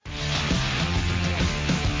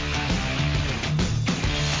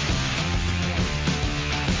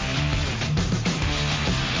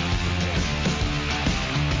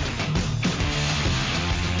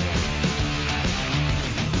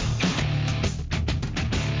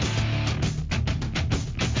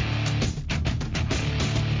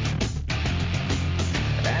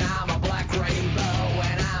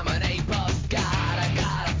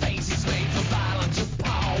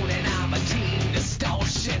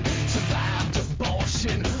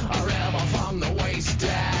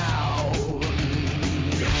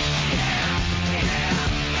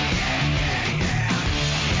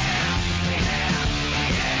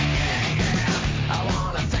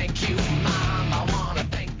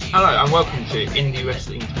Hello and welcome to Indie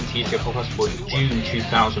Wrestling 20 Years Ago podcast for June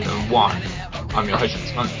 2001. I'm your host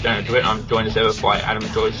this month, Daniel DeWitt. I'm joined as ever by Adam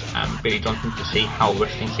Joyce and Billy Johnson to see how the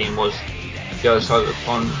wrestling scene was the other side of the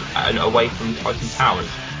pond and away from Titan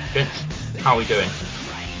Towers. Vince, how are we doing?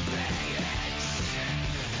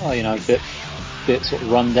 Oh, you know, a bit sort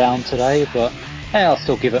of run down today, but hey, I'll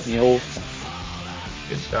still give it me all.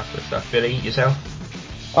 Good stuff. Billy, yourself?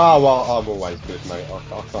 Oh, well, I'm always good, mate. I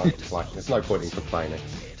can't complain. There's no point in complaining.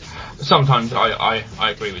 Sometimes I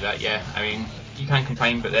agree with that, yeah. I mean, you can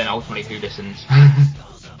complain, but then ultimately who listens?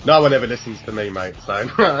 No one ever listens to me, mate, so...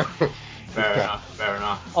 Fair enough.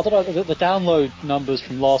 I don't know, the download numbers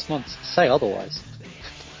from last month say otherwise.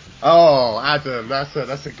 Oh, Adam,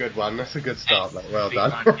 that's a good one. That's a good start, mate. Well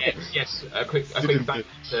done. Yes, a quick thank you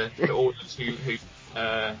to all those who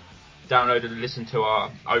downloaded and listened to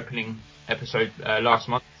our opening episode last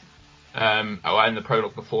month, and the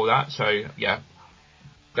prologue before that. So yeah,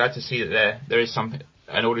 glad to see that there is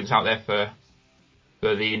an audience out there for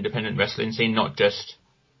the independent wrestling scene, not just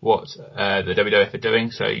what the WWF are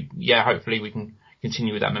doing. So yeah, hopefully we can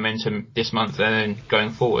continue with that momentum this month and then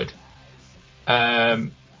going forward.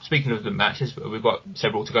 Speaking of the matches, we've got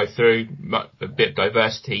several to go through, a bit of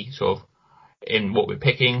diversity sort of in what we're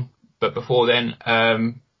picking. But before then,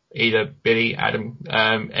 either Billy, Adam,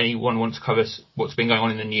 anyone wants to cover what's been going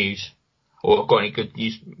on in the news, or got any good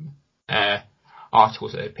news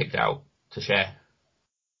articles that they've picked out to share?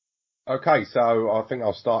 Okay, so I think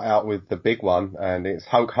I'll start out with the big one, and it's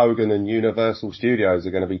Hulk Hogan and Universal Studios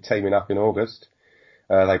are going to be teaming up in August.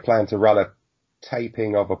 They plan to run a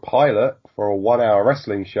taping of a pilot for a 1-hour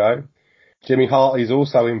wrestling show. Jimmy Hart is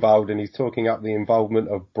also involved, and he's talking up the involvement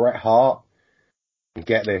of Bret Hart. And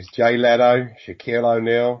get this, Jay Leno, Shaquille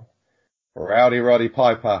O'Neal, Rowdy Roddy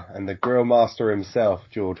Piper, and the grill master himself,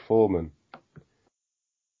 George Foreman.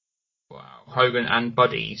 Wow, Hogan and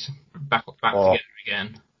buddies back together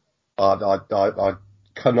again. I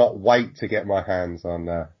cannot wait to get my hands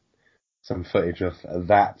on some footage of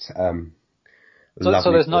that.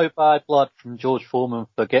 So there's no bad blood from George Foreman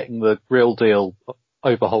for getting the real deal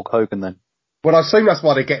over Hulk Hogan then? Well, I assume that's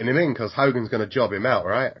why they're getting him in, because Hogan's going to job him out,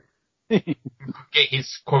 right? Get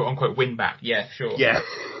his quote-unquote win back, yeah, sure. Yeah.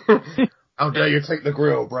 How dare you take the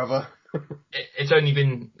grill, brother? It's only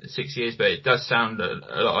been 6 years, but it does sound a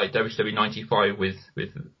lot like WCW 95 with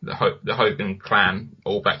the Hogan clan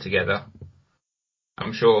all back together.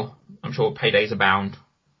 I'm sure paydays abound.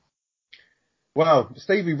 Well,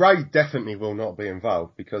 Stevie Ray definitely will not be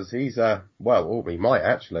involved because he's, or he might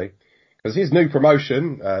actually, because his new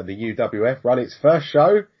promotion, the UWF, run its first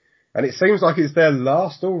show, and it seems like it's their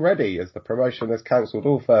last already, as the promotion has cancelled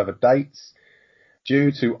all further dates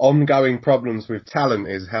due to ongoing problems with talent,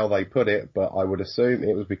 is how they put it, but I would assume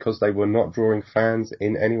it was because they were not drawing fans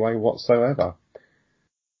in any way whatsoever.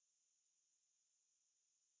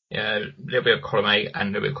 Yeah, a little bit of column A and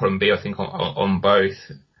a little bit of column B, I think, on both.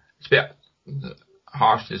 It's a bit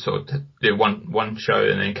harsh to sort of do one show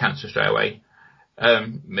and then cancel straight away. I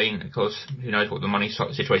mean, of course, who knows what the money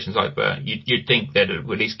situation's like, but you'd think they'd at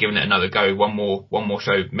least given it another go, one more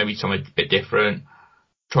show, maybe something a bit different,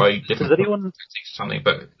 try different something,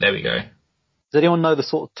 but there we go. Does anyone know the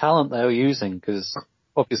sort of talent they were using? Because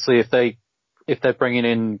obviously if they're bringing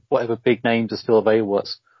in whatever big names are still available,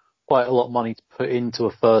 it's quite a lot of money to put into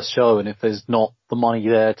a first show, and if there's not the money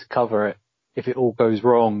there to cover it, if it all goes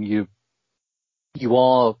wrong, you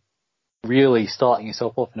are really starting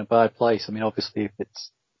yourself off in a bad place. I mean, obviously, if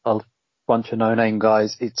it's a bunch of no-name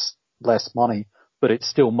guys, it's less money, but it's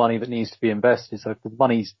still money that needs to be invested. So if the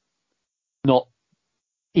money's not,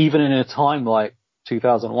 even in a time like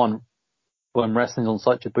 2001, when wrestling's on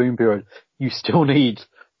such a boom period, you still need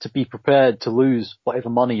to be prepared to lose whatever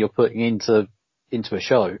money you're putting into a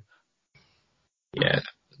show. Yeah,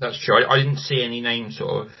 that's true. I didn't see any names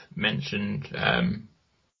sort of mentioned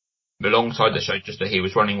alongside the show, just that he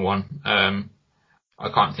was running one. I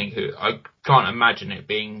can't imagine it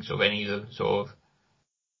being sort of any of the sort of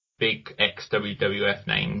big ex-WWF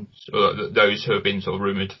names, or those who have been sort of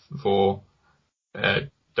rumoured for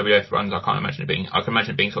WWF runs. I can imagine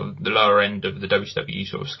it being sort of the lower end of the WCW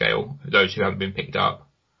sort of scale, those who haven't been picked up.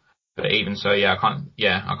 But even so, I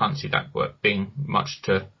can't see that being much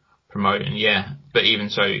to promote. And but even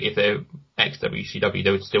so, if they're ex-WCW, they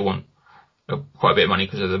would still want quite a bit of money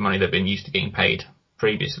because of the money they've been used to getting paid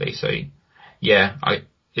previously. So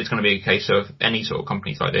it's going to be a case of any sort of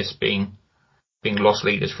companies like this being lost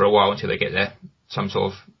leaders for a while until they get some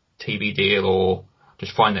sort of TV deal or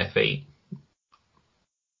just find their feet.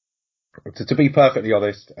 To be perfectly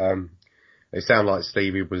honest, it sounded like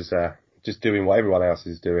Stevie was just doing what everyone else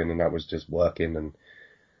is doing, and that was just working. And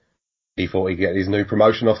he thought he'd get his new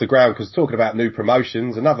promotion off the ground. Because talking about new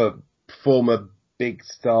promotions, another former big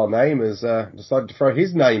star name has decided to throw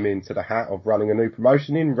his name into the hat of running a new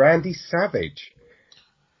promotion in Randy Savage.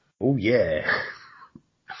 Oh yeah.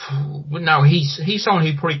 Now he's someone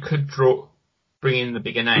who probably could bring in the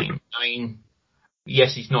bigger name. I mean,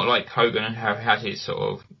 yes, he's not like Hogan and has his sort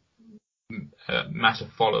of massive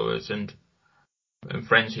followers and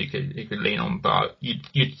friends who could lean on, but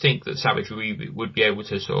you'd think that Savage would be able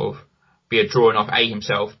to sort of be a draw enough, A,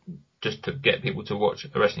 himself, just to get people to watch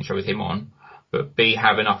a wrestling show with him on, but B,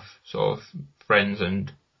 have enough sort of friends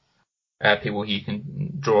and people he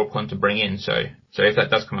can draw upon to bring in. So if that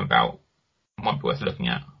does come about, it might be worth looking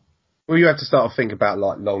at. Well, you have to start to think about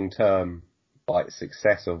like long-term like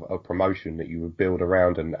success of a promotion that you would build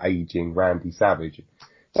around an aging Randy Savage.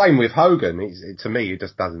 Same with Hogan. To me, it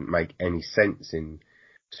just doesn't make any sense in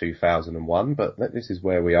 2001, but this is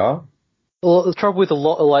where we are. Well, the trouble with a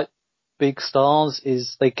lot of like big stars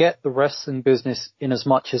is they get the wrestling business in as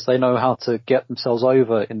much as they know how to get themselves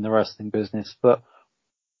over in the wrestling business. But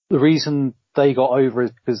the reason they got over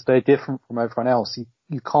is because they're different from everyone else.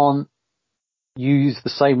 You can't use the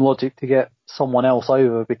same logic to get someone else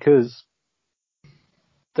over because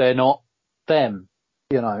they're not them.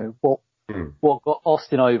 You know, what got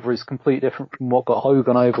Austin over is completely different from what got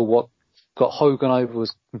Hogan over. What got Hogan over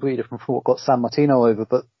was completely different from what got San Martino over.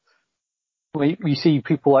 But when you see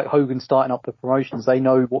people like Hogan starting up the promotions, they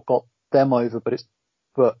know what got them over, but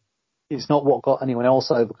it's not what got anyone else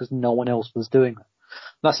over because no one else was doing it.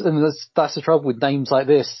 That's the trouble with names like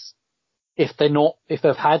this. If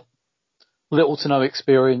they've had little to no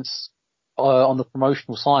experience on the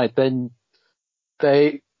promotional side, then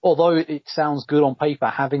although it sounds good on paper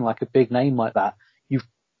having like a big name like that,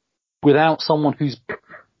 without someone who's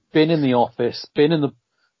been in the office,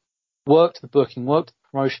 worked the booking, worked the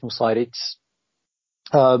promotional side, it's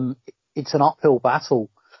an uphill battle.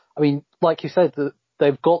 I mean, like you said, that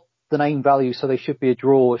they've got the name value, so they should be a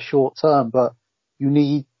draw short term, but you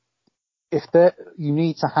need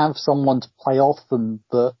to have someone to play off them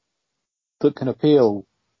that can appeal.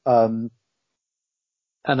 And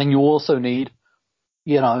then you also need,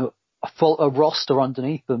 a roster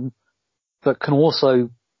underneath them that can also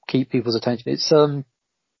keep people's attention. It's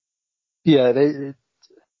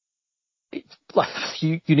like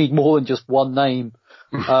you need more than just one name.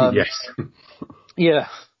 Yes. Yeah.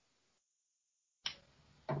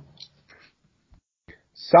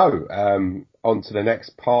 So, on to the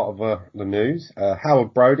next part of the news.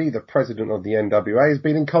 Howard Brody, the president of the NWA, has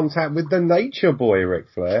been in contact with the Nature Boy, Ric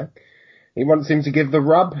Flair. He wants him to give the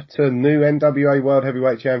rub to new NWA World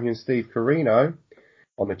Heavyweight Champion Steve Corino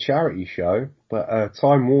on a charity show, but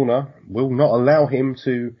Time Warner will not allow him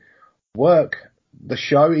to work the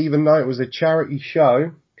show, even though it was a charity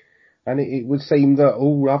show. And it would seem that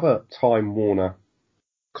all other Time Warner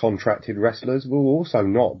contracted wrestlers will also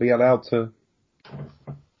not be allowed to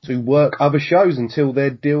work other shows until their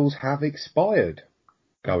deals have expired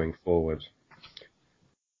going forward.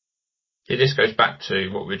 Yeah, this goes back to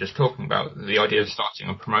what we were just talking about. The idea of starting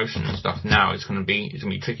a promotion and stuff now is going to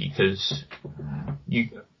be tricky because you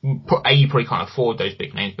probably can't afford those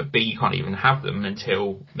big names, but B, you can't even have them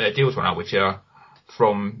until their deals run out, which are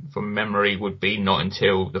from memory would be not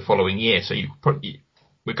until the following year. So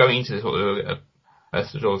we're going into sort of a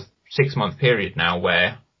sort of 6-month period now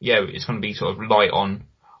where it's going to be sort of light on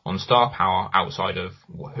star power outside of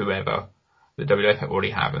whoever the WWF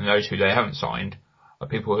already have, and those who they haven't signed are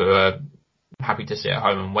people who are happy to sit at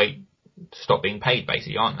home and wait to stop being paid,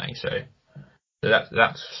 basically, aren't they? So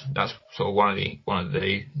that's sort of one of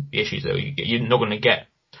the issues that you're not going to get.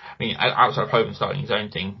 I mean, outside of Hogan starting his own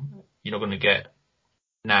thing, you're not going to get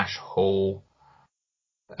Nash, Hall,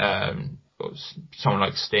 someone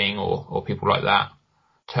like Sting or people like that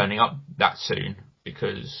turning up that soon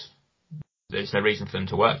because there's no reason for them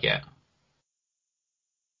to work yet.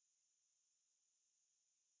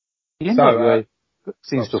 The NWA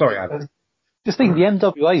sorry, Adam. Just think the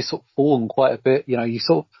NWA sort of fallen quite a bit. You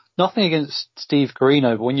sort of, nothing against Steve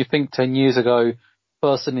Corino, but when you think 10 years ago, the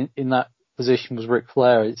person in that position was Ric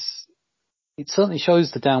Flair, it certainly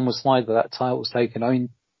shows the downward slide that title was taken. I mean,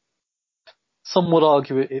 some would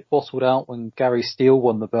argue it bottled out when Gary Steele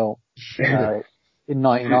won the belt in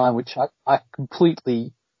 '99, which I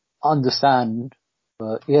completely understand.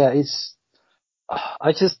 But yeah,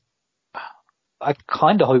 I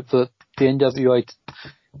kind of hope that the NWA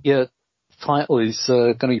title is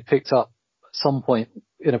going to be picked up at some point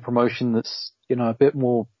in a promotion that's a bit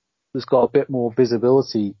more, that's got a bit more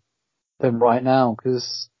visibility than right now,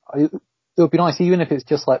 because it would be nice even if it's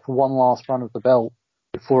just like for one last run of the belt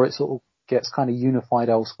before it sort of gets kind of unified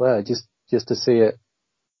elsewhere, just to see it.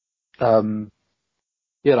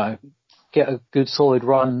 you know, get a good solid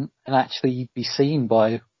run and actually be seen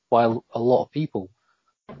by a lot of people.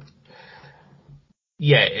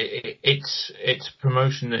 Yeah, it's a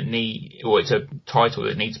promotion it's a title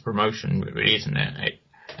that needs promotion, really, isn't it?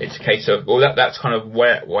 It's a case of, well, that's kind of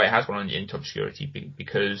why it has gone into obscurity,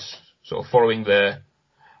 because sort of following the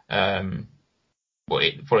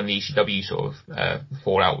following the ECW sort of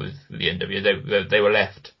fallout with the NWA, they were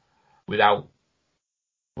left without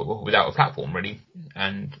a platform, really,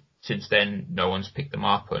 and since then no one's picked them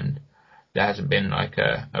up, and there hasn't been like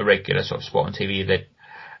a regular sort of spot on TV. That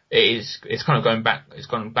it's kind of going back. It's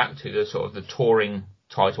gone back to the sort of the touring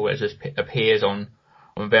title, where it just appears on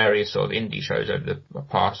various sort of indie shows over the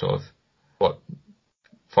past sort of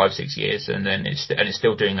 5-6 years, and then it's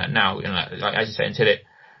still doing that now. You know, like as you say, until it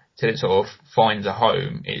sort of finds a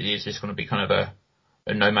home, it is just going to be kind of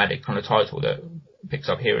a nomadic kind of title that picks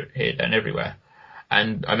up here, and everywhere.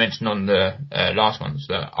 And I mentioned on the last ones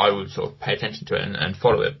that I would sort of pay attention to it and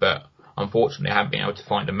follow it, but unfortunately I haven't been able to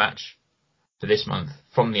find a match for this month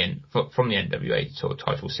from the NWA sort of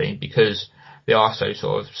title scene, because they are so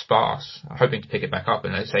sort of sparse. I'm hoping to pick it back up,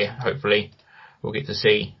 and let's say hopefully we'll get to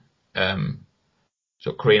see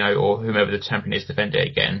sort of Corino or whomever the champion is defend it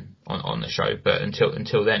again on the show. But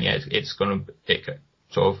until then, yeah, it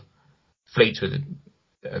sort of fleets with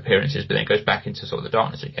appearances, but then it goes back into sort of the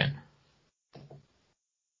darkness again.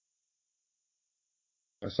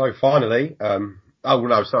 So finally, oh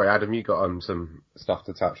no, sorry, Adam, you got some stuff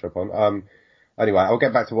to touch upon. Anyway, I'll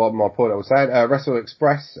get back to what my point I was saying. Wrestle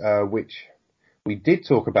Express, which we did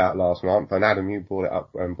talk about last month, and Adam, you brought it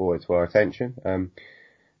up and brought it to our attention.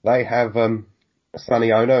 They have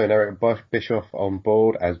Sonny Ono and Eric Bischoff on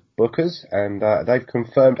board as bookers, and they've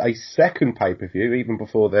confirmed a second pay-per-view even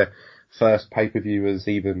before their first pay-per-view has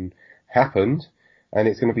even happened, and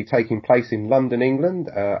it's going to be taking place in London, England,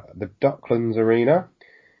 the Docklands Arena.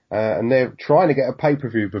 And they're trying to get a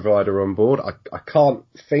pay-per-view provider on board. I can't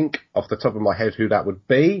think off the top of my head who that would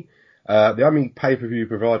be. The only pay-per-view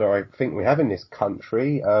provider I think we have in this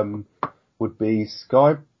country would be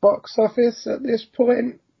Sky Box Office at this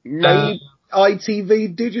point. Maybe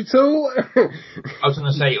ITV Digital. I was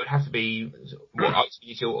going to say it would have to be ITV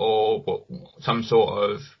Digital or some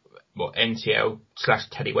sort of NTL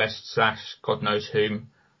 / Teddy West / God knows whom.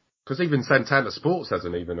 Because even Santana Sports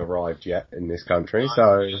hasn't even arrived yet in this country,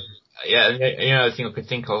 so... Yeah, the thing I could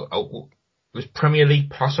think of, was Premier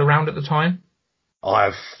League Plus around at the time?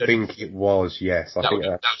 I think it was, yes. I think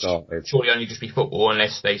that started. Surely only just be football,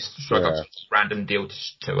 unless they strike up some random deal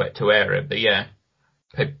to air it. But yeah,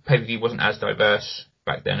 pay-per-view wasn't as diverse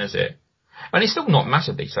back then, is it? And it's still not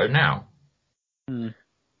massively so now. No.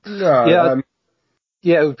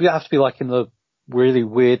 Yeah, it would have to be like in the really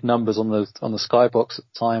weird numbers on the Skybox at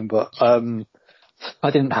the time, but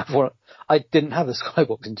I didn't have one. I didn't have a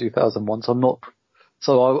Skybox in 2001,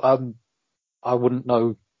 so I wouldn't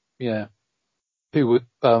know. Yeah, who would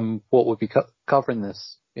what would be covering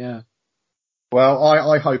this? Yeah. Well,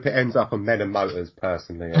 I hope it ends up on Men and Motors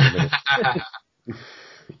personally,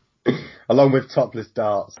 along with Topless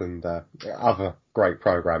Darts and other great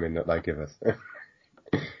programming that they give us.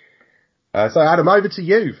 So Adam, over to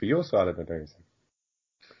you for your side of the news.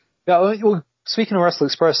 Yeah, well, speaking of Wrestle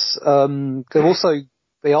Express,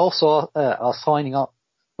 they also are signing up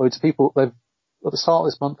loads of people. At the start of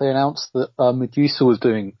this month, they announced that Medusa was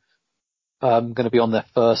going to be on their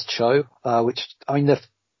first show, which, I mean,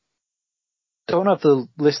 don't have the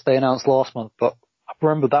list they announced last month, but I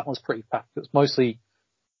remember that one's pretty packed. It was mostly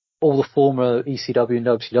all the former ECW and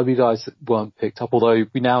WCW guys that weren't picked up, although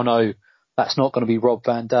we now know that's not going to be Rob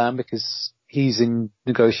Van Dam because he's in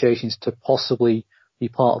negotiations to possibly be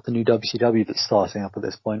part of the new WCW that's starting up at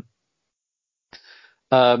this point.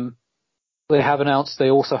 They have announced they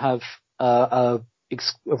also have a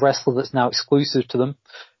wrestler that's now exclusive to them,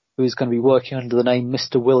 who is going to be working under the name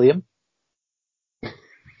Mr. William.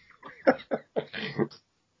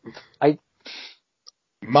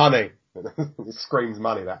 Money. It screams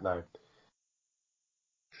money, that name.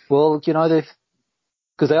 Well,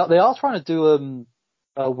 because they are trying to do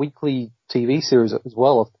a weekly TV series as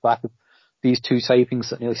well off the back of these two tapings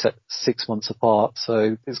that nearly set 6 months apart.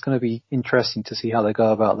 So it's going to be interesting to see how they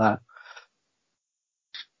go about that.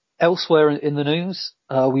 Elsewhere in the news,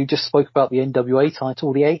 we just spoke about the NWA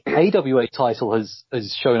title. The AWA title has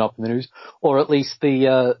shown up in the news, or at least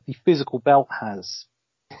the physical belt has.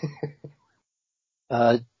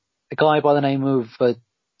 A guy by the name of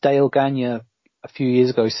Dale Gagne a few years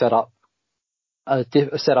ago set up a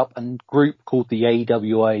group called the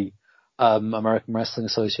AWA, American Wrestling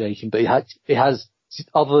Association, but it has,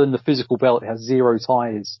 other than the physical belt, it has zero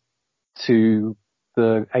ties to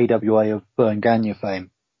the AWA of Vern Gagne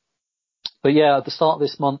fame. But yeah, at the start of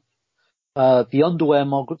this month, the underwear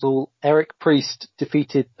model Eric Priest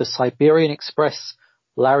defeated the Siberian Express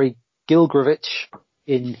Larry Gilgrovich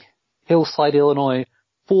in Hillside, Illinois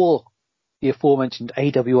for the aforementioned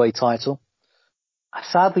AWA title.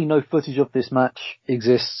 Sadly, no footage of this match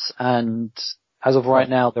exists, and as of right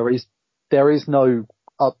now, there is no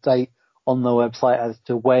update on the website as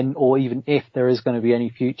to when or even if there is going to be any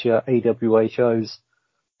future AWA shows.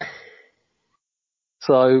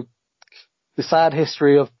 So, the sad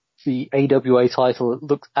history of the AWA title, it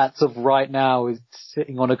looks as of right now, is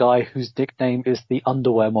sitting on a guy whose nickname is the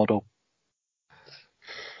underwear model.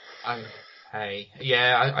 Hey,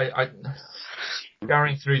 yeah, I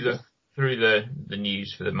going through the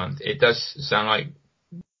news for the month, it does sound like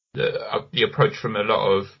the approach from a lot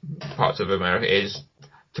of parts of America is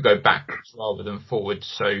to go backwards rather than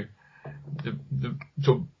forwards. So the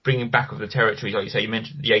sort of bringing back of the territories, like you say, you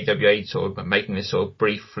mentioned the AWA sort of making this sort of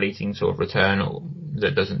brief, fleeting sort of return, or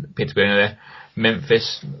that doesn't appear to be anywhere.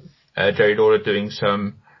 Memphis, Jerry Lawler doing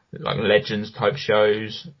some like Legends type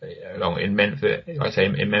shows along in Memphis. Like I say,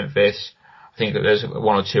 in Memphis, I think that there's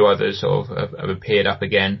one or two others sort of have appeared up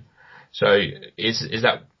again. So is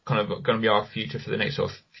that kind of going to be our future for the next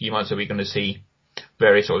sort of few months? Are we going to see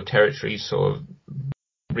various sort of territories sort of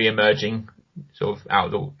re-emerging sort of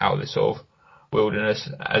out of this sort of wilderness,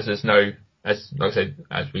 as like I said,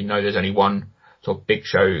 as we know, there's only one sort of big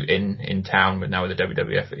show in town, but now with the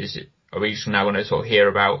WWF, are we just now going to sort of hear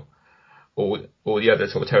about all the other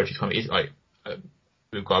sort of territories coming? Is like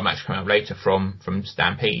we've got a match coming up later from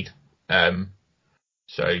Stampede,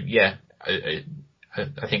 so yeah, I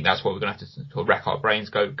think that's what we're going to have to sort of rack our brains,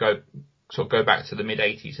 go back to the mid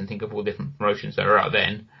 '80s and think of all the different promotions that are out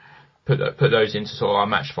then. Put those into sort of our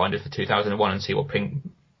match finder for 2001 and see what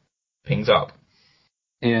pings up.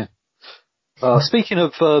 Yeah. Speaking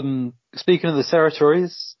of the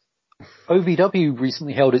territories, OVW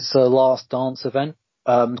recently held its Last Dance event,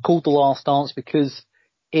 called The Last Dance because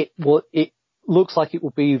it looks like it will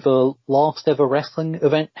be the last ever wrestling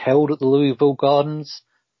event held at the Louisville Gardens,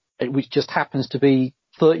 which just happens to be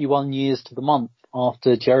 31 years to the month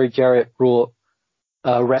after Jerry Jarrett brought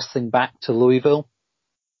wrestling back to Louisville.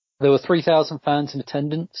 There were 3,000 fans in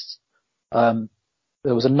attendance. There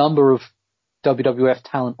was a number of WWF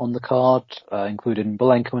talent on the card, including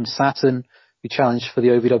Malenko and Saturn, who challenged for the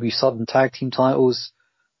OVW Southern Tag Team titles.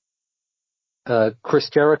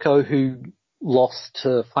 Chris Jericho, who lost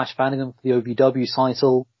to Flash Bannigan for the OVW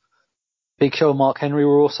title. Big Show and Mark Henry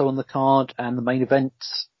were also on the card, and the main event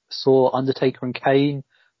saw Undertaker and Kane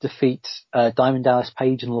defeat Diamond Dallas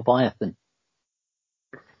Page and Leviathan.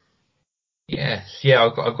 Yes, yeah,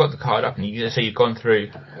 I've got the card up, and you say you've gone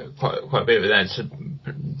through quite a bit of that. So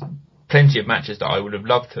plenty of matches that I would have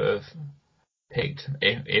loved to have picked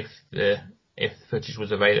if the footage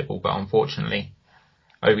was available, but unfortunately,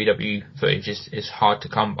 OVW footage is hard to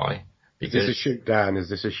come by. Is this a shoot, Dan? Is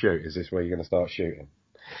this a shoot? Is this where you're going to start shooting?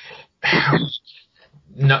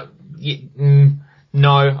 No, no.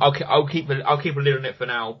 I'll keep a lid on it for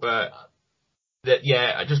now. But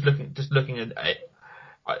yeah, just looking at it,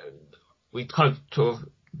 we kind of sort of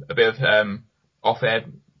a bit of off-air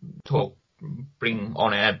talk, bring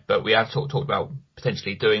on air, but we have talked about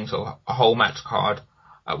potentially doing sort of a whole match card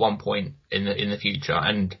at one point in the future.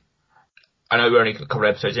 And I know we're only a couple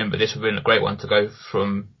of episodes in, but this would have been a great one to go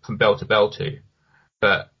from bell to bell to.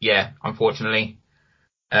 But yeah, unfortunately,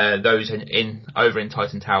 those over in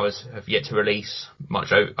Titan Towers have yet to release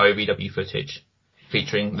much OVW footage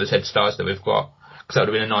featuring the said stars that we've got, because that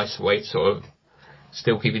would have been a nice way to sort of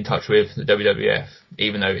still keep in touch with the WWF,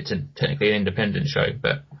 even though it's technically an independent show.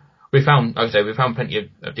 But we found plenty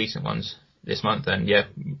of decent ones this month, and yeah,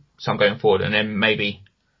 some going forward, and then maybe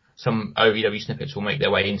some OVW snippets will make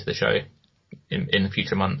their way into the show in the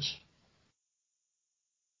future months.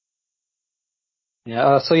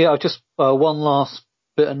 Yeah. So yeah, just one last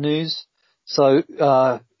bit of news. So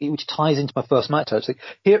which ties into my first match actually.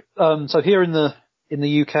 Here in the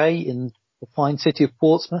UK, in the fine city of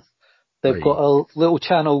Portsmouth, they've got a little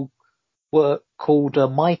channel called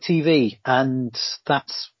MyTV, and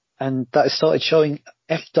that has started showing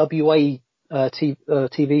FWA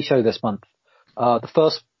TV show this month.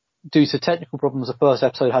 Due to technical problems, the first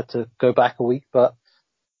episode had to go back a week, but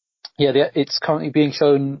yeah, it's currently being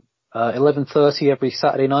shown 11:30 every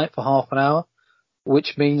Saturday night for half an hour,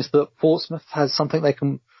 which means that Portsmouth has something they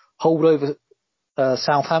can hold over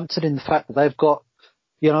Southampton in the fact that they've got,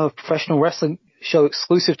 a professional wrestling show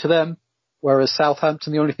exclusive to them, whereas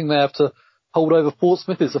Southampton, the only thing they have to hold over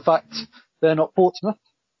Portsmouth is the fact they're not Portsmouth.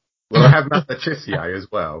 Well, I have Matt Letitia as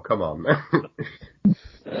well. Come on.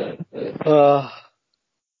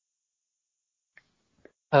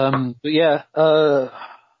 But yeah, so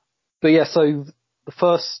the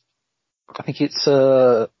first, I think it's 6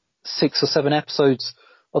 or 7 episodes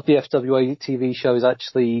of the FWA TV show is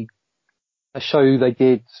actually a show they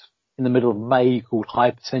did in the middle of May called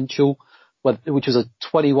High Potential, which was a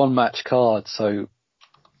 21 match card. So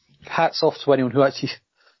hats off to anyone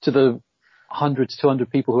to the 100 to 200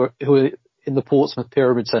 people who were in the Portsmouth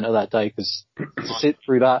Pyramid Centre that day, because to sit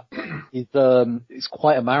through that is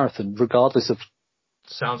quite a marathon, regardless of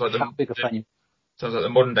sounds like how big a fan you. Sounds like the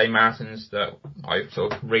modern day marathons that I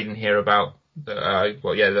sort of read and hear about.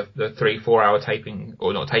 The 3-4 hour taping,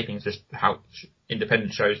 or not tapings, just how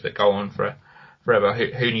independent shows that go on forever.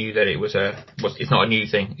 Who knew that it's not a new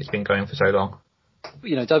thing? It's been going for so long.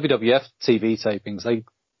 WWF TV tapings,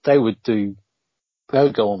 they would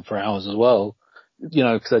go on for hours as well.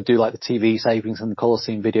 Because they do like the TV tapings and the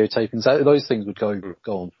Coliseum video tapings. Those things would go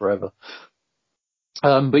on forever.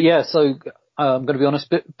 But yeah, so I'm going to be honest,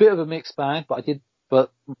 bit of a mixed bag, but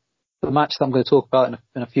the match that I'm going to talk about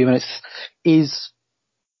in a few minutes is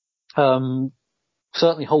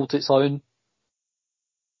certainly holds its own.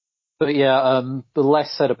 But yeah, the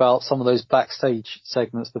less said about some of those backstage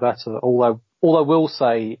segments, the better. All I will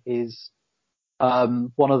say is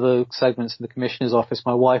one of the segments in the commissioner's office,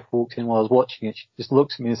 my wife walked in while I was watching it. She just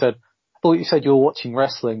looked at me and said, "I thought you said you were watching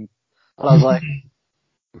wrestling." And I was like,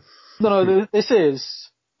 "No, this is.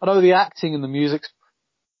 I know the acting and the music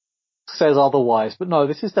says otherwise, but no,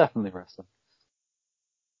 this is definitely wrestling."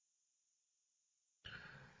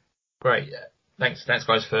 Great. Thanks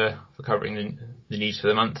guys for covering the news for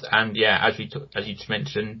the month. And yeah, as you just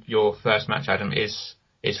mentioned, your first match, Adam, is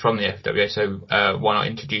from the FWA. So why not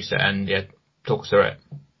introduce it and talk us through it?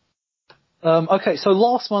 Okay, so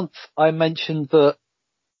last month I mentioned that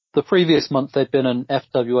the previous month there'd been an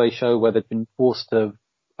FWA show where they'd been forced to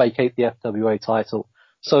vacate the FWA title.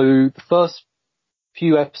 So the first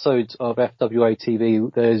few episodes of FWA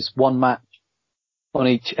TV, there's one match on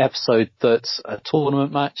each episode that's a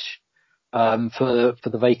tournament match for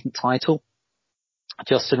the vacant title.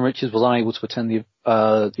 Justin Richards was unable to attend the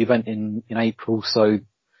event in April, so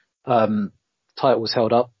the title was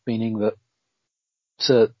held up, meaning that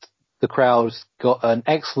the crowd got an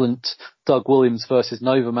excellent Doug Williams versus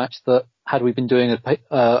Nova match that, had we been doing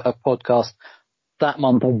a podcast that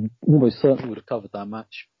month, I almost certainly would have covered that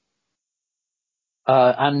match.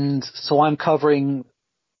 And so I'm covering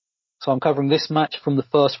this match from the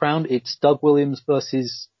first round. It's Doug Williams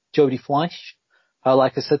versus Jody Fleisch.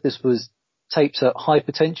 Like I said, this was taped at High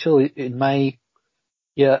Potential in May,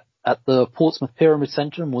 at the Portsmouth Pyramid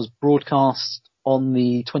Centre, and was broadcast on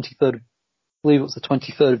the 23rd, I believe it was the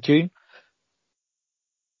 23rd of June.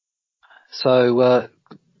 So,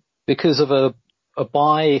 because of a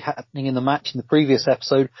bye happening in the match in the previous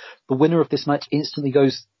episode, the winner of this match instantly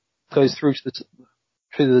goes through to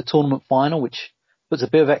the tournament final, which puts a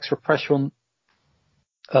bit of extra pressure on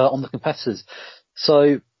the competitors.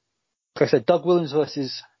 So, like I said, Doug Williams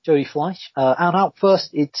versus Jody Fleisch. And out first,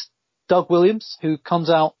 it's Doug Williams, who comes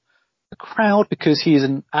out the crowd because he's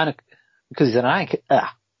an anarchist,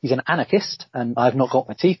 and I've not got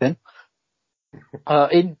my teeth in.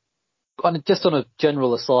 Just on a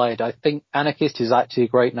general aside, I think anarchist is actually a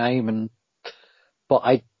great name, but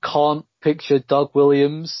I can't picture Doug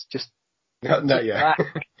Williams just not yet.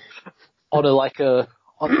 on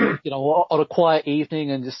a quiet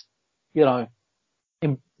evening and just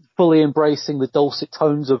fully embracing the dulcet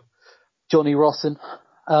tones of Johnny Rotten.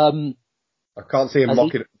 I can't see him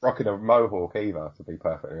rocking a mohawk either, to be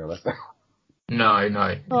perfectly honest. No.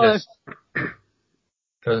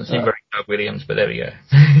 Doesn't seem very Doug Williams, but there we go.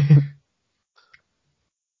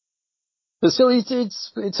 But still,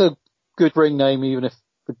 it's a good ring name, even if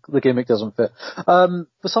the gimmick doesn't fit. For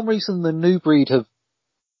some reason, the New Breed have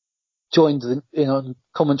joined in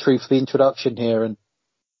commentary for the introduction here, and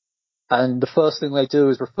the first thing they do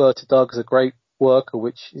is refer to Doug as a great worker,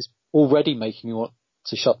 which is already making me want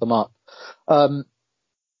to shut them up.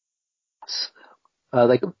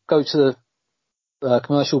 They go to the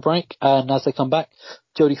commercial break, and as they come back,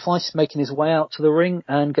 Jody Fleisch is making his way out to the ring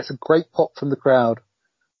and gets a great pop from the crowd.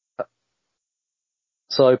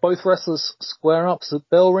 So both wrestlers square up as the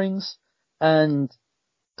bell rings, and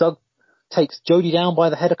Doug takes Jody down by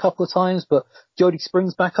the head a couple of times, but Jody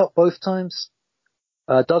springs back up both times.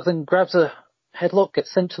 Doug then grabs a headlock,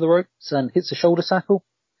 gets sent to the ropes, and hits a shoulder tackle.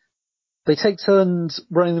 They take turns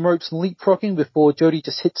running the ropes and leapfrogging before Jody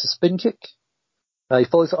just hits a spin kick. He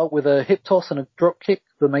follows it up with a hip toss and a drop kick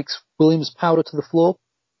that makes Williams powder to the floor.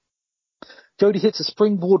 Jody hits a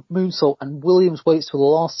springboard moonsault, and Williams waits till the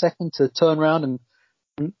last second to turn around and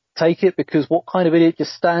take it, because what kind of idiot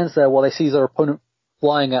just stands there while they see their opponent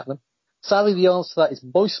flying at them? Sadly, the answer to that is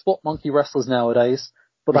most spot monkey wrestlers nowadays,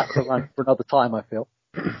 but that's a rant for another time, I feel.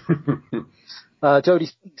 Jody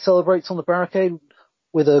celebrates on the barricade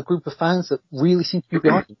with a group of fans that really seem to be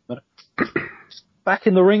behind him. Back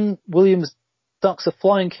in the ring, Williams ducks a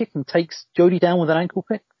flying kick and takes Jody down with an ankle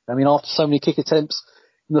pick. I mean, after so many kick attempts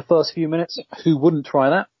in the first few minutes, who wouldn't try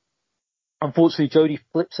that? Unfortunately, Jody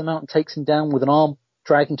flips him out and takes him down with an arm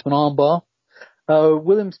drag into an arm bar.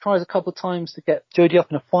 Williams tries a couple of times to get Jody up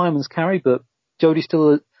in a fireman's carry, but Jody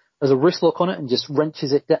still has a wrist lock on it and just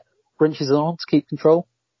wrenches it on to keep control.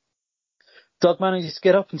 Doug manages to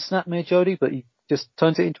get up and snap near Jody, but he just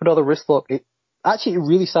turns it into another wrist lock. It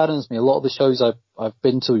really saddens me. A lot of the shows I've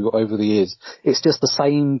been to over the years, it's just the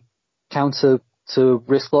same counter to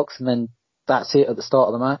wrist locks, and then that's it at the start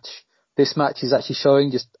of the match. This match is actually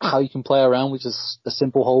showing just how you can play around with just a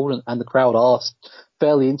simple hold, and the crowd are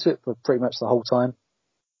fairly into it for pretty much the whole time.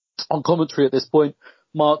 On commentary at this point,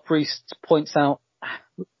 Mark Priest points out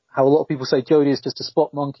how a lot of people say Jody is just a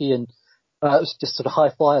spot monkey and it's just sort of high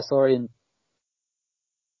flyer,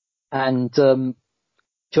 and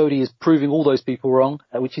Jody is proving all those people wrong,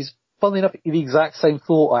 which is, funnily enough, the exact same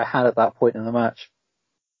thought I had at that point in the match.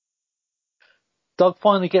 Doug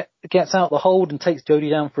finally gets out the hold and takes Jody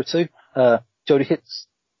down for a 2. Jody hits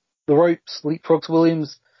the ropes, leapfrogs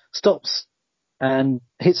Williams, stops, and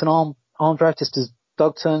hits an arm drag just as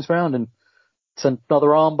Doug turns around, and it's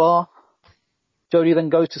another arm bar. Jody then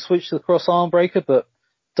goes to switch to the cross arm breaker, but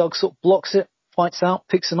Doug sort of blocks it, fights out,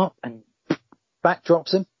 picks him up, and back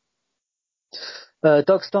drops him.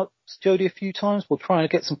 Doug stops Jody a few times while trying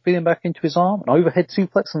to get some feeling back into his arm. An overhead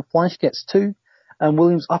suplex and flash gets 2, and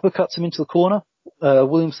Williams uppercuts him into the corner.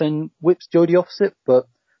 Williams then whips Jody opposite, but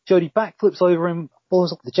Jody backflips over him,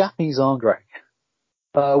 follows up with the Japanese arm drag.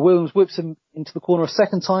 Williams whips him into the corner a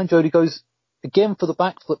second time. Jody goes again for the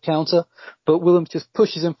backflip counter, but Williams just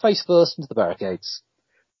pushes him face first into the barricades.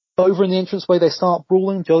 Over in the entranceway, they start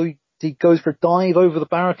brawling. Jody goes for a dive over the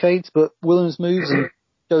barricades, but Williams moves and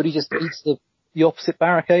Jody just eats the opposite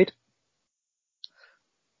barricade.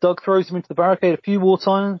 Doug throws him into the barricade a few more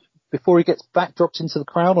times before he gets backdropped into the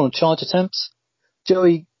crowd on a charge attempt.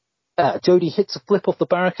 Jody hits a flip off the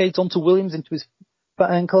barricades onto Williams into his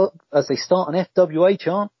fat ankle as they start an FWA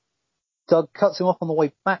chant. Doug cuts him off on the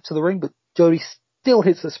way back to the ring, but Jody still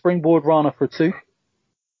hits a springboard Rana for a 2.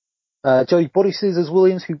 Jody body scissors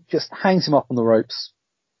Williams, who just hangs him up on the ropes.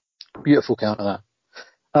 Beautiful counter that.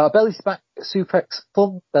 Belly back suplex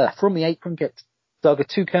from the apron gets Doug a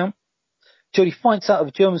 2 count. Jody fights out of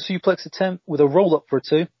a German suplex attempt with a roll up for a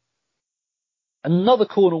 2. Another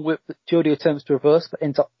corner whip that Jody attempts to reverse, but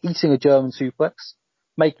ends up eating a German suplex,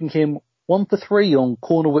 making him 1 for 3 on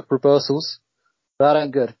corner whip reversals. That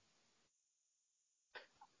ain't good.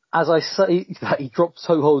 As I say that, he drops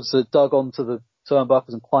toe holds Doug onto the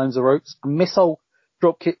turnbuckles and climbs the ropes. A missile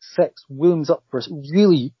dropkick sets Williams up for a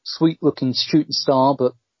really sweet-looking shooting star,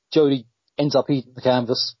 but Jody ends up eating the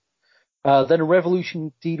canvas. Then a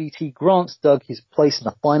Revolution DDT grants Doug his place in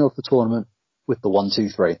the final of the tournament with the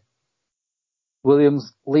 1-2-3.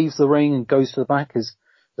 Williams leaves the ring and goes to the back as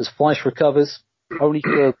Fleisch recovers, only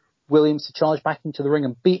for Williams to charge back into the ring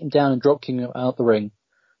and beat him down and drop kick him out the ring.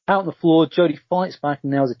 Out on the floor, Jody fights back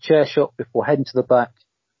and nails a chair shot before heading to the back,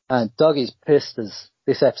 and Doug is pissed as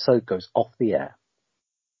this episode goes off the air.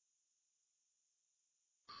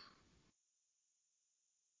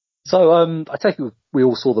 So, I take it we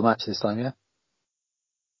all saw the match this time, yeah?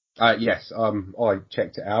 Yes, I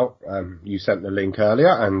checked it out. You sent the link earlier,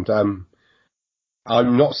 and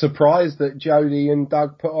I'm not surprised that Jody and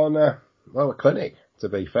Doug put on a clinic, to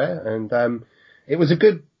be fair. And it was a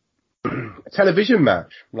good television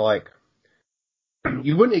match. Like,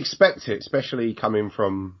 you wouldn't expect it, especially coming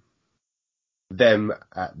from them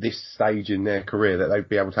at this stage in their career, that they'd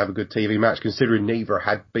be able to have a good TV match, considering neither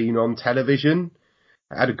had been on television.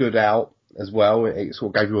 It had a good out as well. It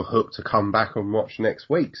sort of gave you a hook to come back and watch next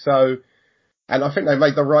week. So, and I think they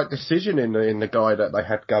made the right decision in the guy that they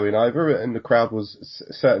had going over, and the crowd was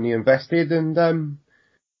certainly invested. And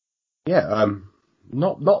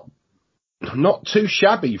not too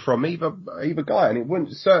shabby from either guy, and it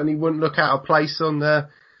certainly wouldn't look out of place on the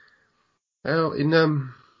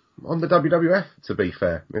WWF, to be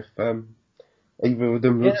fair, if either of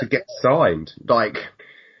them were to get signed. Like,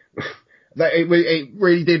 it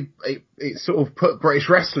really did. It sort of put British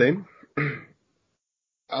wrestling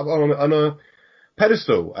on a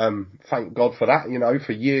pedestal. Thank God for that. You know,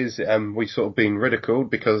 for years we've sort of been ridiculed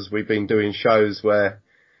because we've been doing shows where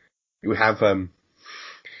you have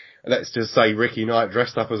let's just say Ricky Knight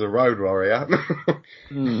dressed up as a road warrior.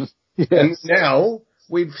 Yes. And now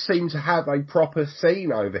we seem to have a proper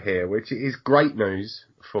scene over here, which is great news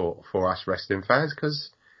for us wrestling fans, because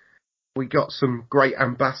we got some great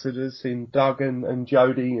ambassadors in Doug and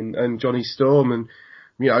Jody and Johnny Storm, and,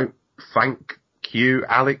 you know, thank you,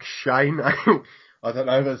 Alex Shane. I don't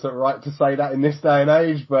know if it's right to say that in this day and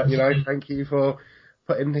age, but, you know, thank you for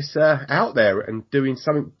putting this out there and doing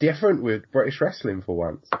something different with British wrestling for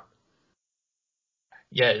once.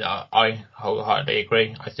 Yeah, I wholeheartedly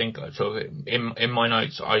agree. I think sort of in my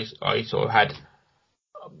notes, I sort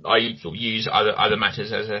of use other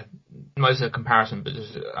matches as a comparison, but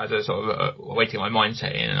as a sort of a way to get my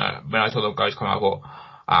mindset in. And when I saw the guys come out, I thought,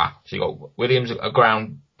 so you got Williams, a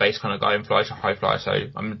ground-based kind of guy, and Fleisch, a high flyer. So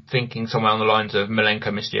I'm thinking somewhere on the lines of Malenko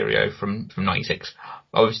Mysterio from '96.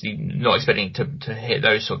 Obviously, not expecting to hit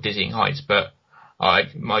those sort of dizzying heights, but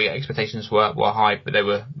my expectations were high, but they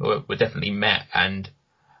were definitely met. And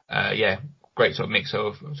great sort of mix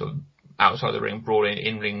of sort of outside the ring, brawling,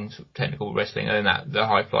 in-ring sort of technical wrestling, and then the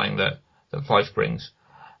high flying that Fleisch brings.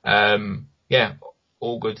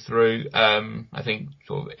 All good through. I think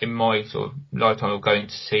sort of in my sort of lifetime of going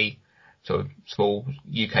to see sort of small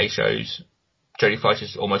UK shows, Jody Fleisch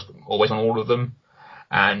is almost always on all of them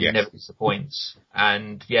and never disappoints.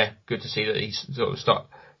 And good to see that he's sort of start.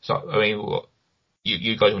 I mean,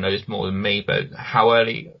 you guys will know this more than me, but how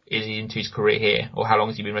early is he into his career here, or how long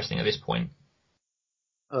has he been wrestling at this point?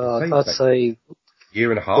 I'd say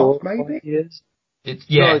year and a half, maybe. Years.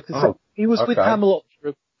 No, he was with Hammerlock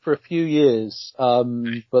for a few years,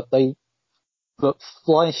 but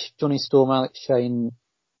Fleisch, Johnny Storm, Alex Shane,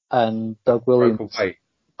 and Doug Williams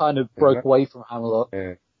kind of broke away from Hammerlock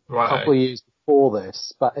a couple of years before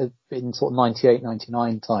this, but in sort of 98,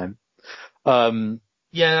 99 time.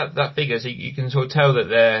 That figures. You can sort of tell that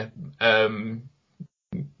they're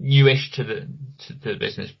newish to the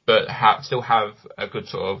business, but still have a good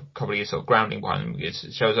sort of couple of years sort of grounding behind them. It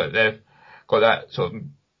shows that they've got that sort of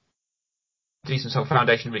decent sort of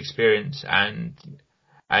foundation of experience, and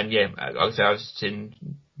like I say, I've seen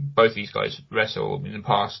both these guys wrestle in the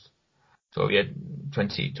past sort of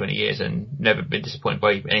 20 years and never been disappointed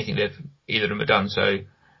by anything either of them have done. So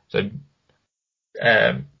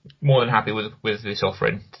more than happy with this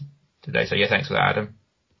offering today. So thanks for that, Adam.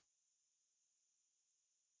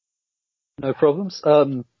 No problems. I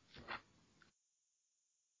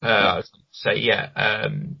was going to say,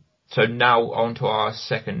 so now on to our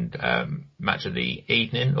second match of the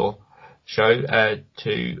evening or show. Over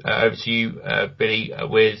to you, Billy.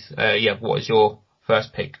 With what is your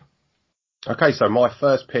first pick? Okay, so my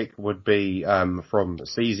first pick would be from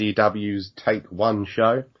CZW's Take One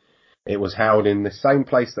show. It was held in the same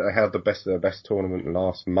place that they held the Best of the Best tournament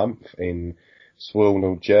last month in Sewell,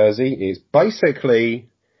 New Jersey. It's basically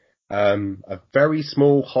a very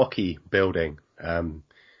small hockey building.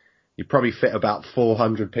 You probably fit about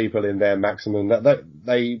 400 people in there maximum.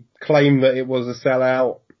 They claim that it was a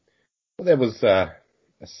sellout. But there was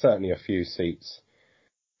certainly a few seats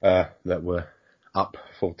that were up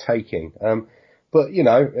for taking. But, you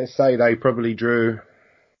know, let's say they probably drew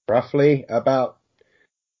roughly about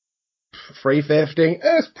 350.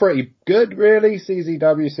 That's pretty good, really.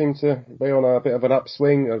 CZW seem to be on a bit of an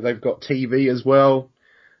upswing. They've got TV as well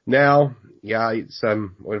now. It's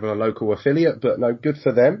with a local affiliate, but no, good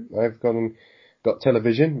for them. They've got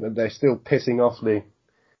television, but they're still pissing off the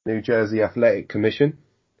New Jersey Athletic Commission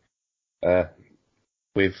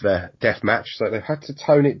with their death match. So they've had to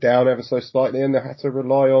tone it down ever so slightly, and they had to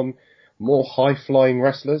rely on more high-flying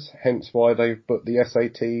wrestlers, hence why they've put the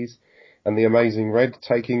SATs and the Amazing Red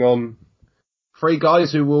taking on three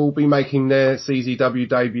guys who will be making their CZW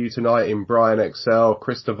debut tonight in Brian XL,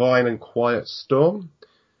 Chris Devine and Quiet Storm.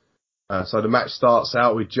 So the match starts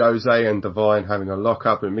out with Jose and Devine having a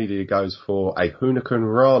lock-up. Immediately goes for a Hurricane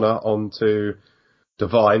Rana onto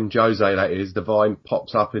Devine. Jose, that is. Devine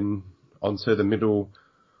pops up onto the middle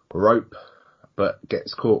rope, but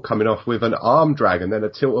gets caught coming off with an arm drag and then a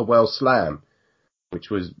tilt-a-well slam, which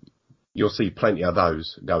was, you'll see plenty of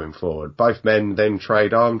those going forward. Both men then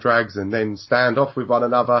trade arm drags and then stand off with one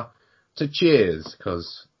another to cheers,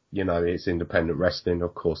 because, you know, it's independent wrestling.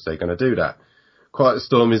 Of course they're going to do that. Quiet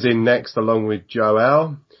Storm is in next along with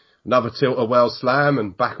Joel. Another tilt-a-well slam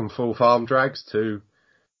and back and forth arm drags to,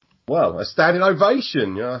 well, a standing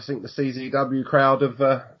ovation. You know, I think the CZW crowd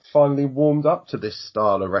have finally warmed up to this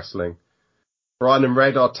style of wrestling. Brian and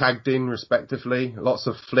Red are tagged in respectively. Lots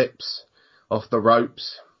of flips off the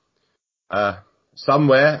ropes.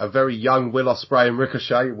 Somewhere, a very young Will Ospreay and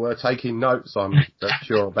Ricochet were taking notes. I'm not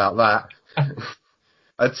sure about that.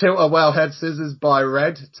 A tilt-a-well head scissors by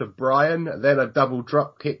Red to Brian, then a double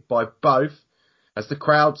drop kick by both, as the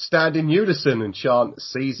crowd stand in unison and chant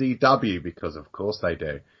CZW, because of course they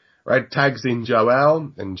do. Red tags in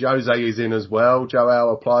Joel, and Jose is in as well.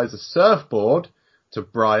 Joel applies a surfboard to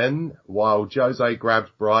Bryan, while Jose grabs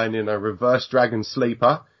Bryan in a reverse dragon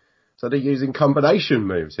sleeper. So they're using combination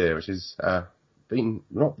moves here, which is been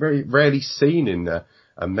not very rarely seen in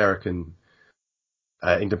American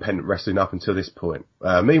independent wrestling up until this point.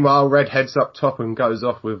 Meanwhile, Red heads up top and comes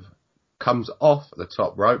off the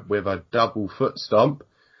top rope with a double foot stomp.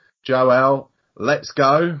 Joel, let's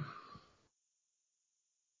go.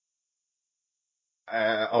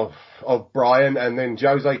 Of Bryan, and then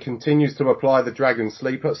Jose continues to apply the dragon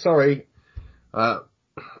sleeper. Sorry,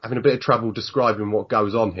 having a bit of trouble describing what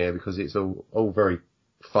goes on here because it's all very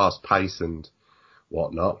fast paced and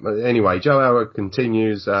whatnot. But anyway, Joel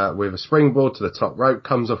continues with a springboard to the top rope,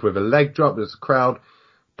 comes off with a leg drop as the crowd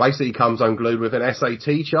basically comes unglued with an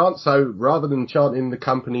SAT chant. So rather than chanting the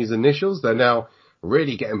company's initials, they're now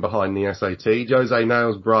really getting behind the SAT. Jose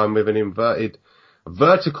nails Bryan with an inverted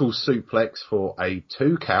vertical suplex for a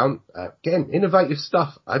 2 count. Again, innovative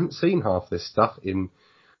stuff. I haven't seen half this stuff in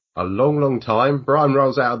a long time. Bryan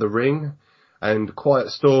rolls out of the ring and Quiet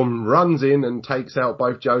Storm runs in and takes out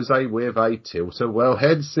both Jose with a tilt-a-well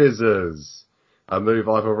head scissors. A move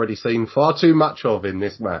I've already seen far too much of in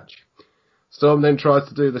this match. Storm then tries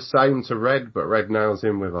to do the same to Red, but Red nails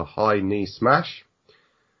him with a high knee smash.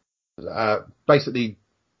 Basically,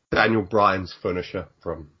 Daniel Bryan's finisher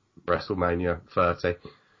from WrestleMania 30.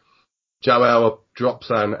 Joel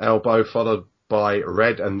drops an elbow followed by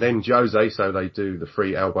Red and then Jose, so they do the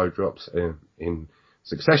 3 elbow drops in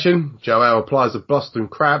succession. Joel applies a Boston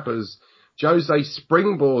Crab as Jose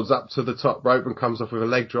springboards up to the top rope and comes off with a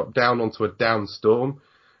leg drop down onto a down Storm.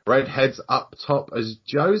 Red heads up top as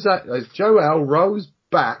Joel rolls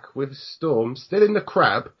back with Storm still in the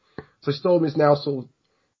crab. So Storm is now sort of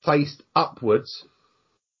faced upwards.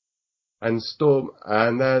 And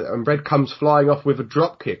Red comes flying off with a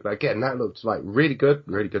drop kick. Again, that looks like really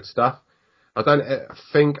good stuff. I don't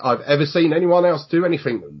think I've ever seen anyone else do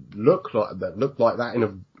anything that looked like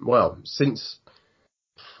that since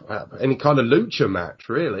any kind of lucha match,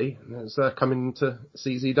 really. It's coming to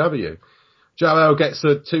CZW. Joel gets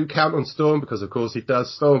a 2 count on Storm because, of course, he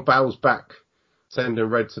does. Storm barrels back, sending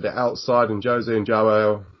Red to the outside, and Jose and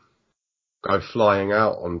Joel go flying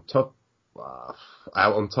out on top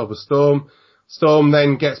of Storm. Storm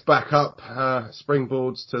then gets back up,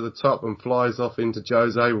 springboards to the top and flies off into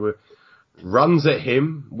Jose, runs at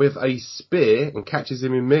him with a spear and catches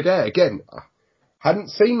him in midair. Again, I hadn't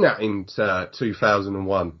seen that in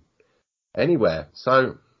 2001 anywhere.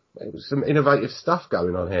 So it was some innovative stuff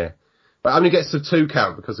going on here. But only gets a 2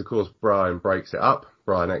 count because, of course, Bryan breaks it up.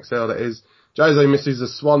 Bryan XL, that is. Jose misses a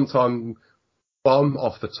swanton bomb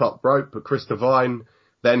off the top rope, but Chris Devine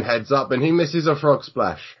then heads up and he misses a frog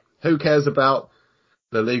splash. Who cares about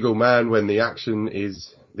the legal man when the action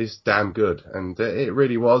is this damn good? And it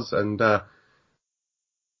really was. And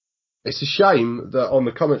it's a shame that on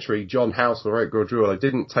the commentary, John House or Eric Gordrula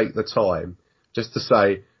didn't take the time just to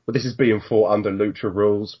say, well, this is being fought under Lucha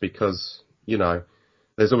rules because, you know,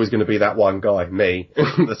 there's always going to be that one guy, me,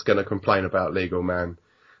 that's going to complain about legal man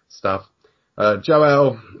stuff.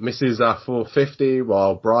 Joel misses a 450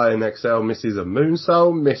 while Bryan XL misses a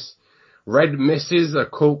moonsault. Red misses a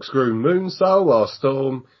corkscrew moonsault while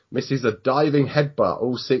Storm misses a diving headbutt.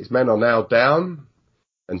 All 6 men are now down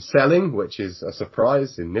and selling, which is a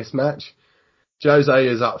surprise in this match. Jose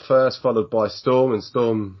is up first, followed by Storm, and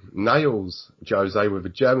Storm nails Jose with a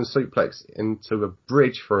German suplex into a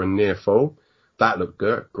bridge for a near fall. That looked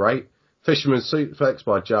good, great. Fisherman suplex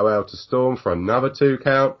by Joel to Storm for another 2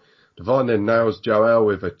 count. Devine then nails Joel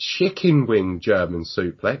with a chicken wing German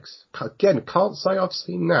suplex. Again, can't say I've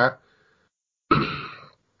seen that.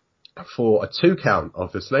 For a 2 count,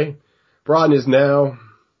 obviously. Bryan is now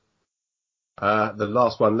the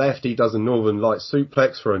last one left. He does a Northern Light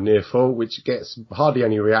suplex for a near fall, which gets hardly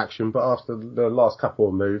any reaction. But after the last couple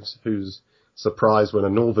of moves, who's surprised when a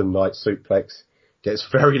Northern Light suplex gets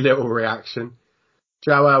very little reaction?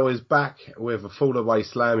 Joel is back with a fall away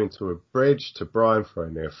slam into a bridge to Bryan for a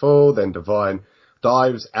near fall. Then Devine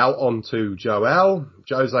dives out onto Joel.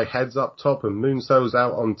 Jose heads up top and moonsaults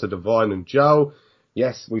out onto Devine and Joel.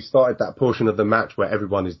 Yes, we started that portion of the match where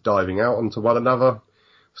everyone is diving out onto one another.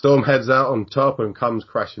 Storm heads out on top and comes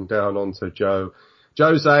crashing down onto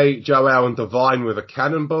Jose, Joel and Devine with a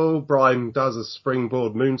cannonball. Bryan does a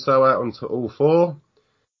springboard moonsault out onto all 4.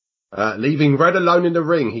 Leaving Red alone in the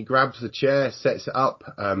ring, he grabs the chair, sets it up,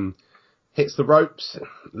 hits the ropes,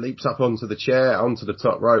 leaps up onto the chair, onto the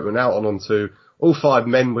top rope and out onto all 5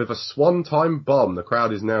 men with a swan-time bomb. The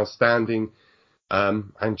crowd is now standing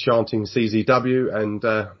and chanting CZW and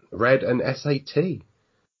Red and SAT.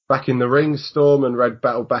 Back in the ring, Storm and Red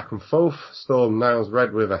battle back and forth. Storm nails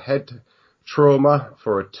Red with a head trauma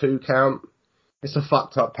for a 2 count. It's a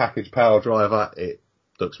fucked up package power driver. It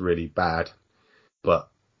looks really bad. But,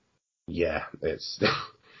 yeah, it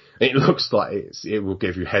looks like it will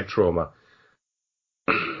give you head trauma.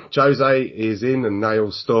 Jose is in and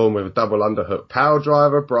nails Storm with a double underhook power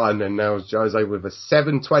driver. Brian then nails Jose with a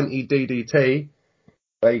 720 DDT.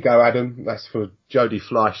 There you go, Adam. That's for Jody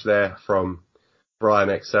Fleisch there from Brian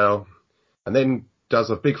XL. And then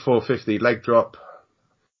does a big 450 leg drop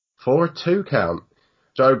for a 2 count.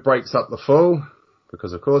 Joe breaks up the fall,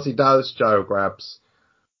 because of course he does. Joe grabs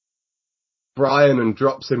Brian and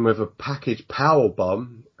drops him with a package power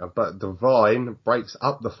bomb, but Divine breaks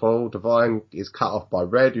up the fall. Divine is cut off by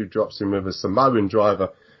Red, who drops him with a Samoan driver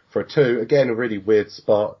for a 2. Again, a really weird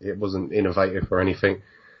spot. It wasn't innovative or anything,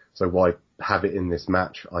 so why have it in this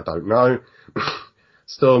match? I don't know.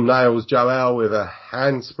 Storm nails Joel with a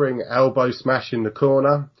handspring elbow smash in the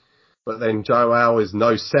corner, but then Joel is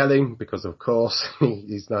no selling, because of course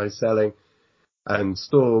he's no selling, and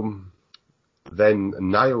Storm then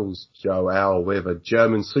nails Joel with a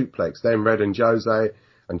German suplex. Then Red and Jose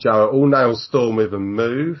and Joel all nail Storm with a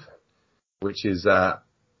move, which is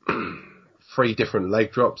 3 different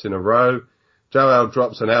leg drops in a row. Joel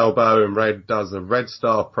drops an elbow and Red does a Red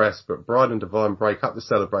Star press, but Brian and Divine break up the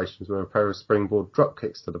celebrations with a pair of springboard drop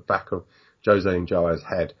kicks to the back of Jose and Joel's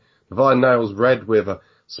head. Divine nails Red with a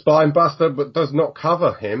spine buster, but does not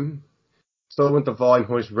cover him. Storm and Divine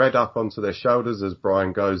hoist Red up onto their shoulders as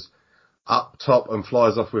Brian goes up top and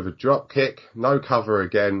flies off with a drop kick. No cover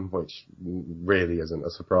again, which really isn't a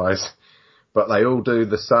surprise. But they all do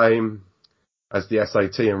the same as the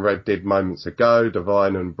SAT and Red did moments ago.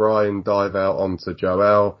 Divine and Brian dive out onto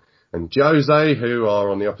Joel and Jose, who are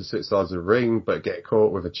on the opposite sides of the ring, but get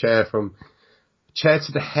caught with a chair to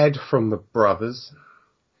the head from the brothers.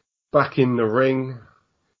 Back in the ring,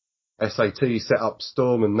 SAT set up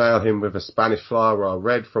Storm and nail him with a Spanish Fly, while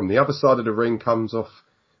Red from the other side of the ring comes off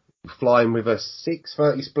flying with a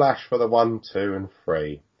 630 splash for the 1, 2 and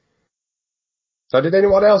 3. So did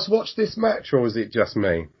anyone else watch this match, or was it just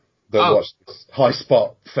me that watched this high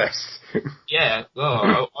spot fest? Yeah,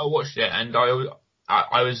 well, I watched it, and I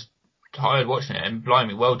was tired watching it, and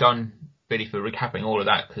blimey, well done, Billy, for recapping all of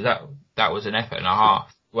that, because that was an effort and a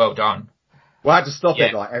half. Well done. Well, I had to stop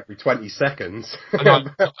it like every 20 seconds. I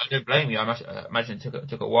don't blame you. I imagine it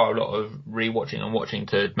took a while, a lot of rewatching and watching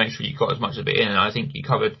to make sure you got as much of it in, and I think you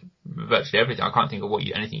covered virtually everything. I can't think of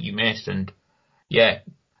anything you missed, and yeah,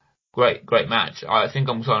 great match. I think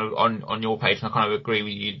I'm sort of on your page, and I kind of agree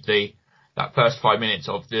with you. That first 5 minutes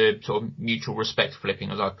of the sort of mutual respect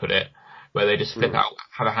flipping, as I put it, where they just flip out,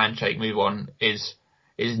 have a handshake, move on, is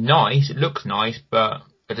nice. It looks nice, but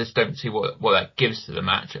I just don't see what that gives to the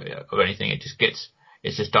match or anything. It's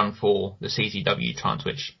just done for the CZW chance,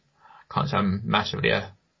 which I can't say I'm massively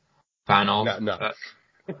a fan of. No.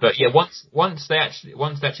 But yeah, once they actually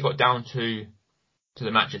got down to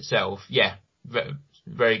the match itself, yeah,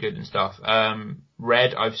 very good and stuff.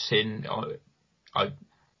 Red, I've seen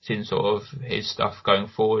sort of his stuff going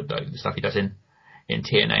forward, like the stuff he does in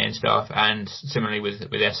TNA and stuff, and similarly with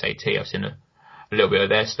SAT, I've seen a little bit of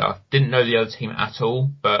their stuff. Didn't know the other team at all,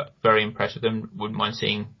 but very impressed with them. Wouldn't mind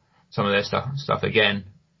seeing some of their stuff again.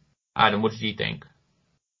 Adam, what did you think?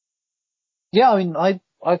 Yeah, I mean, I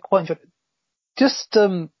quite enjoyed it. Just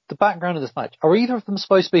the background of this match. Are either of them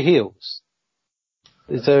supposed to be heels?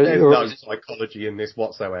 There's no psychology in this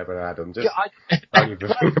whatsoever, Adam. Just okay,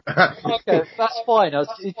 that's fine. I was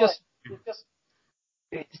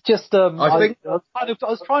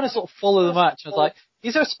trying to sort of follow the match. I was like,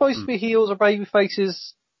 is there supposed to be heels or baby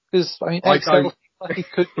faces? Because I mean, XL like he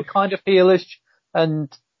could be kind of heelish,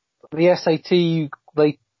 and the SAT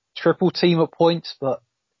they triple team at points, but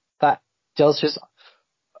that does just.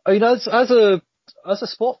 I mean, as a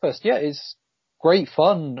sport fest, yeah, it's great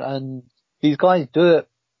fun, and these guys do it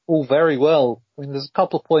all very well. I mean, there's a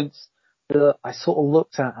couple of points that I sort of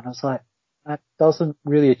looked at, and I was like, that doesn't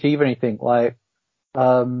really achieve anything. Like,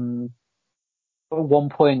 at one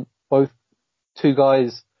point, both two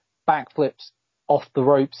guys backflips off the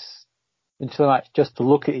ropes into the match just to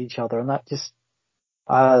look at each other, and that just,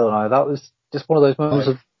 I don't know, that was just one of those moments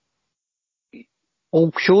of,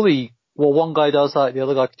 well, surely, one guy does that, the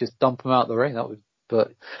other guy could just dump him out of the ring. That would,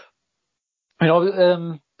 but, you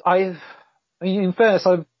know, I mean, in fairness,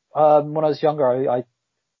 when I was younger, I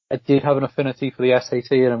did have an affinity for the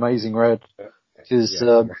SAT and Amazing Red, which is,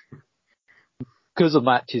 because of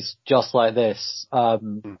matches just like this. I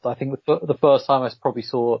think the first time I probably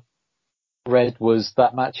saw Red was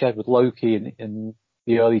that match he had with Loki in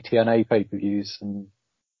the early TNA pay-per-views, and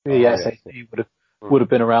the SAT would have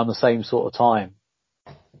been around the same sort of time.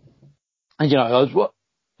 And, what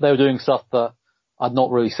they were doing stuff that I'd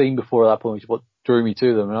not really seen before at that point, which is what drew me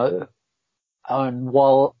to them. And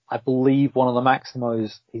while I believe one of the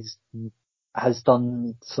Maximos has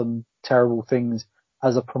done some terrible things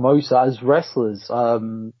as a promoter, as wrestlers,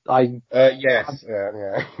 yes,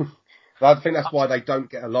 yeah. I think that's why they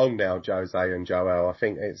don't get along now, Jose and Joel. I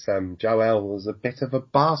think it's Joel was a bit of a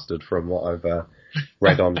bastard from what I've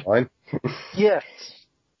read online. Yes,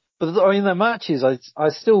 but their matches, I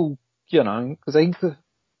still, because I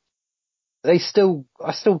still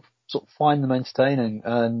sort of find them entertaining,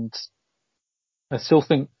 and I still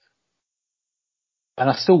think,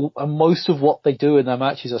 and most of what they do in their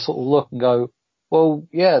matches, I sort of look and go, well,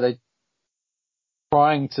 yeah, they're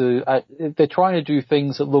trying to do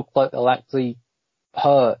things that look like they'll actually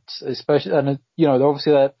hurt, especially, and they're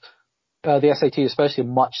obviously the SAT especially are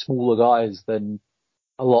much smaller guys than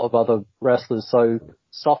a lot of other wrestlers, so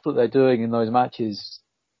stuff that they're doing in those matches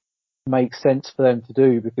makes sense for them to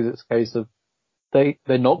do, because it's a case of they're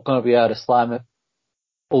not going to be able to slam it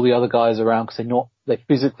all the other guys around, because they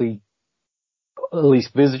physically, at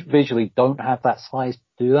least visually, don't have that size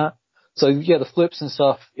to do that. So yeah, the flips and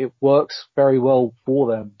stuff, it works very well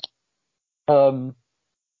for them.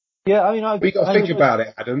 Yeah, I mean, we got to think about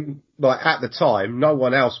it, Adam. Like at the time, no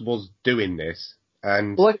one else was doing this,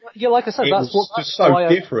 and like I said, that's just so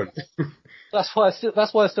different. That's why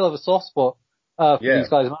I still have a soft spot for these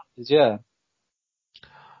guys' matches. Yeah.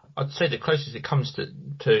 I'd say the closest it comes to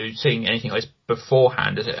seeing anything like this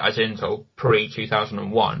beforehand, as in sort of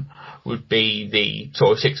pre-2001, would be the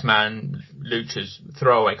sort of 6-man luchas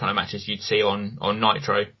throwaway kind of matches you'd see on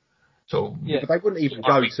Nitro. But they wouldn't even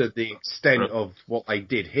go to the extent of what they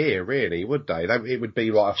did here, really, would they? It would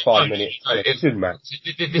be like a 5-minute match.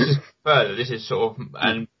 This is further. This is sort of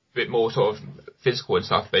and a bit more sort of physical and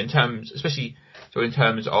stuff. But in terms, especially sort of in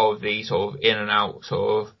terms of the sort of in and out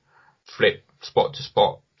sort of flip spot to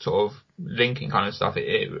spot sort of linking kind of stuff,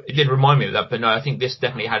 it did remind me of that. But no, I think this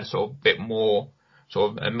definitely had sort of a bit more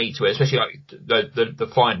sort of a meat to it, especially like the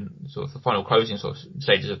final closing sort of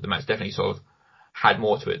stages of the match definitely sort of had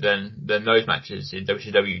more to it than those matches in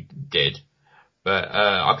WCW did. But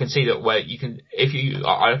I can see that where you can,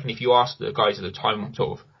 I reckon if you ask the guys at the time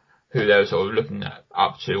sort of who they were sort of looking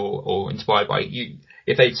up to or inspired by,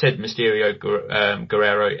 if they'd said Mysterio,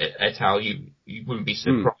 Guerrero et al, you wouldn't be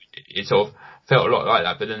surprised. It sort of felt a lot like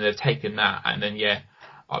that, but then they've taken that and then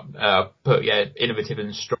put innovative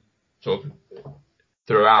and strong sort of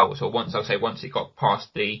throughout. So once it got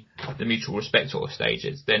past the mutual respect sort of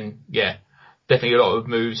stages, then definitely a lot of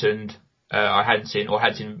moves and I had seen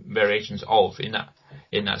variations of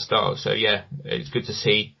in that style. So yeah, it's good to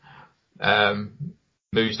see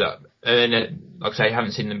moves that, and then, like I say, I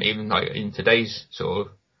haven't seen them even like in today's sort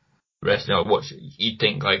of wrestling. Like you'd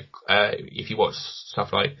think like if you watch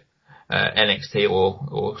stuff like NXT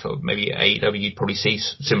or sort of maybe AEW, you'd probably see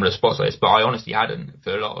similar spots like this. But I honestly hadn't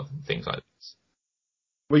for a lot of things like this.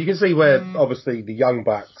 Well, you can see where obviously the Young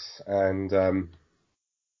Bucks and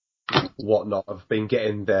whatnot have been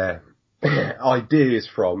getting their ideas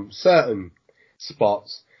from certain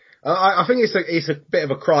spots. I think it's a bit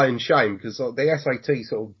of a crying shame because the SAT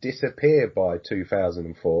sort of disappeared by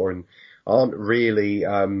 2004 and aren't really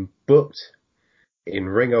booked in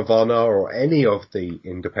Ring of Honor or any of the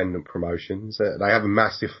independent promotions. They have a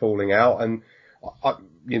massive falling out, and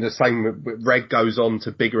the same with Red goes on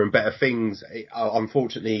to bigger and better things.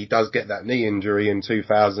 Unfortunately, he does get that knee injury in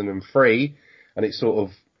 2003, and it sort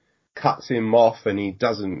of cuts him off, and he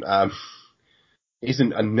doesn't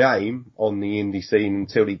isn't a name on the indie scene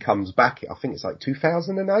until he comes back. I think it's like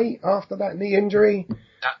 2008 after that knee injury.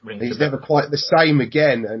 He's never quite the same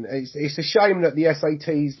again, and it's a shame that the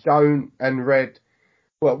SATs don't, and Red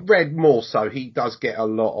more so. He does get a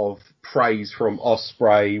lot of praise from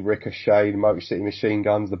Ospreay, Ricochet, the Motor City Machine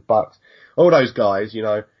Guns, the Bucks, all those guys,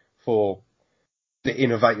 for the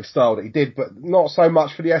innovative style that he did, but not so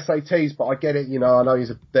much for the SATs. But I get it, I know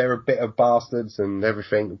they're a bit of bastards and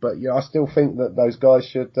everything, but I still think that those guys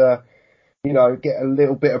should, get a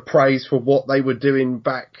little bit of praise for what they were doing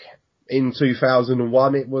back in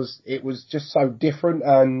 2001. It was just so different,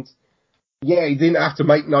 and it didn't have to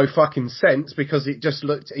make no fucking sense because it just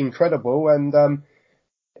looked incredible, and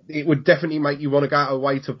it would definitely make you want to go out of the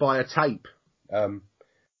way to buy a tape back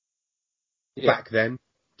then.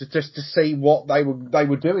 Just to see what they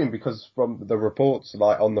were doing, because from the reports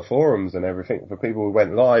like on the forums and everything for people who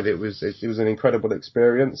went live, it was an incredible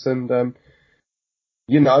experience, and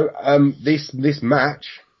this match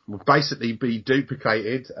will basically be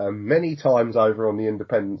duplicated many times over on the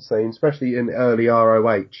independent scene, especially in early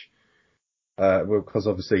ROH. because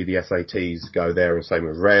obviously the SATs go there, and same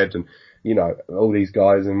with Red, and all these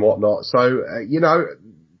guys and whatnot. So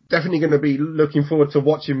definitely going to be looking forward to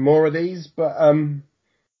watching more of these. But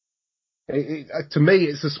to me,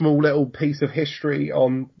 it's a small little piece of history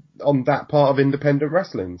on that part of independent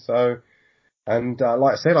wrestling. So, and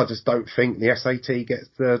like I said, I just don't think the SAT gets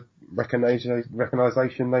the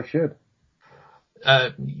recognition they should.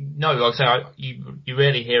 No, like I say, you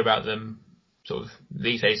rarely hear about them sort of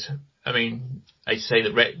these days. I mean, I say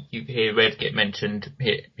that you hear Red get mentioned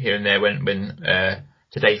here and there when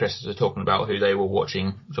today's wrestlers are talking about who they were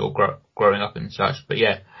watching sort of growing up and such. But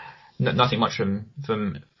yeah, nothing much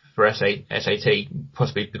for SAT,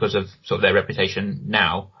 possibly because of sort of their reputation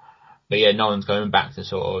now. But yeah, no one's going back to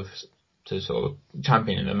sort of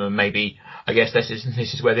championing them, and maybe I guess this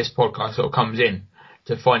is where this podcast sort of comes in,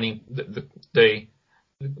 to finding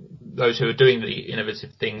those who are doing the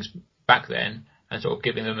innovative things back then and sort of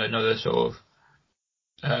giving them another sort of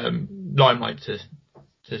limelight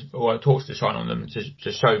or a torch to shine on them,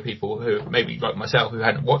 to show people who maybe like myself who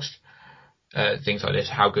hadn't watched things like this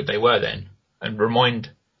how good they were then, and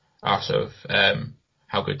remind us of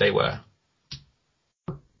how good they were.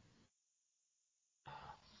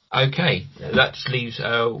 Okay, that just leaves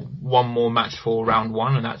one more match for round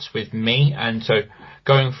one, and that's with me. And so,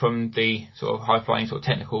 going from the sort of high-flying, sort of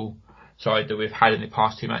technical side that we've had in the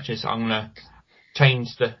past two matches, I'm going to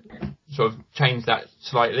change that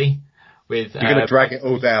slightly. You're going to drag it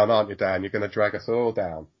all down, aren't you, Dan? You're going to drag us all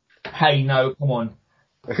down. Hey, no, come on.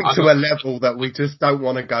 To a level that we just don't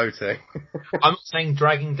want to go to. I'm not saying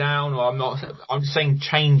dragging down, or I'm just saying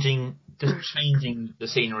changing the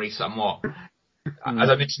scenery somewhat. As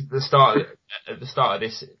I mentioned at the start of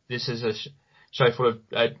this is a show full of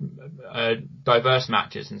diverse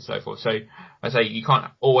matches and so forth. So I say you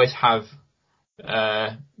can't always have.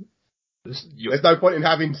 There's no point in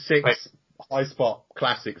having 6 high spot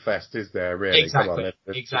classic fest, is there? Really? Exactly. Come on,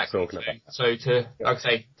 Exactly. So like I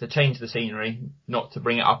say, to change the scenery, not to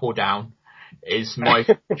bring it up or down, is my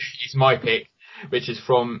pick, which is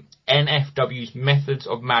from NFW's Methods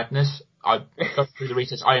of Madness. I go through the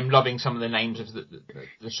research. I am loving some of the names of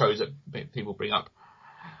the shows that people bring up,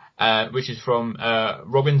 which is from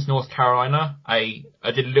Robbins, North Carolina. I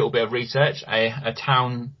did a little bit of research. A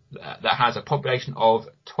town that has a population of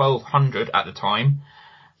 1,200 at the time.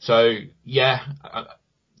 So yeah,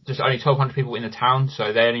 just only 1,200 people in the town.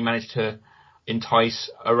 So they only managed to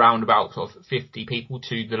entice around about sort of 50 people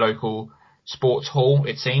to the local sports hall.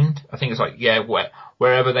 It seemed. I think it's like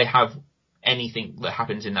wherever they have anything that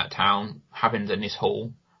happens in that town happens in this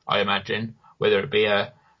hall, I imagine, whether it be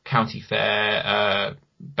a county fair,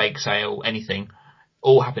 bake sale, anything,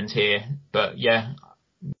 all happens here. But yeah,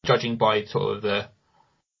 judging by sort of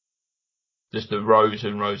just the rows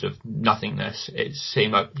and rows of nothingness, it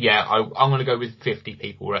seemed like, I'm going to go with 50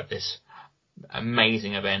 people at this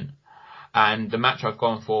amazing event. And the match I've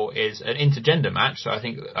gone for is an intergender match, so I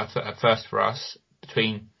think a first for us,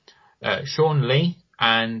 between Sean Lee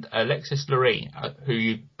and Alexis Lurie, who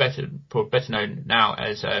you better know now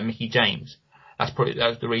as Mickie James. That's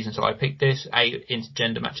the reason. So I picked this.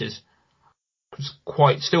 Intergender matches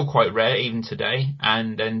still quite rare even today,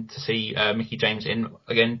 and then to see Mickie James in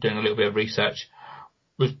again doing a little bit of research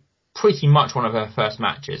was pretty much one of her first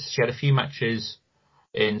matches. She had a few matches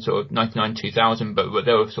in sort of 99, 2000, but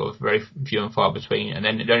they were sort of very few and far between. And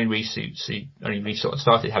then it only sort of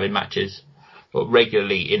started having matches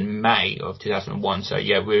regularly in May of 2001. So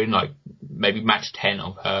yeah, we're in like maybe match 10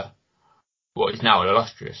 of her, what is now an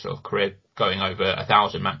illustrious sort of career, going over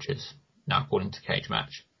 1,000 matches now according to Cage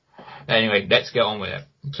Match. Anyway, let's get on with it.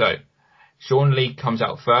 So Sean Lee comes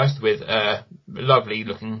out first with a lovely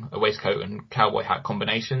looking waistcoat and cowboy hat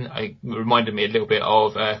combination. It reminded me a little bit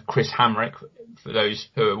of Chris Hamrick, for those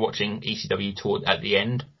who are watching ECW toward at the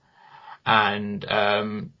end. And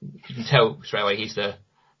you can tell straight away he's the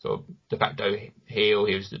sort of de facto heel.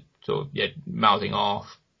 He was the sort of mouthing off,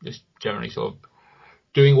 just generally sort of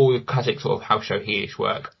doing all the classic sort of house show heelish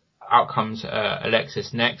work. Out comes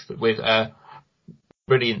Alexis next with a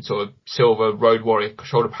brilliant sort of silver Road Warrior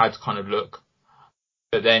shoulder pads kind of look.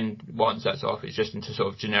 But then once that's off, it's just into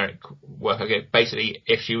sort of generic work. Okay, basically,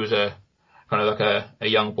 if she was a kind of like a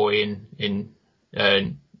young boy in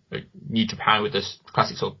New Japan with this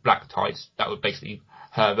classic sort of black tights, that would basically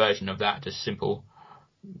her version of that, just simple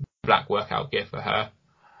black workout gear for her.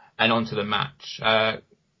 And on to the match.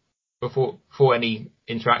 Before any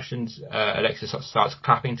interactions, Alexis starts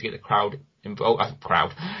clapping to get the crowd involved.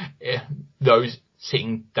 Those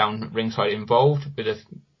sitting down ringside involved, with a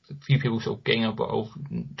few people sort of getting involved,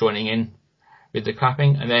 joining in with the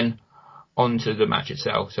clapping. And then onto the match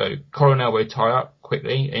itself. So collar and elbow tie up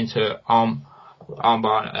quickly into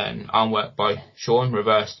armbar and arm work by Shawn,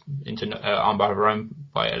 reversed into armbar of her own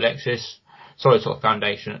by Alexis. Solid sort of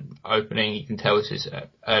foundation opening. You can tell this is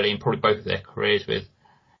early in probably both of their careers with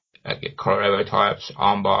collar elbow tie-ups,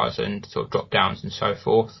 arm bars, and sort of drop downs and so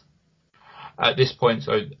forth. At this point,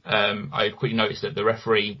 I quickly noticed that the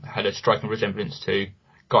referee had a striking resemblance to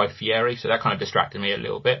Guy Fieri, so that kind of distracted me a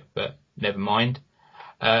little bit, but never mind.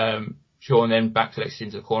 Shawn then backs Alexis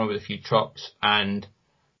into the corner with a few chops, and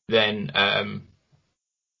then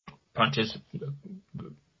punches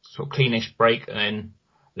sort of cleanish break, and then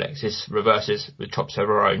Alexis reverses with chops of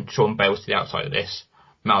her own. Shawn bails to the outside of this,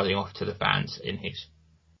 mouthing off to the fans in his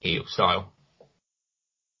heel style.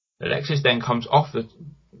 Alexis then comes off the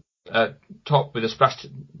top with a splash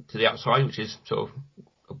to the outside, which is sort of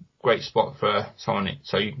a great spot for someone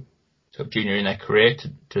sort of junior in their career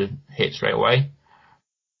to hit straight away.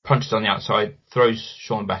 Punches on the outside, throws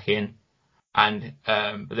Shawn back in, and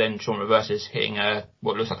then Shawn reverses, hitting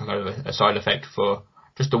what looks like a kind of a side effect for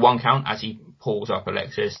just a 1 count as he pulls up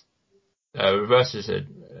Alexis. Reverses a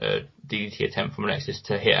DDT attempt from Alexis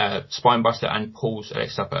to hit a spine buster and pulls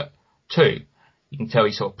Alexis up at 2. You can tell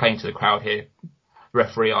he's sort of playing to the crowd here.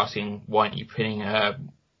 Referee asking, why aren't you finishing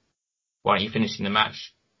the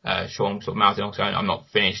match? Shawn sort of mouthing off saying, I'm not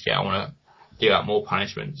finished yet, I want to deal out more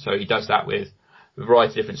punishment. So he does that with a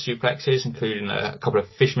variety of different suplexes, including a couple of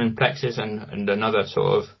fisherman plexes and another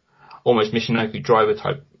sort of almost Michinoku driver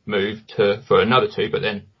type move for another 2, but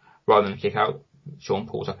then rather than kick out, Shawn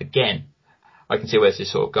pulls up again. I can see where this is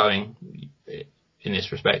sort of going in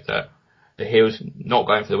this respect, that the heel's not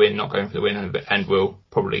going for the win, and will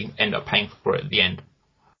probably end up paying for it at the end.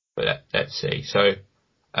 But let's see. So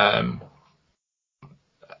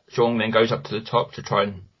Shawn then goes up to the top to try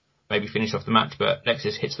and maybe finish off the match, but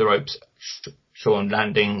Alexis hits the ropes, Shawn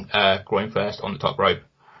landing groin first on the top rope,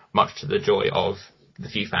 much to the joy of the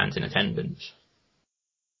few fans in attendance.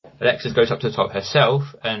 Alexis goes up to the top herself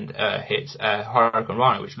and hits Hurricane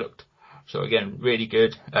Rana, which looked, so again, really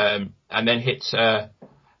good, and then hits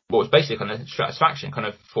what was basically kind of Stratusfaction, kind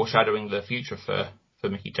of foreshadowing the future for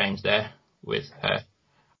Mickie James there, with her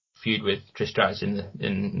feud with Trish Stratus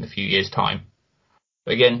in a few years' time.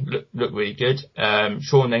 But again, look really good.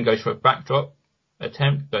 Shawn then goes for a backdrop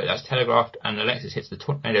attempt, but that's telegraphed, and Alexis hits the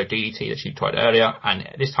tornado DDT that she tried earlier, and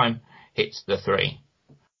this time hits the 3.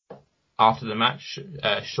 After the match,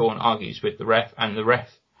 Shawn argues with the ref, and the ref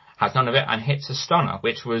has none of it and hits a stunner,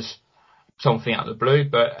 which was something out of the blue,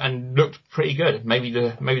 and looked pretty good. Maybe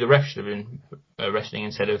the ref should have been wrestling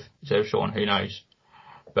instead of Shawn. Who knows?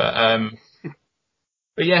 But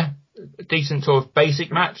yeah, a decent sort of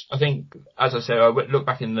basic match. I think, as I said, I would look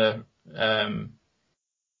back in the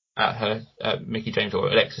at her Mickie James or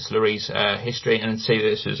Alexis Lurie's history and see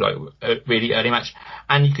this as like a really early match,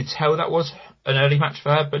 and you could tell that was an early match for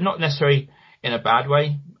her, but not necessarily in a bad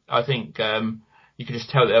way. I think you could just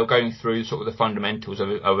tell that they were going through sort of the fundamentals of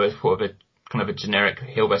a sort of a kind of a generic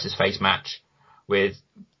heel versus face match with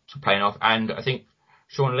playing off. And I think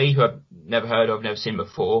Shawn Lee, who I've never heard of, never seen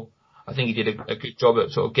before, I think he did a good job at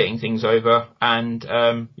sort of getting things over and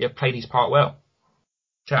played his part well.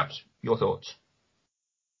 Chaps, your thoughts?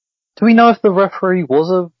 Do we know if the referee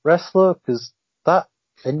was a wrestler? Because that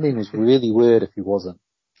ending is really weird if he wasn't.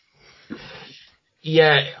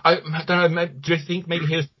 Yeah, I don't know. Do you think maybe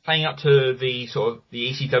he was playing up to the sort of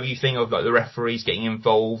the ECW thing of like the referees getting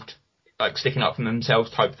involved, like sticking up for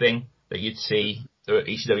themselves type thing that you'd see the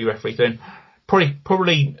ECW referee doing?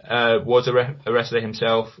 Probably was a wrestler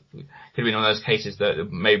himself. Could have been one of those cases that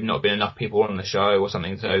maybe not been enough people on the show or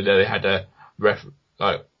something, so they had a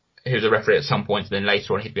he was a referee at some point, and then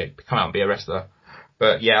later on he'd come out and be a wrestler.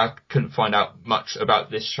 But yeah, I couldn't find out much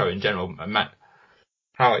about this show in general. Matt,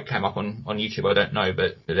 how it came up on YouTube, I don't know,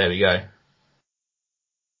 but there we go.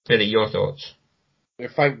 Billy, your thoughts?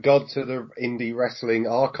 Thank God to the Indie Wrestling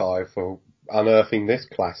Archive for unearthing this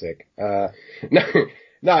classic. No,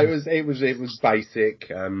 it was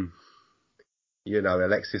basic.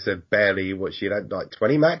 Alexis had barely, she had like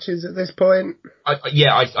 20 matches at this point? I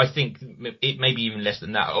think it maybe even less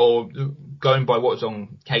than that, or going by what was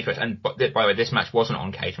on Cage Match, and by the way, this match wasn't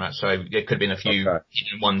on Cage Match, so there could have been a few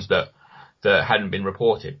ones that hadn't been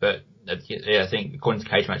reported, but I think according to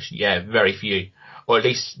Cage Match, very few, or at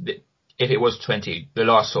least if it was 20, the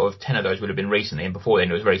last sort of 10 of those would have been recently, and before then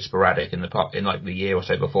it was very sporadic in like the year or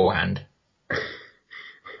so beforehand.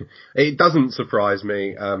 It doesn't surprise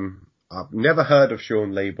me. I've never heard of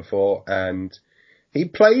Shawn Lee before, and he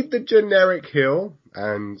played the generic heel,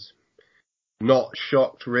 and not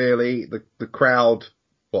shocked really. The crowd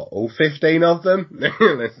what, all 15 of them?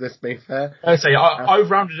 Let's be fair. I've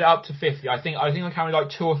rounded it up to 50. I think I counted like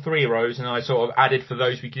 2 or 3 rows, and I sort of added for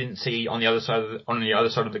those we didn't see on the other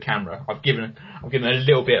side of the camera. I've given a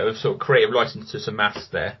little bit of sort of creative license to some maths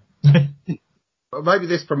there. Well, maybe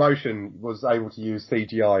this promotion was able to use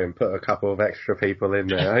CGI and put a couple of extra people in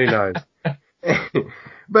there. Who knows?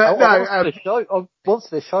 But I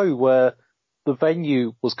watched a show where the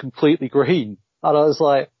venue was completely green, and I was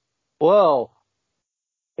like, well,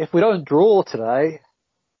 if we don't draw today,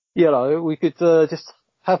 we could just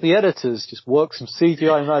have the editors just work some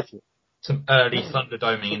CGI magic. Some early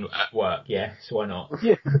Thunderdoming at work, yeah, so why not?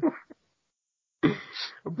 Yeah.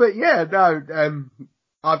 But yeah, no,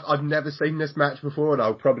 I've never seen this match before, and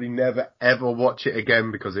I'll probably never ever watch it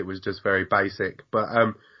again because it was just very basic. But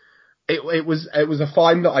it was a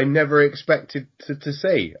find that I never expected to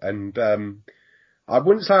see, and I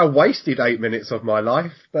wouldn't say I wasted 8 minutes of my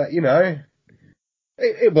life, but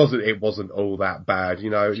it wasn't all that bad.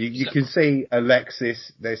 You can see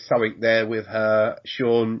Alexis. There's something there with her.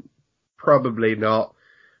 Sean, probably not.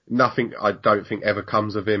 Nothing, I don't think, ever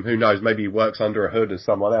comes of him. Who knows? Maybe he works under a hood as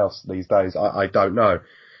someone else these days. I don't know.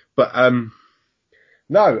 But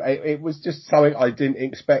no, it was just something I didn't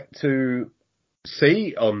expect to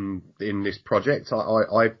see in this project.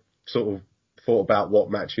 I sort of thought about what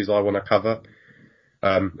matches I want to cover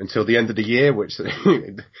until the end of the year, which.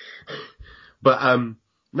 But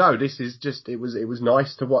no, this is just it was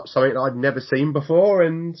nice to watch something I'd never seen before,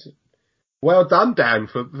 and well done, Dan,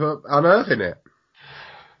 for unearthing it.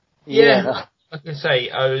 Yeah, like I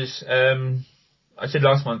say, I said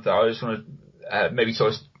last month that I was going to maybe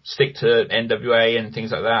sort of stick to NWA and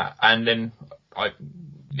things like that, and then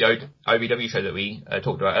the OVW show that we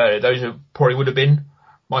talked about earlier, those probably would have been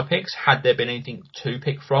my picks had there been anything to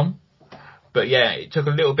pick from. But yeah, it took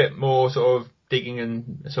a little bit more sort of digging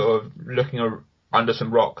and sort of looking under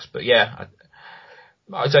some rocks. But yeah,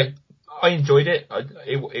 I'd say I enjoyed it.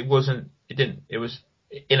 It was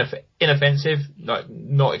inoffensive, like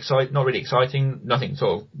not really exciting, nothing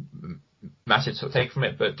sort of massive sort of take from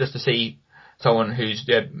it. But just to see someone who's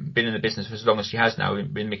been in the business for as long as she has now, with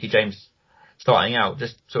Mickie James starting out,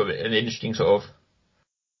 just sort of an interesting sort of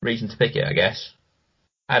reason to pick it, I guess.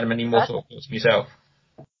 Adam, any more sort of thoughts from yourself?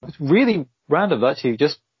 It's really random, actually.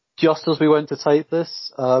 Just as we went to tape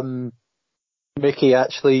this, Mickie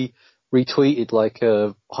actually retweeted like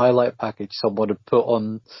a highlight package someone had put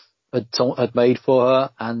on, had made for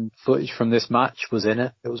her, and footage from this match was in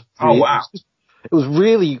it. It was really, wow! It was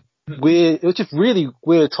really weird. It was just really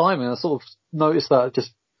weird timing. I sort of noticed that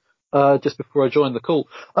just before I joined the call.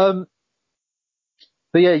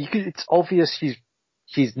 But yeah, it's obvious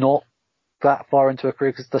she's not that far into her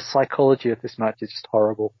career because the psychology of this match is just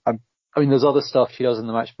horrible. I mean, there's other stuff she does in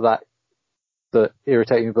the match for that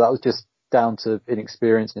irritated me, but that was just down to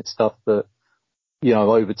inexperience, and it's stuff that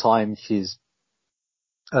over time she's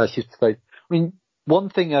played. I mean, one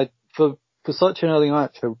thing for such an early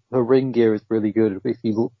match, her ring gear is really good. If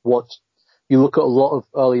you look at a lot of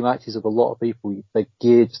early matches of a lot of people, their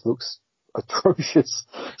gear just looks atrocious.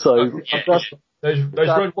 So those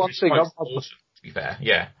one thing. Awesome, to be fair,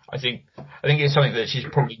 yeah, I think it's something that she's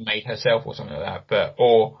probably made herself or something like that.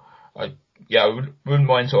 I wouldn't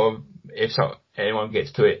mind sort of if anyone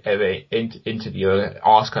gets to it ever interview,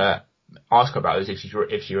 ask her about this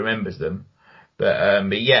if she remembers them.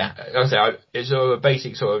 But yeah, like I say, it's sort of a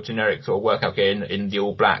basic sort of generic sort of workout gear in the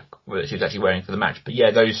all black that she was actually wearing for the match. But yeah,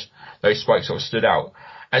 those spikes sort of stood out.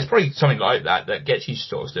 And it's probably something like that gets you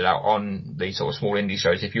sort of stood out on these sort of small indie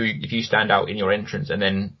shows. If you stand out in your entrance and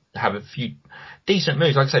then have a few decent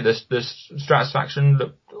moves, like I say, the Stratusfaction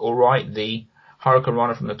looked alright. The Hurricane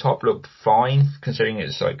Runner from the top looked fine, considering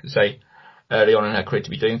it's like, say, early on in her career to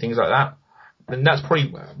be doing things like that. And that's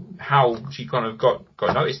probably how she kind of got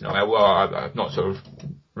noticed in a way. Well, I've not sort of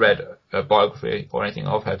read a biography or anything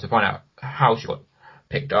of her to find out how she got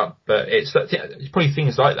picked up, but it's probably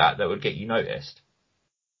things like that would get you noticed.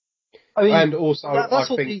 I mean, and also, I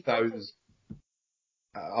also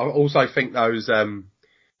think those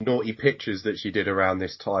naughty pictures that she did around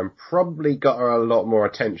this time probably got her a lot more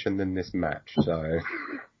attention than this match. So,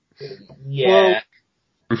 yeah.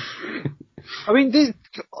 Well, I mean,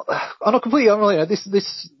 I'm not completely unrelated.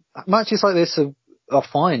 This matches like this are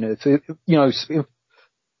fine. If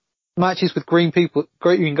matches with green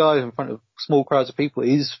guys in front of small crowds of people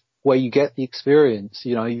is where you get the experience.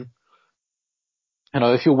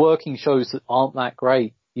 If you're working shows that aren't that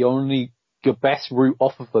great, your best route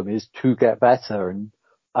off of them is to get better. And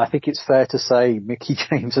I think it's fair to say Mickie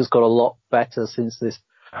James has got a lot better since this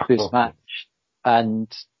match.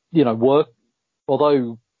 And,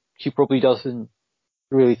 although she probably doesn't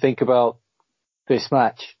really think about this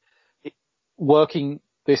match. Working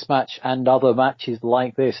this match and other matches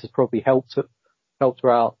like this has probably helped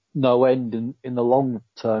her out no end in the long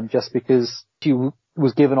term, just because she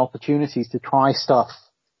was given opportunities to try stuff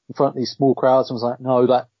in front of these small crowds and was like, no,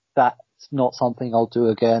 that's not something I'll do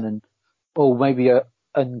again. And, oh, maybe,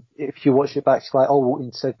 and if you watch it back, she's like, oh,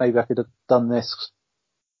 instead maybe I could have done this.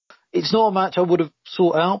 It's not a match I would have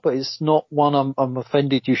sought out, but it's not one I'm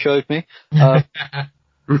offended you showed me. Well,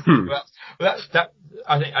 that.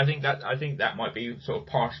 I think that might be sort of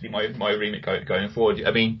partially my remit going forward.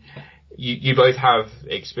 I mean, you both have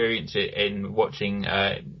experience in watching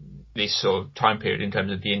this sort of time period in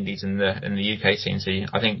terms of the indies and the UK scene. So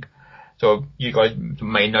I think so you guys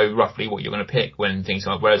may know roughly what you're going to pick when things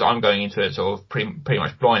come up, whereas I'm going into it sort of pretty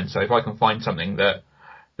much blind. So if I can find something that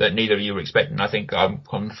neither of you were expecting, I think I'm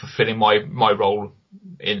fulfilling my role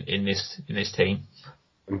in this team.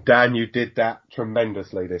 And Dan, you did that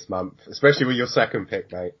tremendously this month, especially with your second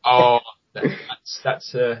pick, mate. Oh,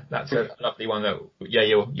 that's a lovely one that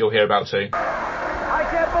you'll hear about soon. I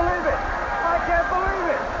can't believe it! I can't believe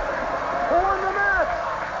it! Who won the match?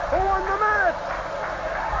 Who won the match?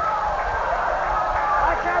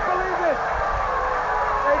 I can't believe this!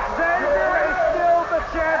 Xavier is still the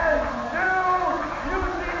champion. New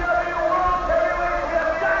UCW World Heavyweight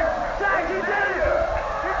Champion. Jack, he did it!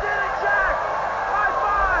 He did it, Jack! High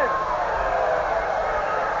five!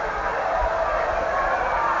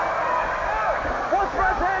 What's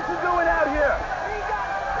Russ Hanson doing out here?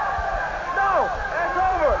 No, it's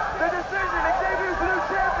over. The decision. Xavier's the new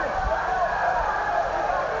champion.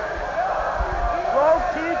 Low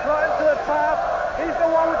key climbs to the top. He's the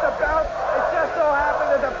one with the belt. It just so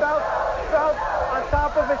happened that the belt fell on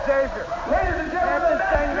top of Xavier. Hanson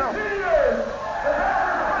saying no.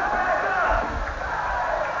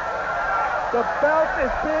 The belt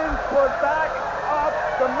is being put back up.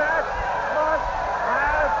 The match must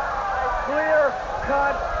have a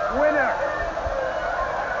clear-cut winner.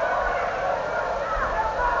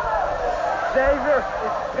 Xavier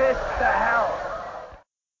is pissed to hell.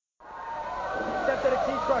 Step to the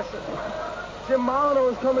key crusher. Jim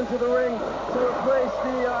Molyneux is coming to the ring to replace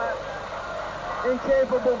the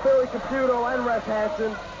incapable Billy Caputo and Russ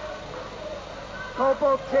Hanson.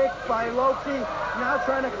 Copo kicked by Loki, now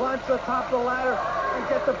trying to climb to the top of the ladder and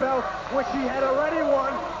get the belt, which he had already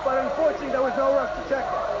won, but unfortunately there was no ref to check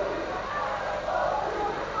it.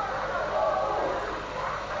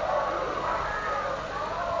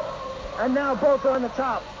 And now both are on the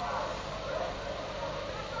top.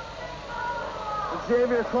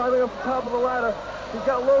 Xavier climbing up the top of the ladder. He's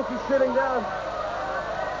got Loki sitting down.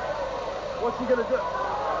 What's he gonna do?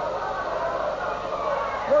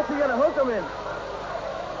 What's he gonna hook him in?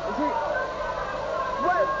 Is he?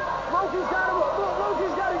 Wait! Loki's got him!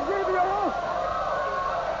 Loki's got Xavier hooked!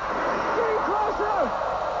 King Crusher!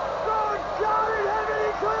 God, God in heaven,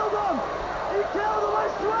 he killed him! He killed him! I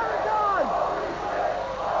swear to God!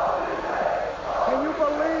 Can you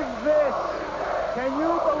believe this? Can you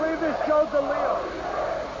believe this, Joe DeLeo?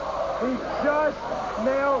 He just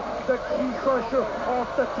nailed the Key Crusher off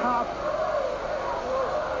the top.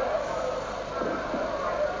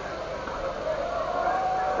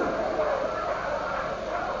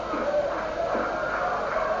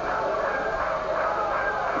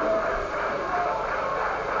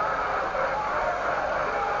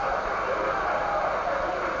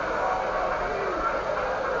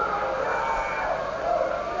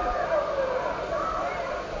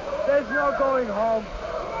 There's no going home.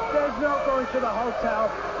 There's no going to the hotel.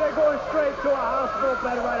 They're going straight to a hospital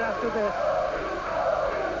bed right after this.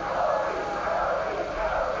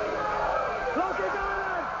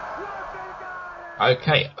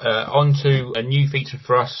 Okay, on to a new feature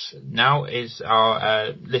for us now is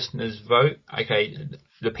our listeners' vote. Okay,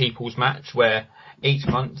 the People's Match, where each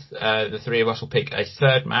month the three of us will pick a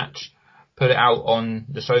third match, put it out on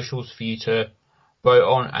the socials for you to vote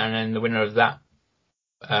on, and then the winner of that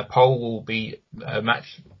poll will be a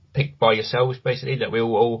match picked by yourselves, basically, that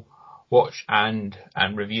we'll all watch and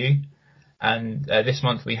review. And this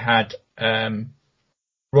month we had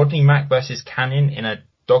Rodney Mack versus Canyon in a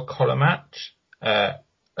dog collar match.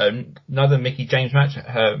 Another Mickey James match,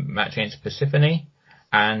 her match against Persephone,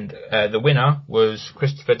 and the winner was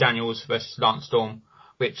Christopher Daniels versus Lance Storm,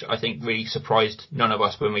 which I think really surprised none of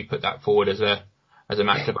us when we put that forward as a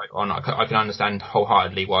match to vote on. I can understand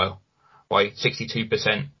wholeheartedly why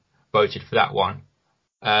 62% voted for that one.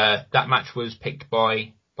 That match was picked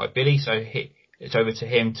by Billy, so it's over to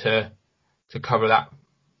him to cover that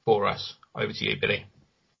for us. Over to you, Billy.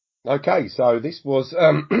 Okay, so this was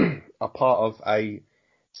a part of a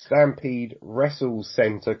Stampede Wrestle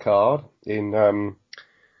Center card in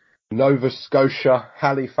Nova Scotia,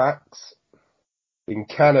 Halifax, in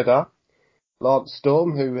Canada, Lance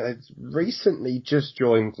Storm, who has recently just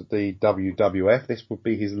joined the WWF. This would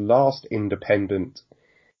be his last independent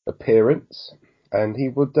appearance, and he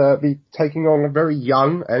would be taking on a very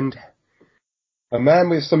young and a man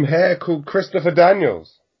with some hair called Christopher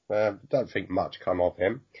Daniels. Don't think much come of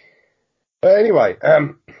him. But anyway,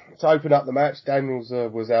 to open up the match, Daniels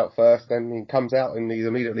was out first, and he comes out and he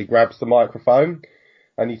immediately grabs the microphone,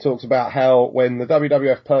 and he talks about how when the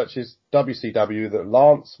WWF purchased WCW, that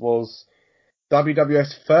Lance was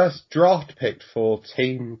WWF's first draft pick for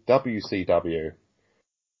Team WCW.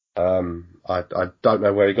 I don't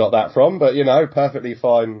know where he got that from, but perfectly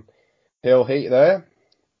fine heel heat there.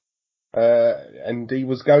 And he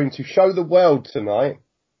was going to show the world tonight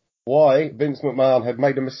why Vince McMahon had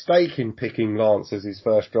made a mistake in picking Lance as his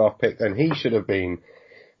first draft pick, and he should have been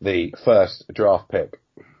the first draft pick.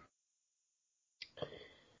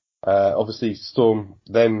 Obviously, Storm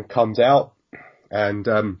then comes out, and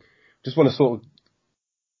just want to sort of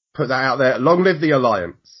put that out there. Long live the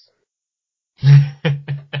Alliance.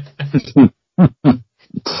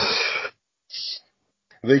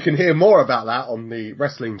 You can hear more about that on the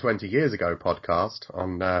Wrestling 20 Years Ago podcast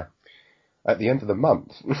on at the end of the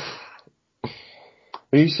month.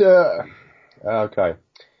 Are you sure? Okay.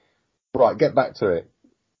 Right, get back to it.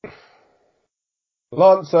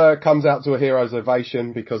 Lance comes out to a hero's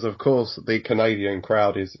ovation because, of course, the Canadian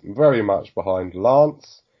crowd is very much behind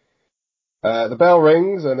Lance. The bell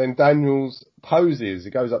rings, and then Daniels poses.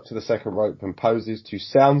 He goes up to the second rope and poses to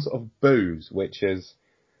Sounds of Booze, which is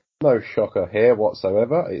no shocker here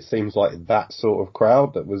whatsoever. It seems like that sort of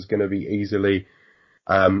crowd that was going to be easily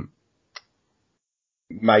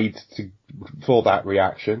made for that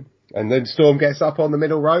reaction. And then Storm gets up on the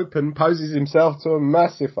middle rope and poses himself to a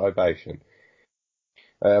massive ovation.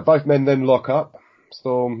 Both men then lock up.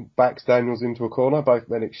 Storm backs Daniels into a corner. Both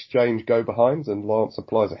men exchange go-behinds, and Lance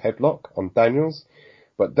applies a headlock on Daniels.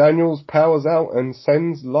 But Daniels powers out and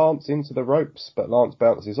sends Lance into the ropes, but Lance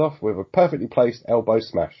bounces off with a perfectly placed elbow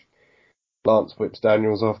smash. Lance whips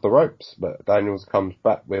Daniels off the ropes, but Daniels comes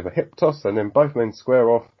back with a hip toss, and then both men square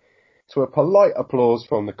off to a polite applause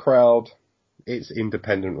from the crowd. It's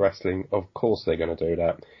independent wrestling. Of course they're going to do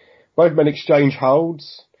that. Both men exchange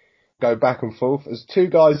holds, go back and forth as two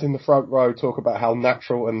guys in the front row talk about how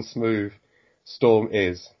natural and smooth Storm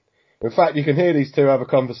is. In fact, you can hear these two have a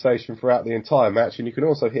conversation throughout the entire match, and you can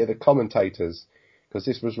also hear the commentators, because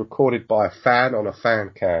this was recorded by a fan on a fan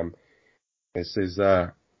cam. This is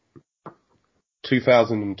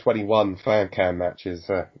 2021 fan cam matches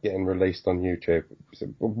getting released on YouTube. It's a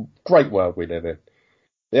great world we live in.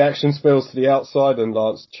 The action spills to the outside, and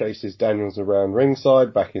Lance chases Daniels around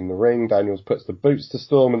ringside. Back in the ring, Daniels puts the boots to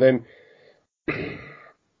Storm and then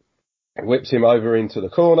whips him over into the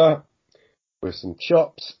corner with some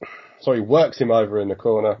chops. Sorry, works him over in the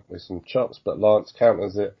corner with some chops, but Lance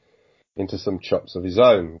counters it into some chops of his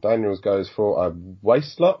own. Daniels goes for a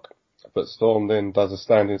waistlock, but Storm then does a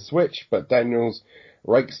standing switch, but Daniels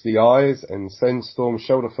rakes the eyes and sends Storm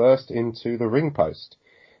shoulder first into the ring post.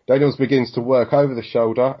 Daniels begins to work over the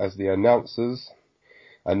shoulder as the announcers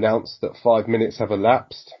announce that 5 minutes have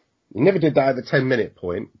elapsed. He never did that at the 10-minute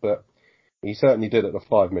point, but he certainly did at the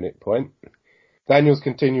 5-minute point. Daniels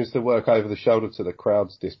continues to work over the shoulder to the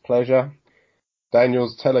crowd's displeasure.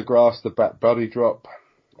 Daniels telegraphs the back body drop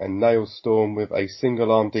and nails Storm with a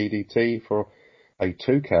single-arm DDT for a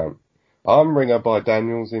 2 count. Arm wringer by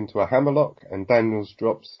Daniels into a hammerlock, and Daniels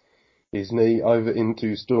drops his knee over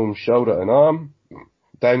into Storm's shoulder and arm.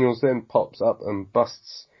 Daniels then pops up and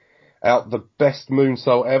busts out the best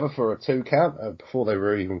moonsault ever for a 2 count, before they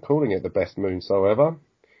were even calling it the best moonsault ever.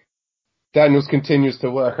 Daniels continues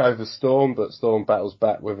to work over Storm, but Storm battles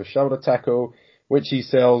back with a shoulder tackle, which he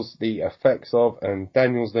sells the effects of, and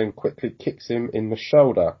Daniels then quickly kicks him in the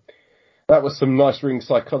shoulder. That was some nice ring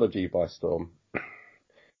psychology by Storm.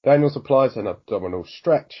 Daniels applies an abdominal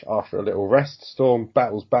stretch. After a little rest, Storm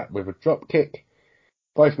battles back with a drop kick.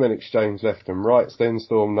 Both men exchange left and rights, then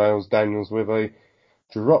Storm nails Daniels with a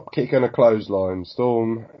drop kick and a clothesline.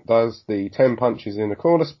 Storm does the 10 punches in the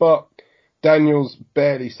corner spot. Daniels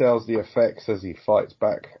barely sells the effects as he fights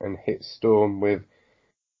back and hits Storm with,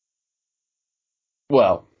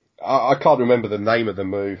 well, I can't remember the name of the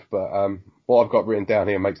move, but what I've got written down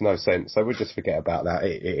here makes no sense, so we'll just forget about that.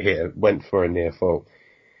 It went for a near fall.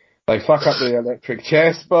 They fuck up the electric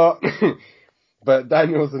chair spot. But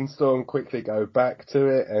Daniels and Storm quickly go back to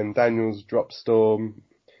it, and Daniels drops Storm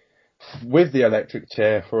with the electric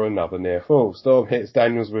chair for another near fall. Storm hits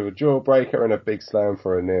Daniels with a jawbreaker and a big slam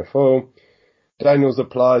for a near fall. Daniels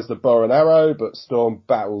applies the bow and arrow, but Storm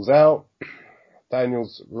battles out.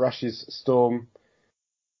 Daniels rushes Storm,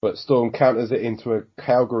 but Storm counters it into a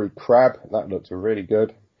Calgary crab. That looked really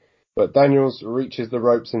good. But Daniels reaches the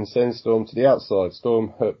ropes and sends Storm to the outside.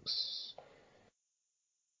 Storm hooks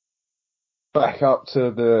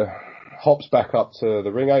hops back up to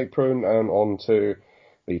the ring apron and onto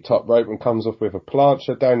the top rope and comes off with a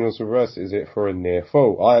plancha. Daniels reverses it for a near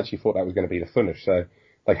fall. I actually thought that was going to be the finish, so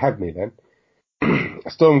they had me then.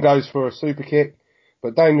 Storm goes for a super kick,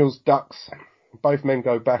 but Daniels ducks. Both men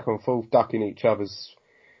go back and forth, ducking each other's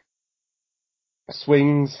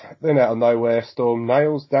swings. Then out of nowhere, Storm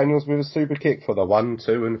nails Daniels with a super kick for the 1,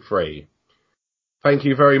 2, and 3. Thank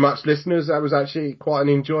you very much, listeners. That was actually quite an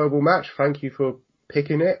enjoyable match. Thank you for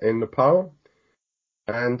picking it in the poll.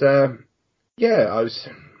 And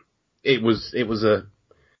it was a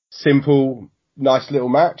simple, nice little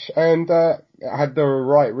match, and had the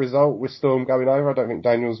right result with Storm going over. I don't think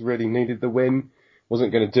Daniels really needed the win.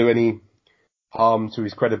 Wasn't going to do any harm to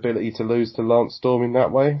his credibility to lose to Lance Storm in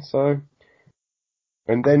that way. So,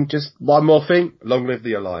 and then just one more thing: long live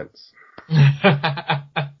the Alliance.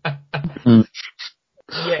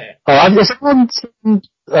 Yeah. I was on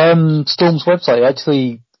Storm's website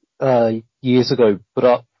actually years ago put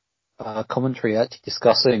up commentary actually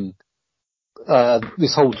discussing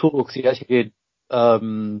this whole tour, because he actually did a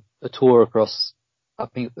tour across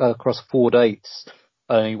 4 dates,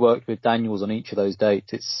 and he worked with Daniels on each of those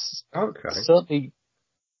dates. It's certainly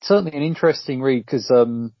an interesting read, because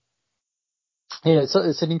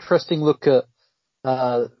it's an interesting look at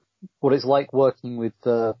what it's like working with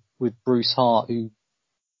Bruce Hart, who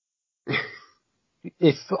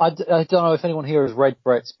if I don't know if anyone here has read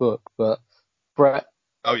Brett's book, but Brett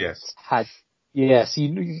yes it's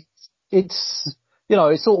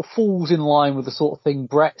it sort of falls in line with the sort of thing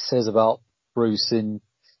Brett says about Bruce in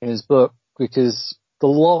his book, because the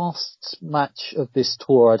last match of this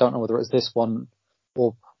tour, I don't know whether it was this one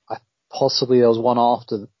or possibly there was one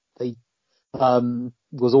after, they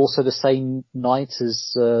was also the same night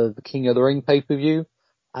as the King of the Ring pay-per-view,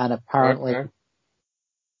 and apparently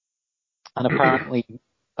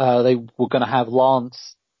they were going to have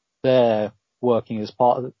Lance there working as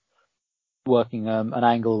part of an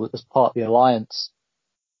angle as part of the Alliance,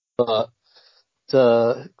 but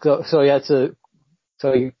so it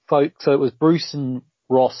was Bruce and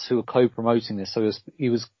Ross who were co-promoting this. So he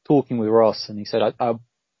was talking with Ross, and he said, I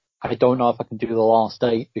don't know if I can do the last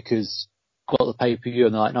date because I've got the pay-per-view,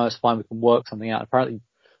 and they're like, no, it's fine, we can work something out. Apparently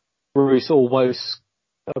Bruce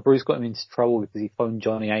got him into trouble because he phoned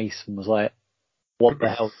Johnny Ace and was like, what the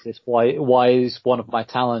hell is this? Why is one of my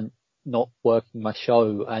talent not working my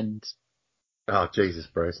show? And oh, Jesus,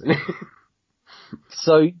 Bruce.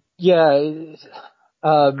 So yeah,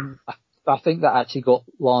 I think that actually got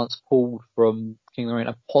Lance pulled from King of the Ring,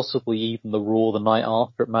 and possibly even the Raw the night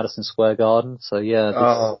after at Madison Square Garden. So yeah.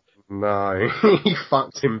 Oh no, he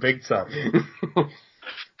fucked him big time.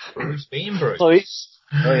 Bruce being Bruce. Oh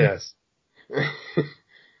yes.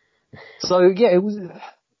 So yeah, it was.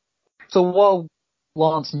 So while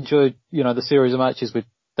Lance enjoyed, the series of matches with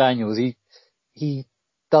Daniels, he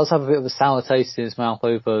does have a bit of a sour taste in his mouth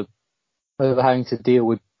over having to deal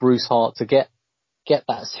with Bruce Hart to get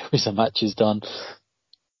that series of matches done.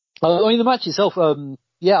 I mean, the match itself, I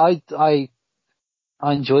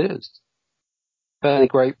enjoyed it. It was a fairly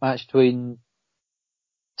great match between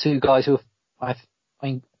two guys who, I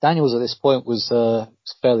mean, Daniels at this point was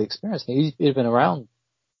fairly experienced. He'd been around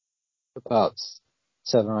for about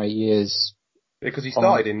 7 or 8 years. Because he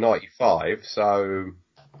started in 95, so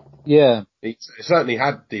yeah, he certainly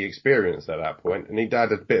had the experience at that point, and he'd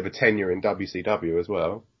had a bit of a tenure in WCW as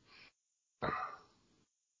well.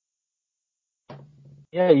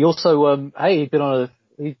 Yeah, he also he'd been on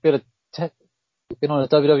a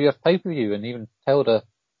WWF pay-per-view and even held a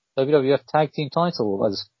WWF Tag Team title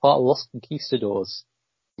as part of Los Conquistadors.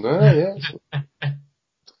 Oh, yeah.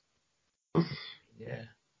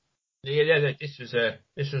 Yeah, this was a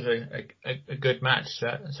good match,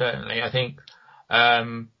 certainly. I think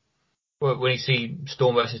when you see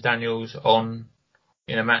Storm versus Daniels on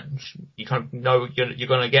in a match, you kind of know what you're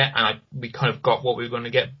going to get, and we kind of got what we were going to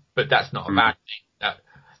get, but that's not a bad thing.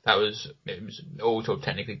 It was all sort of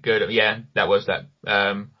technically good. Yeah, that was that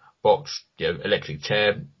box, electric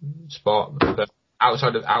chair spot, but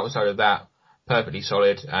outside of that, perfectly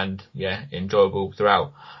solid and enjoyable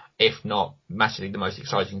throughout. If not massively the most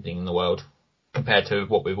exciting thing in the world compared to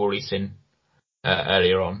what we've already seen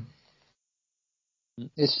earlier on.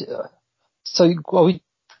 That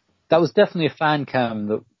was definitely a fan cam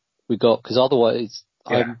that we got, because otherwise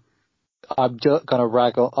I'm just going to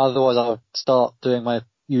rag on. Otherwise I'll start doing my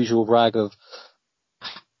usual rag of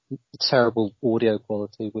terrible audio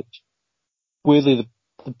quality, which weirdly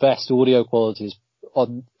the best audio qualities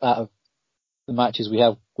out of the matches we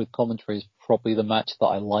have with commentary is probably the match that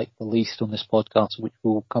I like the least on this podcast, which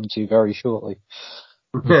we'll come to very shortly.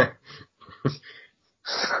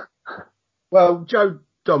 Well, Joe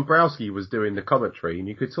Dombrowski was doing the commentary, and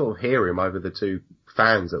you could sort of hear him over the two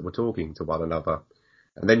fans that were talking to one another.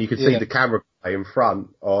 And then you could see the camera in front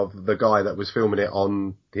of the guy that was filming it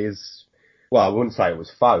on his, well, I wouldn't say it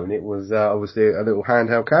was phone, it was obviously a little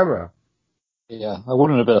handheld camera. Yeah, I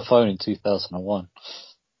wouldn't have been a phone in 2001.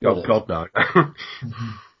 Oh, God, no.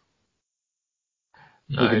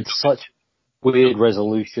 With such weird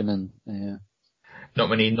resolution and, yeah. Not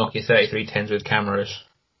many Nokia 3310s with cameras.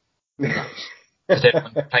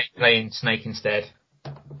 Playing Snake instead.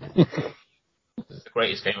 It's the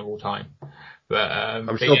greatest game of all time. But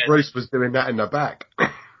I'm sure Bruce was doing that in the back.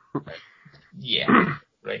 Yeah,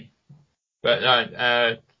 right. But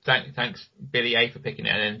thanks Billy A for picking it,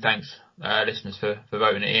 and then thanks listeners for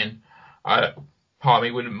voting it in. Part of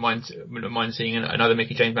me wouldn't mind seeing another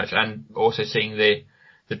Mickie James match, and also seeing the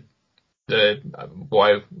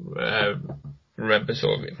what I remember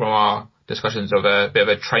sort of from our discussions of a bit of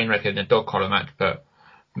a train wreck in a dog collar match. But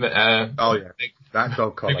oh yeah, that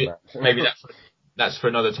dog collar match. Maybe that's for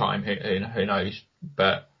another time. Who knows?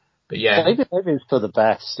 But yeah, maybe it's for the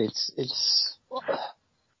best.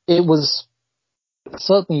 It was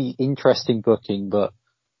certainly interesting booking, but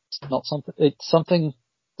it's not something. It's something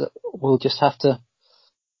that we'll just have to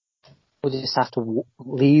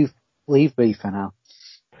leave be for now.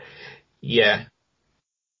 Yeah,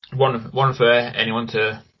 one for anyone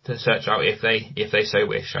to search out if they so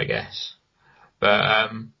wish, I guess.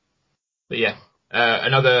 But yeah,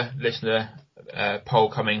 another listener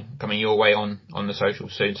poll coming your way on the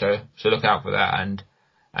socials soon, so look out for that, and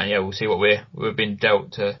yeah, we'll see what we've been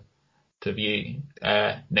dealt to view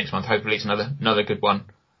next month. Hopefully it's another good one.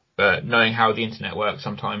 But knowing how the internet works,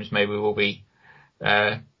 sometimes maybe we'll be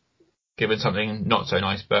given something not so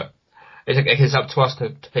nice. But it's up to us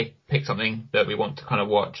to pick something that we want to kind of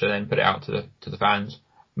watch and then put it out to the fans.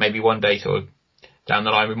 Maybe one day sort of down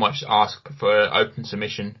the line we might just ask for open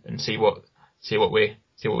submission and see what we're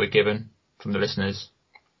given from the listeners.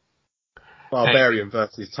 Barbarian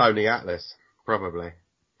versus Tony Atlas, probably.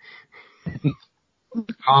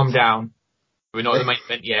 Calm down. We're not at the main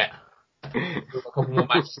event yet. We've got a couple more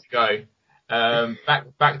matches to go.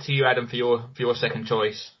 Back to you, Adam, for your second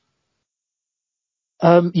choice.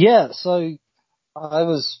 Yeah, so I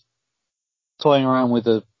was toying around with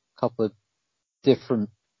a couple of different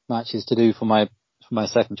matches to do for my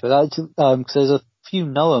second choice. Because there's a few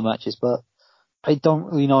Noah matches, but I don't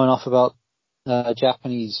really know enough about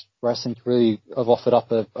Japanese wrestling to really have offered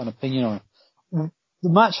up an opinion on it. The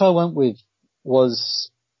match I went with was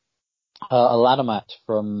a ladder match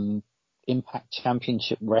from Impact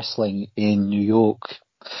Championship Wrestling in New York.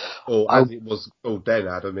 Or as it was called then,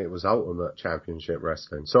 Adam, it was Ultimate Championship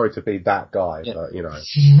Wrestling. Sorry to be that guy, but you know.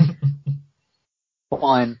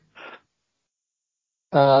 Fine.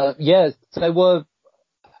 Yeah,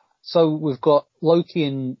 so we've got Loki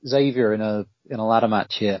and Xavier in a ladder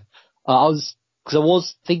match here. I was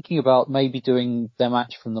thinking about maybe doing their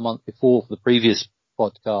match from the month before for the previous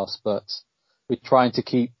podcast, but we're trying to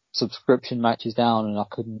keep subscription matches down and I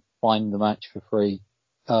couldn't find the match for free.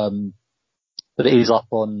 But it is up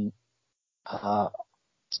on,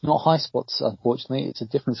 it's not High Spots, unfortunately. It's a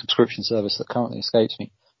different subscription service that currently escapes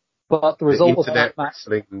me. But the result of that match...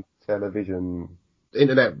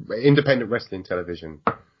 Independent Wrestling Television.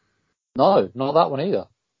 No, not that one either.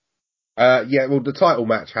 Yeah, well, the title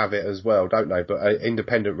match have it as well, don't they? But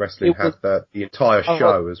Independent Wrestling have the entire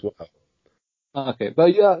show as well. Okay,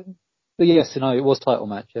 but yes, no, it was title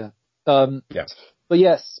match, yeah. Yeah. But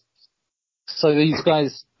yes, so these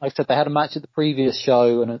guys, like I said, they had a match at the previous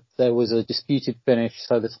show and there was a disputed finish,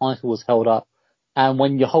 so the title was held up. And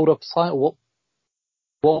when you hold up a title,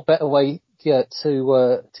 what better way to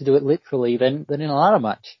do it literally than in a ladder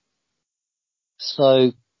match?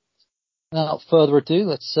 So, without further ado,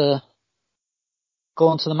 let's go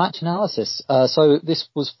on to the match analysis. So this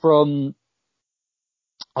was from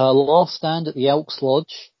Last Stand at the Elks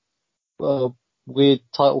Lodge. Weird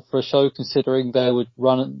title for a show considering they would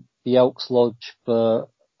run at the Elks Lodge for,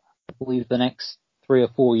 I believe, the next 3 or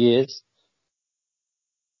 4 years.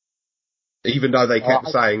 Even though they kept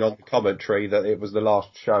saying on the commentary that it was the last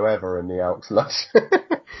show ever in the Elks Lodge.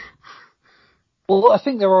 Well, I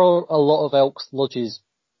think there are a lot of Elks Lodges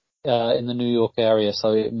in the New York area,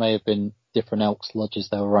 so it may have been different Elks Lodges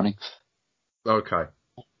they were running. Okay.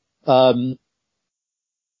 But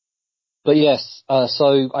yes,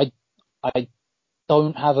 so I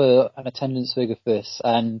don't have an attendance figure for this,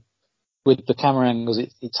 and with the camera angles,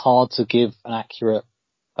 it's hard to give an accurate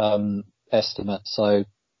estimate. So,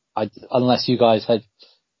 unless you guys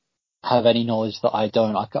have any knowledge that I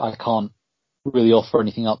don't, I can't really offer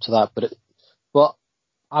anything up to that. But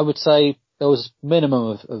I would say there was a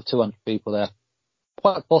minimum of 200 people there,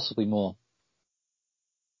 quite possibly more.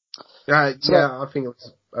 Yeah, I think it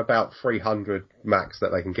was about 300 max that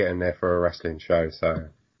they can get in there for a wrestling show. So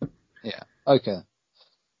yeah, okay.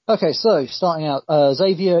 So starting out,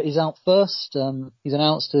 Xavier is out first. He's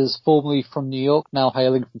announced as formerly from New York, now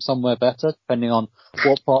hailing from somewhere better, depending on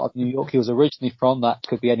what part of New York he was originally from. That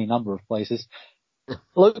could be any number of places.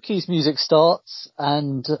 Loki's music starts,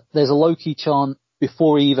 and there's a Loki chant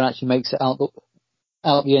before he even actually makes it out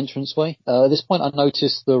the entranceway. At this point, I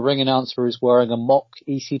noticed the ring announcer is wearing a mock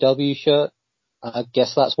ECW shirt. I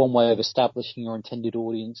guess that's one way of establishing your intended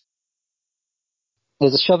audience.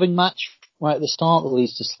 There's a shoving match right at the start that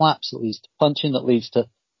leads to slaps, that leads to punching, that leads to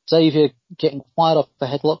Xavier getting fired off the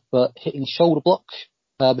headlock but hitting shoulder block.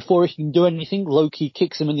 Before he can do anything, Loki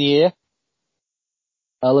kicks him in the ear.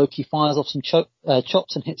 Loki fires off some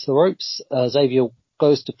chops and hits the ropes. Xavier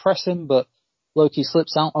goes to press him, but Loki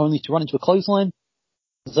slips out only to run into a clothesline.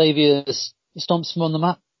 Xavier stomps him on the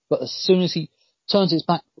mat, but as soon as he turns his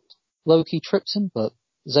back, Loki trips him, but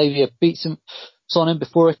Xavier beats him on him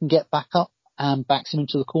before he can get back up and backs him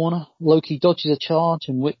into the corner. Loki dodges a charge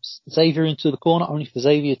and whips Xavier into the corner, only for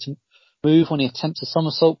Xavier to move when he attempts a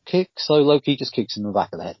somersault kick, so Loki just kicks him in the back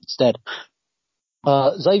of the head instead.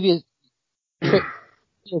 Xavier trips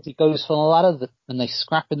as he goes for the ladder, and they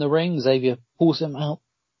scrap in the ring. Xavier pulls him out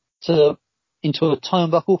into a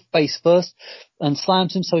turnbuckle face first and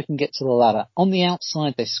slams him so he can get to the ladder. On the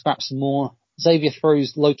outside, they scrap some more. Xavier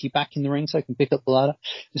throws Loki back in the ring so he can pick up the ladder.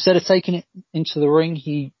 Instead of taking it into the ring,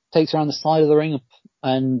 he takes around the side of the ring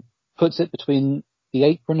and puts it between the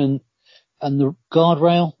apron and the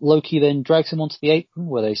guardrail. Loki then drags him onto the apron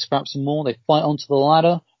where they scrap some more. They fight onto the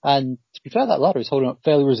ladder, and to be fair, that ladder is holding up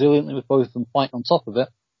fairly resiliently with both of them fighting on top of it.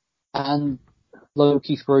 And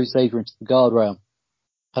Loki throws Xavier into the guardrail.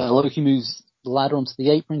 Loki moves the ladder onto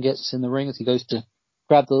the apron, gets in the ring. As he goes to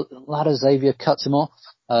grab the ladder, Xavier cuts him off.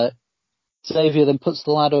 Xavier then puts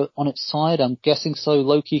the ladder on its side. I'm guessing so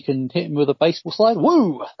Loki can hit him with a baseball slide.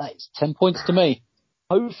 Woo! That is 10 points to me.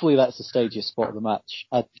 Hopefully that's the stagiest spot of the match.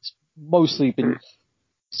 It's mostly been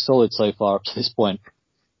solid so far up to this point.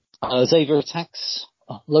 Xavier attacks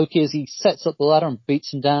Loki as he sets up the ladder and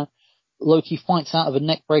beats him down. Loki fights out of a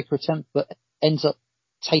neckbreaker attempt, but ends up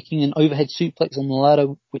taking an overhead suplex on the ladder,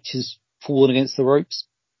 which has fallen against the ropes.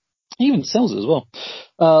 He even sells it as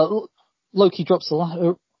well. Loki drops the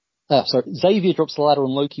ladder. Xavier drops the ladder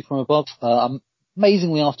on Loki from above.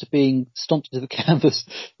 Amazingly, after being stomped into the canvas,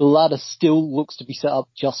 the ladder still looks to be set up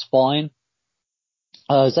just fine.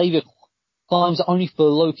 Xavier climbs only for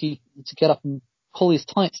Loki to get up and pull his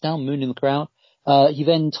tights down, mooning the crowd. He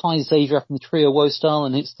then ties Xavier up in the trio woe style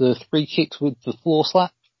and hits the 3 kicks with the floor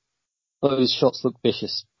slap. Those shots look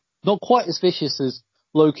vicious. Not quite as vicious as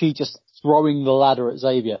Loki just throwing the ladder at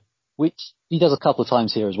Xavier, which he does a couple of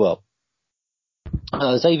times here as well.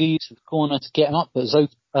 Xavier uses the corner to get him up, but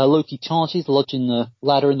Loki charges, lodging the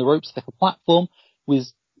ladder in the ropes like a platform. With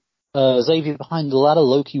Xavier behind the ladder,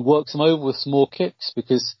 Loki works him over with some more kicks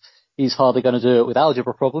because he's hardly going to do it with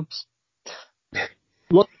algebra problems.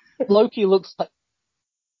 Loki looks like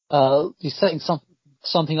he's setting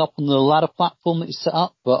something up on the ladder platform that he's set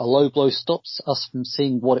up, but a low blow stops us from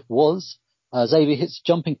seeing what it was. Xavier hits a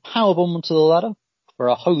jumping powerbomb onto the ladder for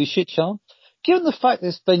a holy shit chant. Given the fact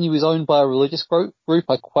this venue is owned by a religious group,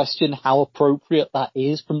 I question how appropriate that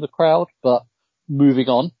is from the crowd, but moving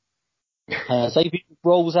on. Xavier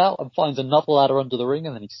rolls out and finds another ladder under the ring,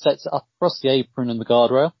 and then he sets it up across the apron and the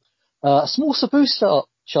guardrail. A small Sabu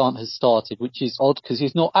chant has started, which is odd because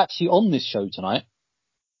he's not actually on this show tonight.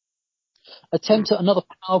 Attempt at another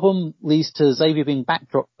powerbomb leads to Xavier being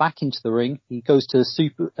backdropped back into the ring. He goes to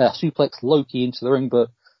suplex Loki into the ring, but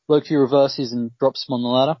Loki reverses and drops him on the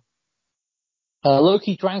ladder.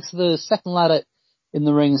 Loki drags the second ladder in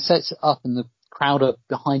the ring and sets it up, and the crowd are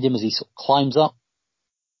behind him as he sort of climbs up.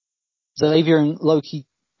 Xavier and Loki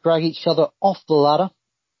drag each other off the ladder.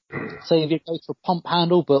 Xavier goes for a pump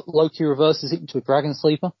handle, but Loki reverses it into a dragon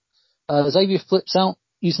sleeper. Xavier flips out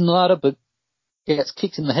using the ladder, but gets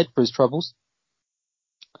kicked in the head for his troubles.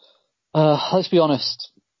 Let's be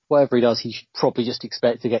honest, whatever he does, he should probably just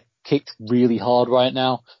expect to get kicked really hard right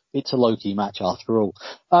now. It's a Loki match after all.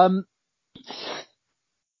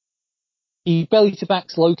 He belly to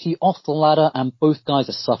backs Loki off the ladder, and both guys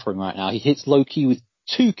are suffering right now. He hits Loki with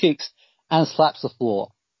 2 kicks and slaps the floor.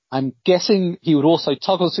 I'm guessing he would also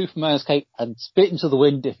tug on Superman's cape and spit into the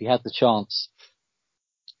wind if he had the chance.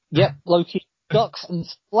 Yep, Loki ducks and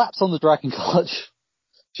slaps on the dragon clutch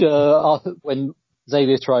when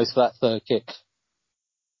Xavier tries for that third kick.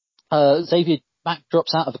 Xavier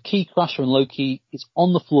backdrops out of a key crusher and Loki is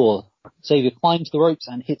on the floor. Xavier climbs the ropes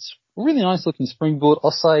and hits a really nice looking springboard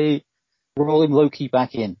Osai, rolling Loki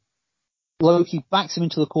back in. Loki backs him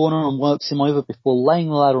into the corner and works him over before laying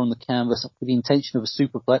the ladder on the canvas with the intention of a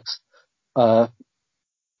superplex.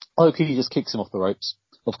 Loki just kicks him off the ropes,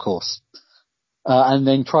 of course. And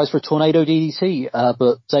then tries for a tornado DDT,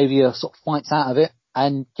 but Xavier sort of fights out of it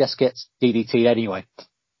and just gets DDT'd anyway.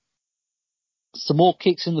 Some more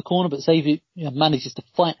kicks in the corner, but Xavier manages to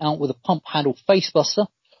fight out with a pump handle facebuster.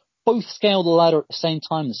 Both scale the ladder at the same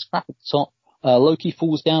time and scrap at the top. Loki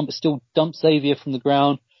falls down but still dumps Xavier from the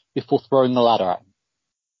ground before throwing the ladder at him.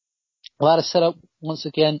 The ladder set up once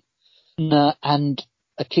again, and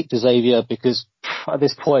a kick to Xavier because at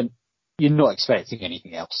this point you're not expecting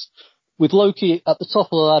anything else. With Loki at the top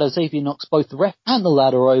of the ladder, Xavier knocks both the ref and the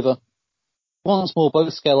ladder over. Once more,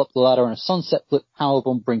 both scale up the ladder and a sunset flip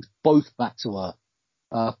powerbomb brings both back to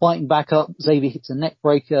earth. Fighting back up, Xavier hits a neck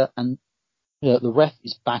breaker and the ref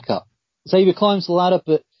is back up. Xavier climbs the ladder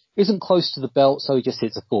but isn't close to the belt, so he just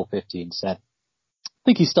hits a 450 instead. I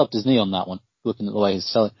think he stubbed his knee on that one, looking at the way he's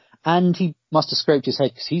selling. And he must have scraped his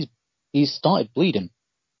head because he's started bleeding.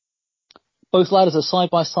 Both ladders are side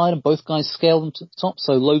by side and both guys scale them to the top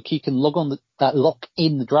so Loki can lock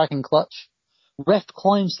in the dragon clutch. Ref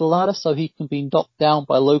climbs the ladder so he can be knocked down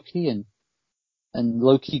by Loki and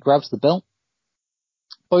Loki grabs the belt.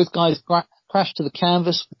 Both guys crash to the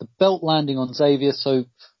canvas with the belt landing on Xavier so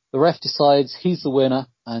the ref decides he's the winner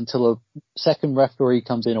until a second referee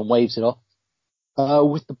comes in and waves it off.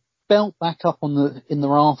 With the belt back up in the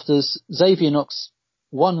rafters, Xavier knocks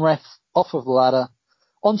one ref off of the ladder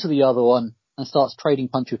onto the other one and starts trading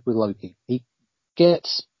punches with Loki. He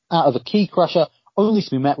gets out of a key crusher only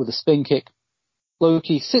to be met with a spin kick.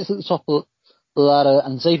 Loki sits at the top of the ladder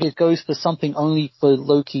and Xavier goes for something only for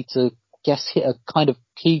Loki to hit a kind of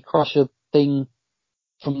key crusher thing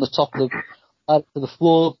from the top of the ladder to the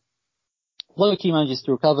floor. Loki manages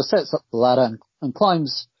to recover, sets up the ladder and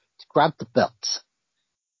climbs to grab the belt.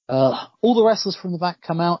 All the wrestlers from the back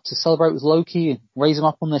come out to celebrate with Loki and raise him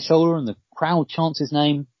up on their shoulder and the crowd chants his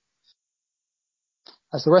name.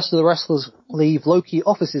 As the rest of the wrestlers leave, Loki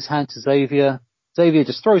offers his hand to Xavier. Xavier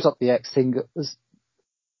just throws up the X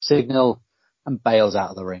signal and bails out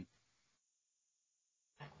of the ring.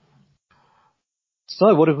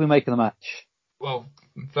 So, what did we make of the match? Well,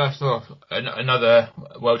 first off, another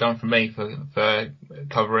well done from me for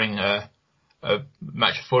covering a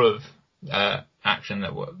match full of action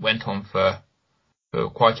that went on for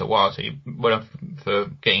quite a while. So well done for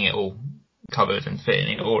getting it all covered and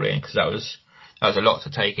fitting it all in, because that was a lot to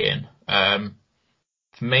take in.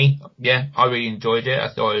 For me, yeah, I really enjoyed it.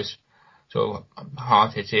 I thought it was sort of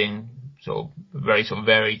hard hitting, sort of very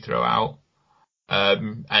varied throughout,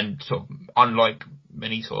 and sort of unlike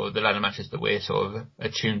many sort of the ladder matches that we're sort of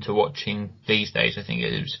attuned to watching these days. I think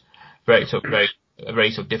it was a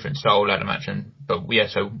very different style ladder match,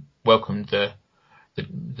 so welcomed the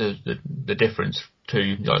difference to,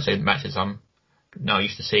 like I say, the matches I'm now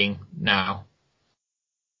used to seeing now.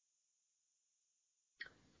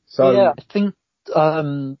 So yeah, I think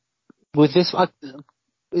with this,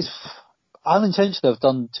 unintentionally I've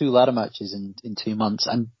done 2 ladder matches in 2 months,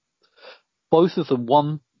 and both of them,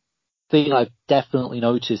 one thing I've definitely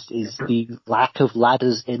noticed is the lack of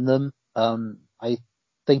ladders in them. I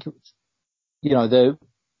think there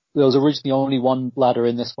was originally only one ladder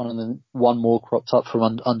in this one, and then one more cropped up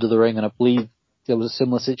from under the ring, and I believe there was a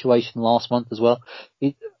similar situation last month as well.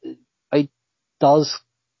 It does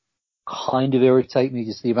kind of irritate me,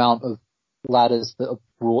 just the amount of ladders that are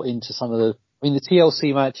brought into some of the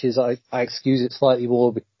TLC matches. I excuse it slightly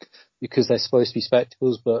more because they're supposed to be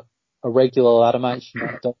spectacles, but a regular ladder match, you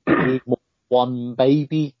don't need more, 1,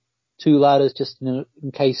 maybe 2 ladders just in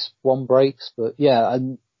case one breaks. But yeah,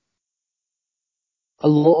 a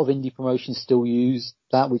lot of indie promotions still use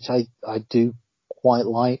that, which I do quite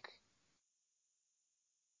like.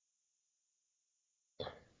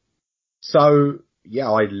 So yeah,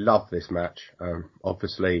 I love this match.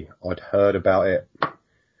 Obviously, I'd heard about it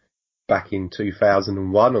back in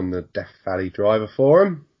 2001 on the Death Valley Driver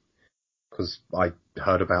forum, because I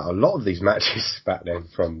heard about a lot of these matches back then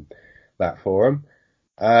from that forum.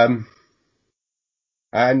 And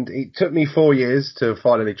it took me 4 years to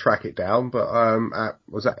finally track it down, but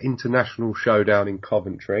was at International Showdown in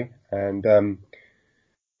Coventry, and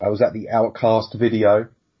I was at the Outcast video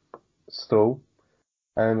stall,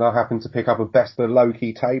 and I happened to pick up a Best of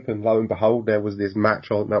Loki tape, and lo and behold, there was this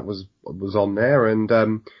match on that was on there, and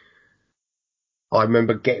I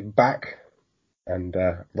remember getting back and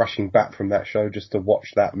rushing back from that show just to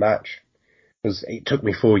watch that match, because it took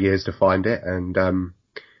me 4 years to find it, and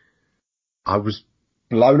I was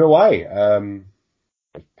blown away.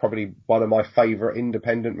 Probably one of my favourite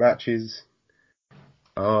independent matches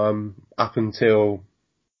up until,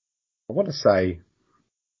 I want to say,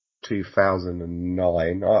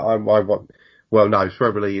 2009. Well, no, it's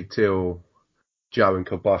probably until Joe and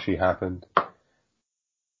Kobashi happened.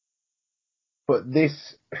 But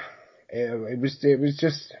this, it was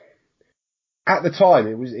just, at the time,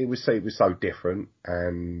 it was so different,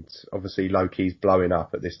 and obviously Low-Ki's blowing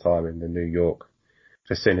up at this time in the New York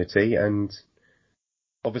vicinity, and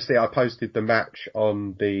obviously I posted the match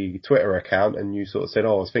on the Twitter account, and you sort of said,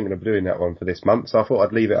 I was thinking of doing that one for this month, so I thought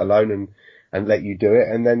I'd leave it alone and let you do it,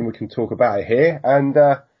 and then we can talk about it here, and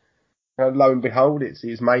lo and behold,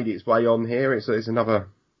 it's made its way on here. It's another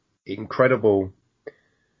incredible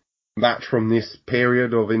match from this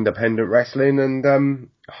period of independent wrestling, and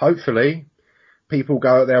hopefully people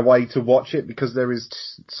go out their way to watch it, because there is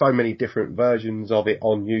so many different versions of it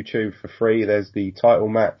on YouTube for free. There's the title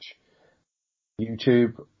match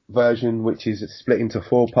YouTube version, which is split into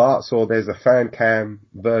 4 parts, or there's a fan cam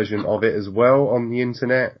version of it as well on the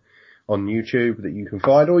internet, on YouTube, that you can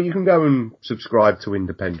find, or you can go and subscribe to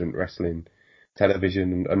Independent Wrestling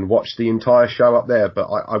Television and watch the entire show up there, but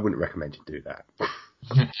I wouldn't recommend you do that.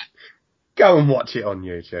 Go and watch it on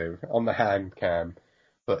YouTube, on the hand cam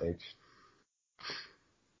footage.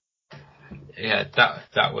 Yeah,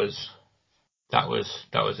 that was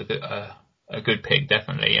a good pick,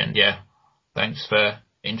 definitely, and yeah, thanks for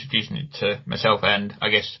introducing it to myself, and I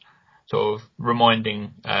guess sort of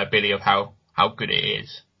reminding Billy of how good it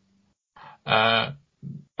is.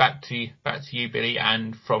 Back to you, Billy,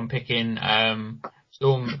 and from picking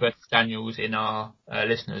Storm versus Daniels in our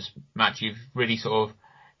listeners match, you've really sort of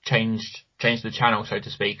changed the channel, so to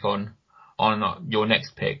speak, on your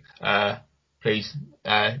next pick. Please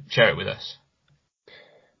share it with us.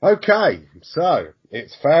 Okay, so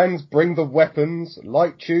it's Fans Bring the Weapons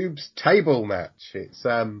Light Tubes table match. It's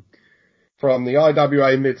from the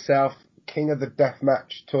IWA Mid-South King of the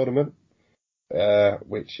Deathmatch tournament,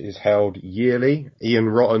 which is held yearly. Ian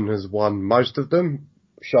Rotten has won most of them.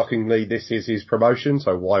 Shockingly, this is his promotion,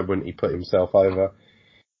 so why wouldn't he put himself over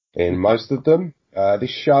in most of them?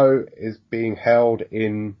 This show is being held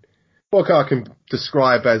in what I can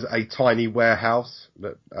describe as a tiny warehouse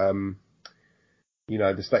that,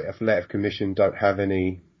 the State Athletic Commission don't have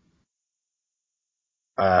any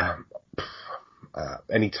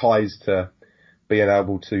ties to being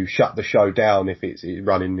able to shut the show down if it's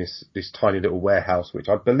running this tiny little warehouse, which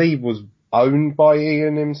I believe was owned by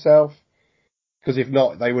Ian himself. Because if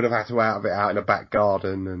not, they would have had to have it out in a back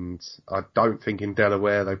garden, and I don't think in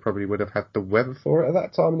Delaware they probably would have had the weather for it at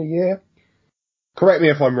that time of the year. Correct me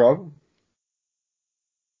if I'm wrong.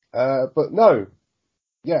 But no.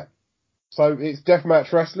 Yeah. So it's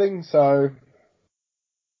deathmatch wrestling, so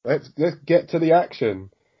let's get to the action.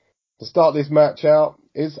 To start this match out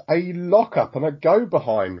is a lock-up and a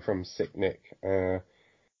go-behind from Sick Nick.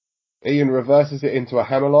 Ian reverses it into a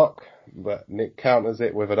hammerlock, but Nick counters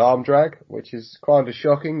it with an arm drag, which is kind of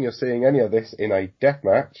shocking. You're seeing any of this in a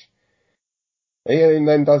deathmatch. Ian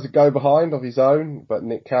then does a go-behind of his own, but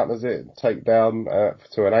Nick counters it, take down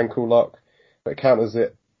to an ankle lock, but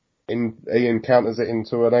Ian counters it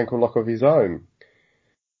into an ankle lock of his own.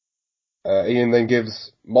 Ian then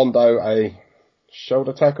gives Mondo a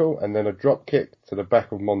shoulder tackle and then a drop kick to the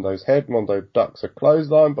back of Mondo's head. Mondo ducks a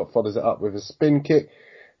clothesline but follows it up with a spin kick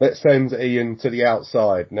that sends Ian to the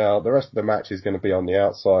outside. Now, the rest of the match is going to be on the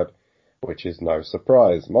outside, which is no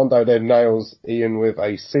surprise. Mondo then nails Ian with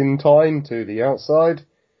a Sintine to the outside.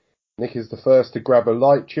 Nick is the first to grab a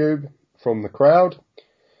light tube from the crowd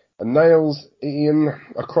and nails Ian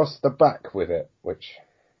across the back with it, which,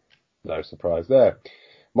 no surprise there.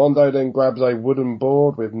 Mondo then grabs a wooden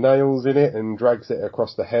board with nails in it and drags it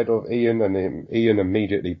across the head of Ian, and Ian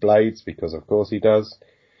immediately blades, because of course he does.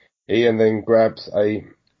 Ian then grabs a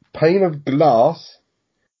pane of glass,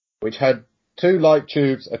 which had 2 light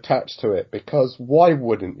tubes attached to it, because why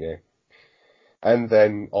wouldn't you? And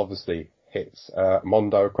then, obviously, hits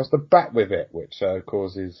Mondo across the back with it, which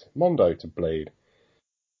causes Mondo to bleed.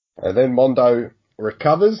 And then Mondo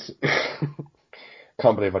recovers.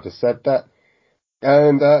 Can't believe I just said that.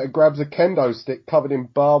 And grabs a kendo stick covered in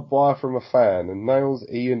barbed wire from a fan and nails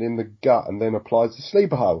Ian in the gut and then applies a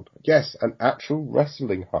sleeper hold. Yes, an actual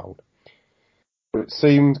wrestling hold. But it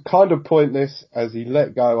seemed kind of pointless as he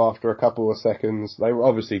let go after a couple of seconds. They were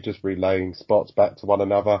obviously just relaying spots back to one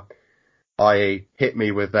another, i.e. hit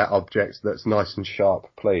me with that object that's nice and sharp,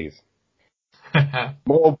 please.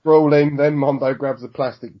 More brawling, then Mondo grabs a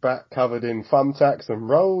plastic bat covered in thumbtacks and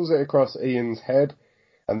rolls it across Ian's head,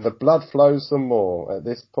 and the blood flows some more. At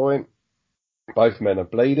this point, both men are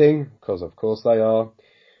bleeding, because of course they are.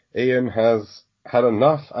 Ian has had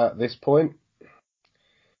enough at this point,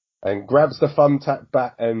 and grabs the thumbtack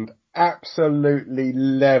bat and absolutely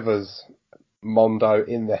levers Mondo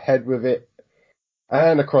in the head with it,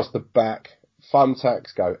 and across the back.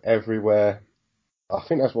 Thumbtacks go everywhere. I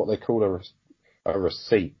think that's what they call a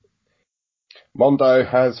receipt. Mondo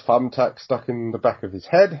has thumbtacks stuck in the back of his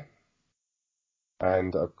head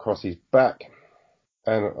and across his back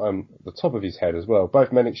and on the top of his head as well.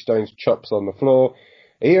 Both men exchange chops on the floor.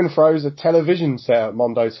 Ian throws a television set at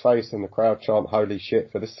Mondo's face and the crowd chant holy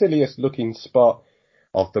shit for the silliest looking spot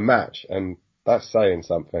of the match, and that's saying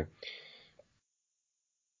something.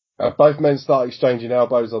 Both men start exchanging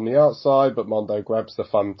elbows on the outside, but Mondo grabs the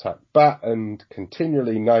thumbtack bat and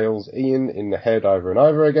continually nails Ian in the head over and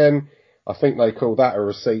over again. I think they call that a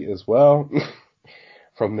receipt as well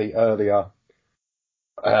from the earlier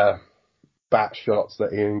bat shots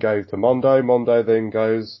that Ian gave to Mondo. Mondo then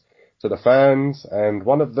goes to the fans, and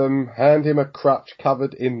one of them hand him a crutch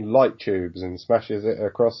covered in light tubes and smashes it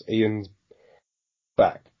across Ian's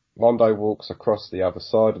back. Mondo walks across the other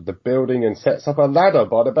side of the building and sets up a ladder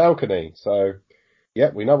by the balcony. So,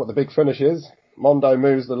 yep, we know what the big finish is. Mondo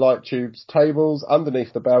moves the light tubes tables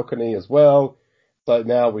underneath the balcony as well. So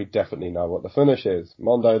now we definitely know what the finish is.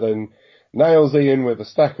 Mondo then nails Ian with a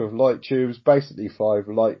stack of light tubes, basically 5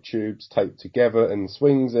 light tubes taped together, and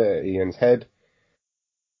swings it at Ian's head.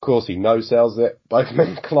 Of course, he no-sells it. Both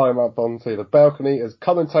men climb up onto the balcony as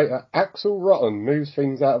commentator Axel Rotten moves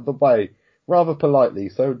things out of the way rather politely,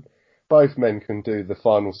 so both men can do the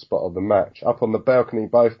final spot of the match. Up on the balcony,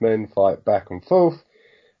 both men fight back and forth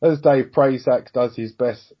as Dave Prazak does his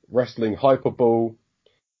best wrestling hyperball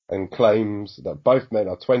and claims that both men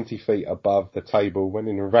are 20 feet above the table when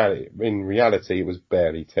in reality it was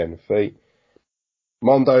barely 10 feet.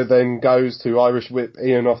 Mondo then goes to Irish whip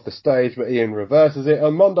Ian off the stage, but Ian reverses it,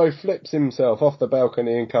 and Mondo flips himself off the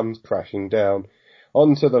balcony and comes crashing down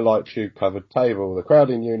onto the light tube covered table. The crowd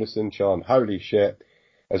in unison chant holy shit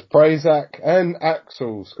as Prazak and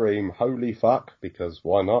Axel scream holy fuck, because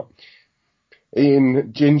why not?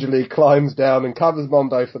 Ian gingerly climbs down and covers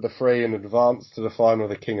Mondo for the 3 and advance to the final of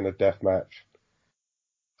the King of the Death match.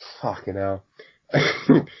 Fucking hell.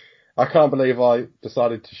 I can't believe I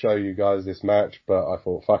decided to show you guys this match, but I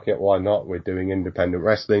thought, fuck it, why not? We're doing independent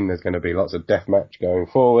wrestling. There's going to be lots of death match going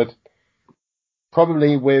forward.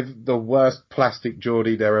 Probably with the worst plastic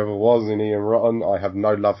Geordie there ever was in Ian Rotten. I have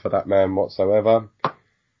no love for that man whatsoever.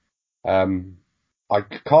 I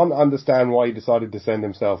can't understand why he decided to send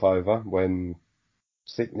himself over when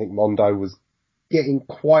Sick Nick Mondo was getting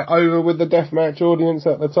quite over with the deathmatch audience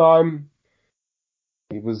at the time.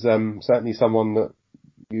 He was certainly someone that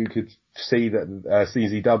you could see that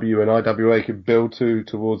CZW and IWA could build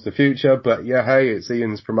towards the future. But yeah, hey, it's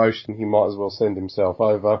Ian's promotion. He might as well send himself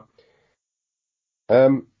over.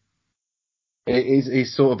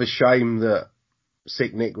 It's sort of a shame that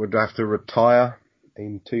Sick Nick would have to retire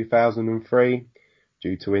in 2003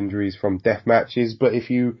 due to injuries from death matches. But if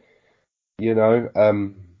you want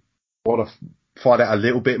to find out a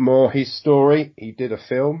little bit more his story, he did a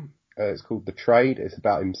film. It's called The Trade. It's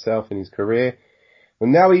about himself and his career.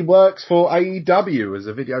 And now he works for AEW as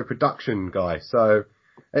a video production guy. So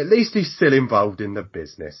at least he's still involved in the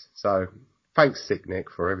business. So thanks, Sick Nick,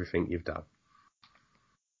 for everything you've done.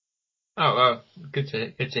 Oh, well, good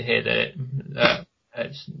to hear that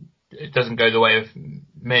it doesn't go the way of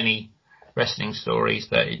many wrestling stories,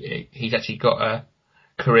 that he's actually got a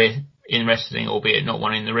career in wrestling, albeit not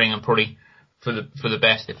one in the ring, and probably for the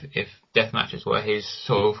best if death matches were his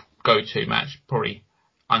sort of go-to match, probably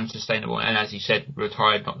unsustainable. And as he said,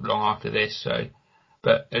 retired not long after this. So,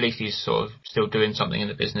 but at least he's sort of still doing something in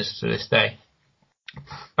the business to this day.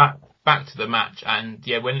 Back to the match, and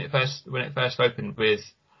yeah, when it first opened with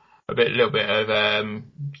a little bit of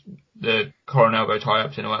the Coronel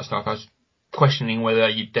tie-ups and all that stuff, I was questioning whether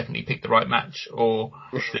you definitely picked the right match, or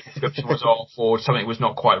the description was off, or something was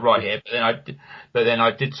not quite right here. But then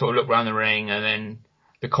I did sort of look around the ring, and then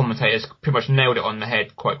the commentators pretty much nailed it on the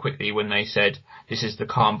head quite quickly when they said this is the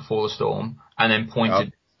calm before the storm, and then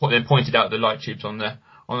pointed out the light tubes on the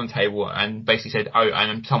table, and basically said, oh,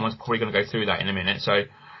 and someone's probably going to go through that in a minute. So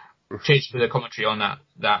cheers for the commentary on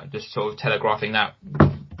that just sort of telegraphing that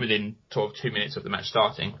within sort of 2 minutes of the match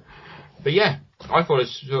starting. But yeah, I thought it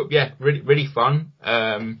was really, really fun.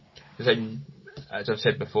 As I've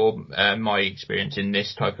said before, my experience in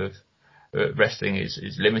this type of wrestling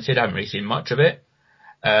is limited. I haven't really seen much of it.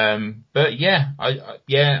 But yeah,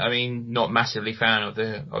 I mean, not massively fan of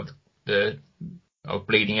the of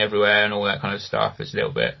bleeding everywhere and all that kind of stuff. It's a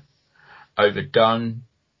little bit overdone,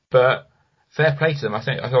 but fair play to them. I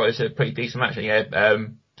thought it was a pretty decent match. Yeah,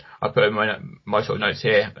 I put in my sort of notes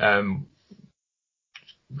here.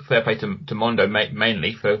 Fair play to Mondo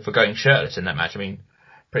mainly for going shirtless in that match. I mean,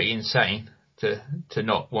 pretty insane to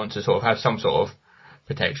not want to sort of have some sort of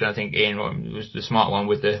protection. I think Ian was the smart one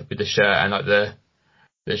with the shirt and like the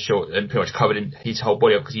short and pretty much covered in his whole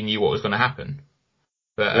body up because he knew what was going to happen.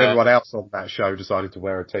 But everyone else on that show decided to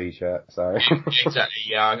wear a t-shirt. So exactly,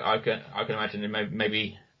 yeah, I can imagine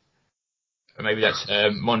maybe that's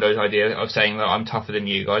Mondo's idea of saying that I'm tougher than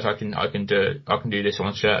you guys. I can do this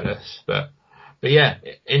one shirtless. But yeah,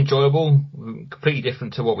 enjoyable, completely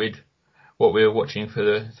different to what we were watching for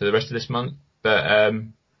the rest of this month. But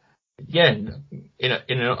yeah, in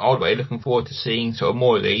an odd way, looking forward to seeing sort of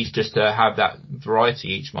more of these, just to have that variety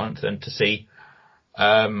each month and to see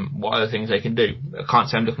what other things they can do. I can't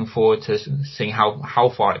say I'm looking forward to seeing how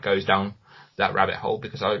far it goes down that rabbit hole,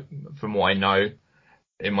 because from what I know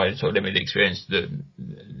in my sort of limited experience, the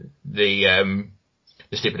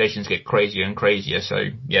stipulations get crazier and crazier. So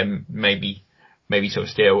yeah, maybe sort of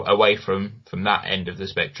steer away from that end of the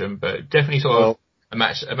spectrum, but definitely sort of a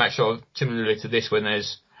match sort of similar to this, when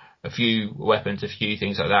there's a few weapons, a few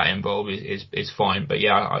things like that involved is fine. But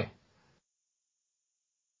yeah,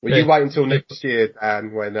 Well, you wait until next year,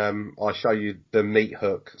 Dan, when I show you the meat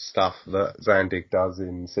hook stuff that Zandig does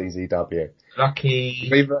in CZW. Lucky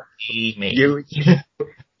me.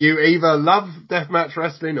 You either love deathmatch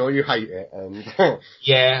wrestling or you hate it. And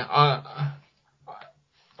yeah,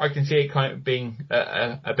 I can see it kind of being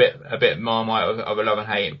a bit Marmite of a love and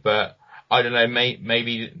hate, but I don't know,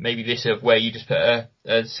 maybe this of where you just put a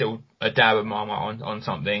dab of Marmite on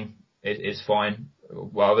something is fine,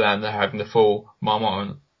 rather than having the full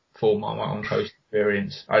Marmite on Coast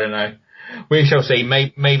experience. I don't know. We shall see.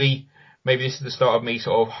 Maybe this is the start of me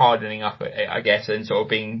sort of hardening up, I guess, and sort of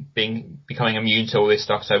becoming immune to all this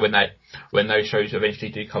stuff. So when those shows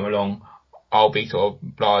eventually do come along, I'll be sort of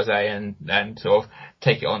blasé and sort of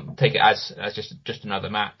take it as just another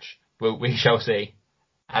match. We shall see.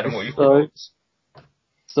 Adam, what you thought?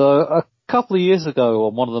 So a couple of years ago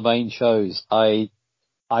on one of the main shows, I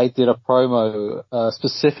did a promo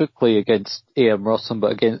specifically against Ian Rossum,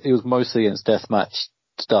 but again, it was mostly against deathmatch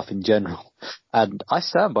stuff in general, and I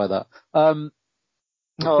stand by that. No,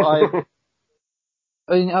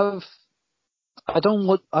 I don't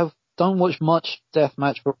watch much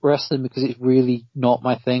deathmatch wrestling because it's really not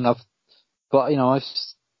my thing. But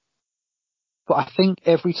I think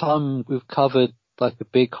every time we've covered like a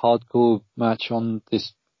big hardcore match on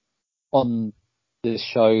this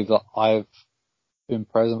show that I've been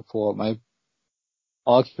present for, my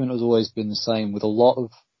argument has always been the same with a lot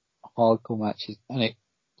of hardcore matches, and it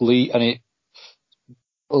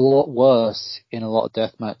a lot worse in a lot of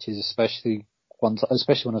death matches, especially when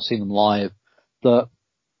I've seen them live, that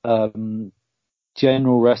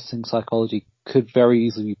general wrestling psychology could very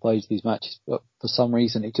easily be played to these matches, but for some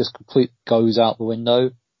reason it just completely goes out the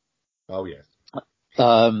window. Oh yes.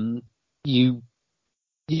 The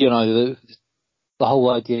whole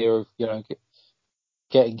idea of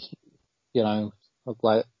getting of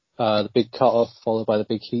like the big cut off followed by the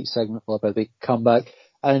big heat segment followed by the big comeback,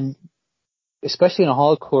 and especially in a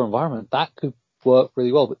hardcore environment that could work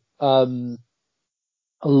really well. But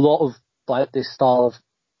a lot of like this style of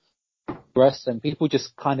wrestling, people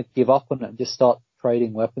just kind of give up on it and just start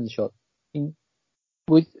trading weapons shots. And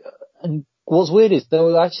what's weird is there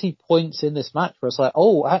were actually points in this match where it's like,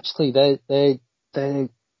 oh, actually they're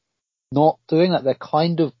not doing that. They're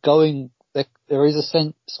kind of going. There is a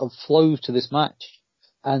sense of flow to this match,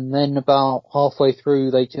 and then about halfway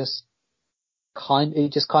through, it just kind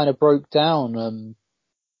of broke down. And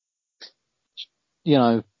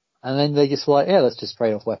then they just were like, yeah, let's just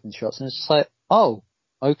trade off weapon shots, and it's just like, oh,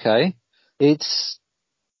 okay. It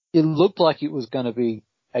looked like it was going to be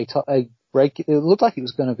it looked like it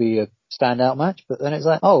was going to be a standout match, but then it's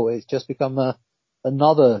like, oh, it's just become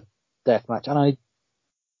another death match, and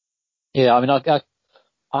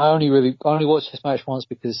I only watched this match once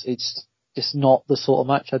because it's just not the sort of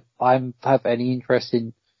match I have any interest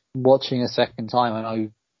in watching a second time. I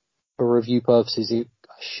know for review purposes I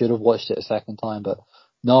should have watched it a second time, but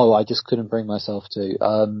no, I just couldn't bring myself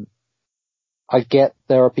to. I get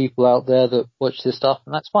there are people out there that watch this stuff,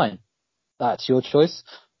 and that's fine. That's your choice.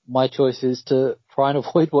 My choice is to try and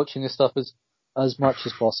avoid watching this stuff as much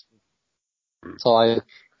as possible. So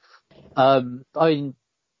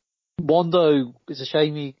Mondo, it's a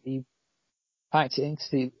shame he packed it in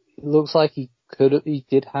because it looks like he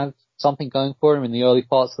did have something going for him in the early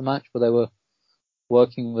parts of the match where they were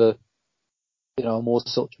working the, a more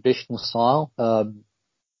sort of traditional style.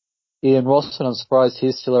 Ian Ross, and I'm surprised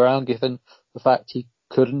he's still around given the fact he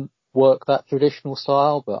couldn't work that traditional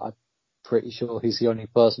style, but I'm pretty sure he's the only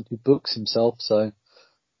person who books himself, so,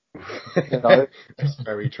 That's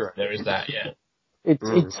very true. There is that, yeah.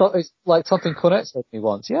 It's like something Cornette said to me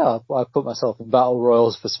once. Yeah, I put myself in battle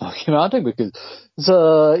royals for Smoky Mountain because,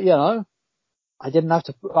 I didn't have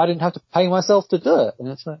to pay myself to do it. And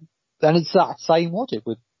it's that same logic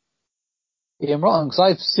with Ian Rotten, because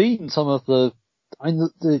I've seen some of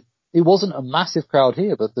it wasn't a massive crowd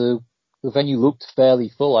here, but the venue looked fairly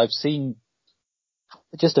full. I've seen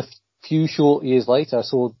just a few short years later, I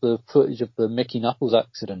saw the footage of the Mickey Knuckles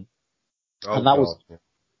accident. And that was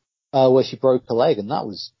where she broke her leg, and that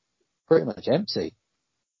was pretty much empty.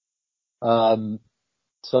 So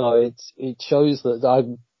it shows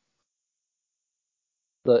that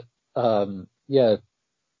Ian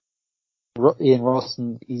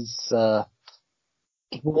Rossen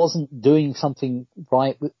he wasn't doing something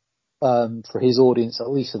right for his audience, at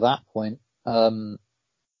least at that point. But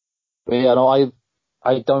yeah,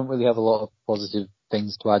 I don't really have a lot of positive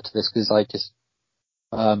things to add to this because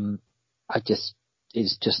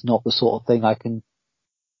it's just not the sort of thing I'm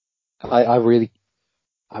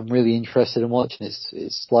really interested in watching.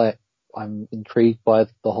 It's like, I'm intrigued by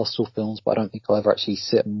the Hostel films, but I don't think I'll ever actually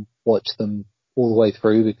sit and watch them all the way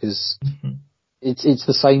through because it's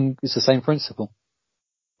the same principle.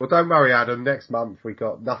 Well, don't worry, Adam. Next month we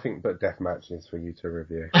got nothing but death matches for you to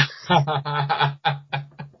review.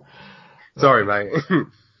 Sorry, mate.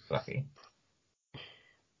 Lucky.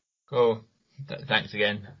 Cool. Thanks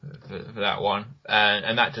again for that one.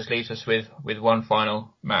 And that just leaves us with one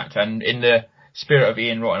final match. And in the spirit of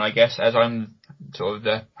Ian Rotten, I guess, as I'm sort of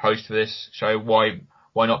the host for this show, why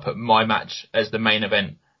not put my match as the main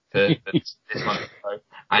event for this month's show?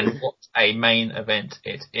 And what a main event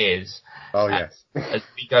it is. Oh, yes. As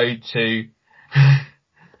we go to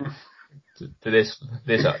this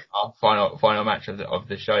our final match of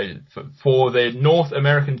the show for the North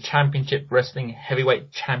American Championship Wrestling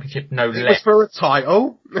Heavyweight Championship, no less. It was for a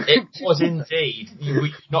title. It was indeed. You're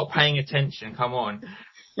not paying attention. Come on.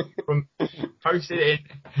 Posted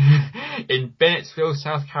in Bennettsville,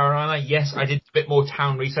 South Carolina. Yes, I did a bit more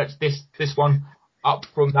town research. This one up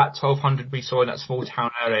from that 1,200 we saw in that small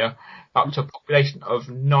town area, up to a population of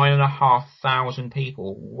 9,500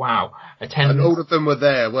 people. Wow. Attendance. And all of them were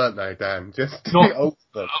there, weren't they, Dan? Just not all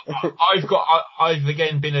of them. I've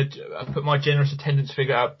again put my generous attendance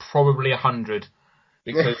figure at probably 100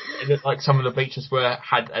 because it looked like some of the bleachers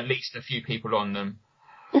had at least a few people on them.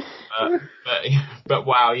 But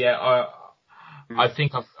wow, yeah, I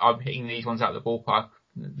think I'm hitting these ones out of the ballpark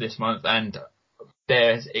this month, and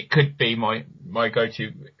it could be my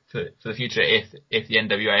go-to for the future if the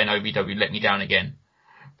NWA and OVW let me down again.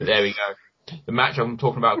 But there we go. The match I'm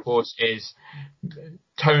talking about, of course, is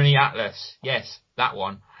Tony Atlas. Yes, that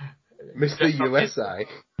one. Mr. USA.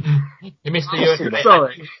 Mr. USA.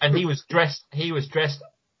 Sorry. And he was dressed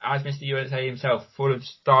as Mr. USA himself, full of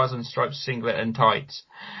stars and stripes singlet and tights,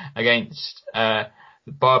 against the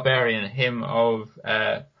Barbarian, him of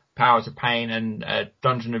Powers of Pain and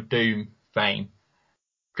Dungeon of Doom fame,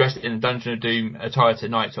 dressed in the Dungeon of Doom attire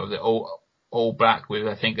tonight, sort of all black with,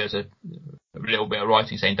 I think there's a little bit of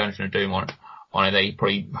writing saying Dungeon of Doom on it. They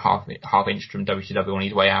probably half inched from WCW on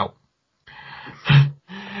his way out.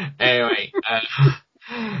 Anyway,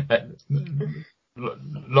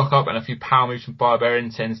 lock up and a few power moves from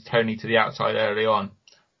Barbarian sends Tony to the outside early on.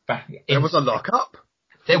 There was a lock up?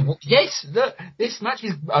 Yes, this match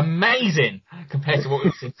is amazing compared to what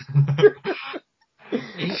we've seen.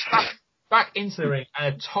 He's back into the ring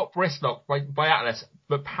and a top wrist lock by Atlas,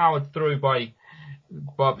 but powered through by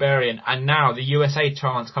Barbarian. And now the USA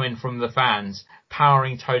chants coming from the fans,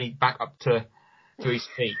 powering Tony back up to his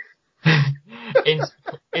feet.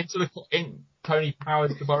 Tony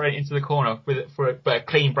powers the Barbarian into the corner but a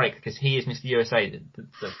clean break because he is Mr. USA,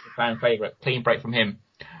 the fan favourite. Clean break from him.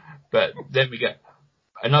 But then we get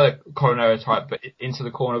another Coronado type, but into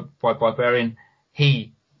the corner by Barbarian.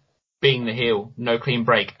 He, being the heel, no clean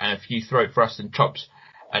break and a few throat thrusts and chops,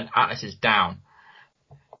 and Atlas is down.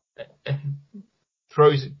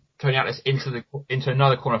 Throws Tony Atlas into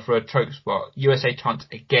another corner for a choke spot. USA chants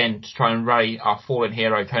again to try and rally our fallen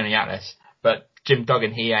hero Tony Atlas, but Jim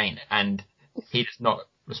Duggan, he ain't, and he does not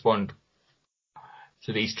respond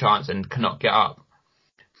to these chants and cannot get up.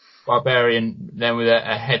 Barbarian then with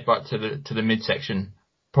a headbutt to the midsection,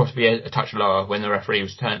 possibly a touch lower when the referee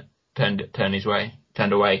was turned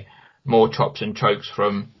away. More chops and chokes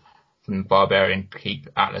from Barbarian to keep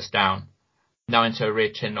Atlas down. now into a rear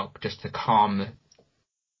chin lock just to calm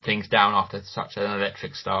things down after such an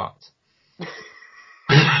electric start.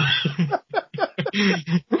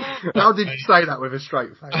 How did you say that with a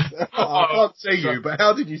straight face? I can't see you, but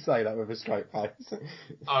how did you say that with a straight face?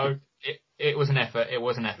 It was an effort. It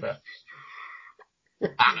was an effort.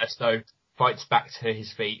 Atlas, though, fights back to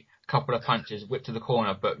his feet. Couple of punches, whip to the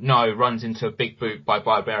corner, but no, runs into a big boot by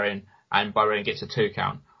Barbarian, and Barbarian gets a 2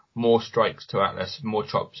 count. More strikes to Atlas, more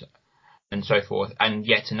chops, and so forth, and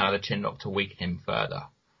yet another chin lock to weaken him further.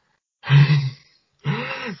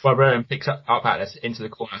 Barbarian picks up Atlas into the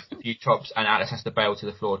corner, a few chops, and Atlas has to bail to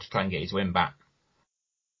the floor to try and get his win back.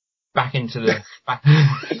 Back into the...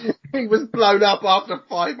 He was blown up after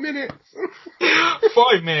 5 minutes.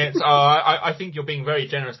 5 minutes? I think you're being very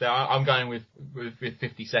generous there. I'm going with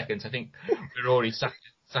 50 seconds. I think we're already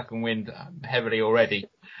sucking wind heavily already.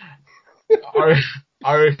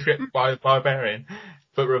 Irish grip by Barbarian,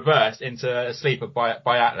 but reversed into a sleeper by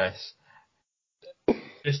Atlas.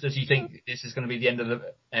 Just as you think this is going to be the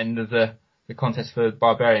end of the contest for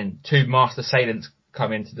Barbarian, 2 master assailants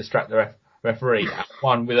come in to distract the referee.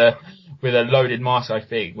 One with a loaded mask, I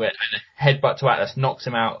think, and a headbutt to Atlas knocks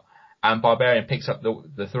him out, and Barbarian picks up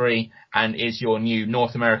the 3 and is your new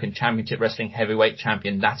North American Championship Wrestling Heavyweight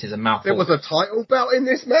Champion. That is a mouthful. There was a title belt in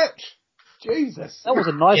this match. Jesus, that was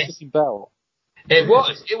a nice looking belt. It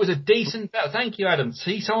was a decent belt. Thank you, Adam.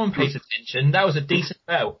 See, someone pays attention. That was a decent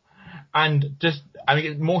belt. And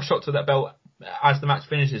more shots of that belt as the match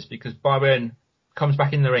finishes, because Barbarian comes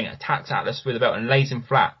back in the ring, attacks Atlas with the belt and lays him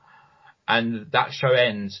flat. And that show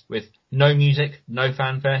ends with no music, no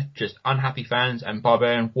fanfare, just unhappy fans and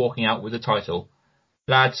Barbarian walking out with the title.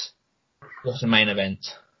 Lads, what's the main event?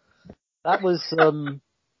 That was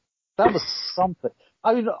something.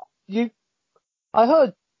 I mean, I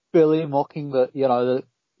heard Billy mocking that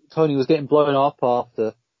Tony was getting blown up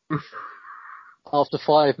after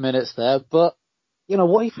 5 minutes there, but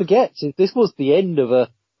what he forgets is this was the end of a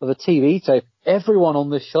TV tape. Everyone on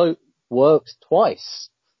this show works twice,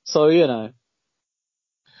 so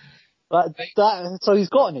so he's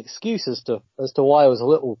got an excuse as to why I was a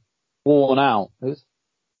little worn out.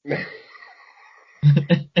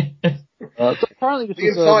 Apparently the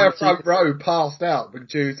entire front row passed out, but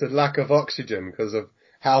due to lack of oxygen because of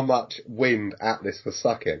how much wind Atlas was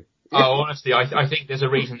sucking. Oh, honestly, I think there's a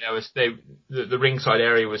reason the ringside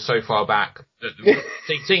area was so far back that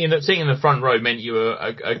sitting in the front row meant you were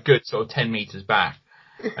a good sort of 10 meters back.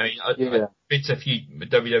 I mean, I've been to a few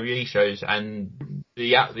WWE shows, and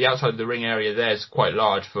the outside of the ring area there is quite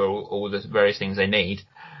large for all the various things they need.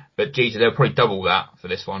 But geez, they'll probably double that for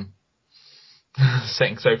this one.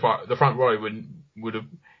 Sitting so far, the front row would have.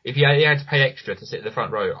 If you had to pay extra to sit in the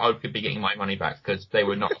front row, I would be getting my money back, because they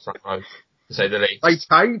were not front row, to say the least. They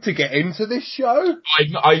paid to get into this show?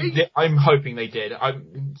 I'm hoping they did.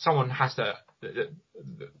 Someone has to.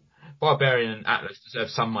 Barbarian and Atlas deserve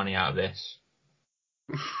some money out of this.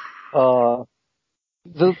 The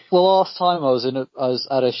last time I was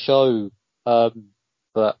at a show that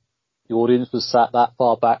the audience was sat that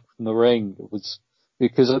far back from the ring, it was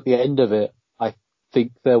because at the end of it, I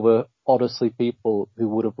think there were honestly people who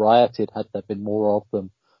would have rioted had there been more of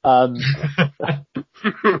them. And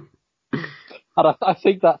I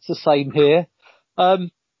think that's the same here. I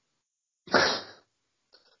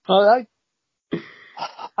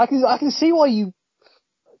can see why you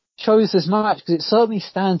chose this match, because it certainly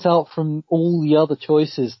stands out from all the other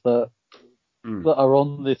choices that are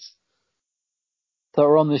on this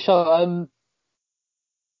show.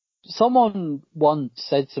 Someone once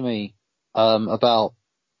said to me about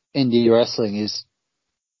indie wrestling is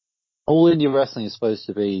all indie wrestling is supposed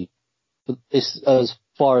to be, as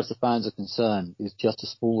far as the fans are concerned, is just a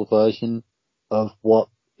smaller version of what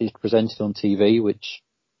is presented on TV, which,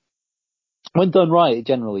 when done right, it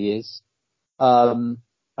generally is.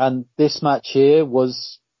 And this match here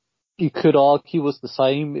was, you could argue, was the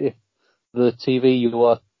same if the TV you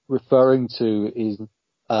are referring to is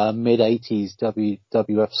mid-80s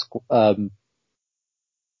WWF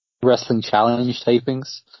Wrestling Challenge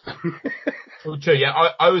tapings. Well, true, yeah.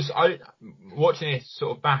 I was watching this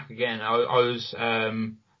sort of back again. I was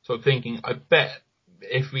sort of thinking, I bet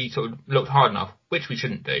if we sort of looked hard enough, which we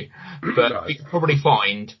shouldn't do, but we could probably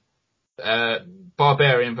find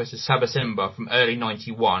Barbarian versus Sabasimba from early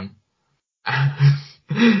 '91, and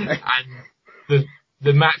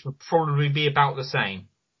the match would probably be about the same.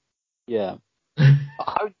 Yeah,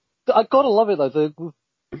 I gotta love it though.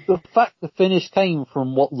 The fact the finish came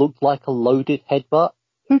from what looked like a loaded headbutt.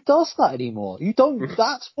 Who does that anymore? You don't.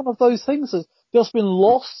 That's one of those things that's just been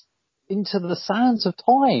lost into the sands of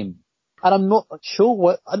time. And I'm not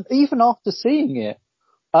sure and even after seeing it,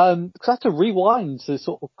 Because I had to rewind to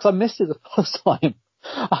because I missed it the first time.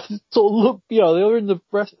 I sort of looked, they were in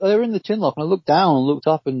the chin lock, and I looked down and looked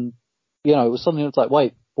up, and it was something that's like,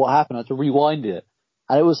 wait, what happened? I had to rewind it,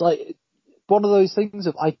 and it was like one of those things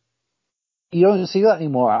of you don't see that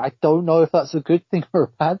anymore. I don't know if that's a good thing or a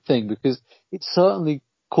bad thing, because it certainly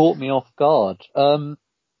caught me off guard. Going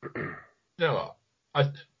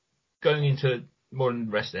into modern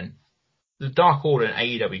wrestling, the Dark Order and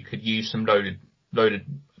AEW could use some loaded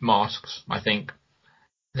masks. I think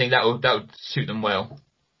that would suit them well.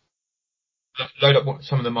 Load up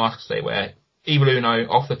some of the masks they wear. Evil Uno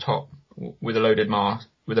off the top with a loaded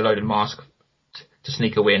mask to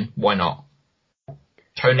sneak a win. Why not?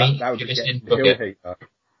 Tony, that would be listening, getting heel heat. That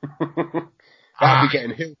would be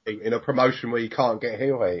getting heel heat in a promotion where you can't get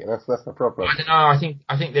heel heat, and that's the problem. I don't know.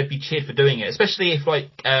 I think they'd be cheered for doing it, especially if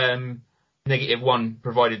Negative One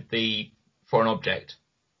provided the foreign object.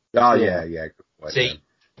 Oh yeah. Good point, See,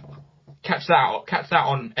 catch that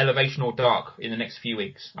on Elevation or Dark in the next few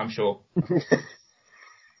weeks, I'm sure.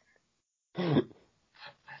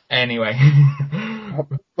 Anyway,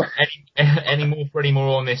 any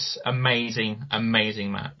more on this amazing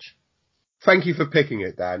match? Thank you for picking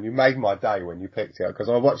it, Dan. You made my day when you picked it, because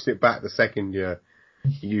I watched it back the second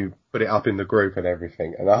you put it up in the group and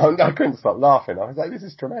everything, and I couldn't stop laughing. I was like, this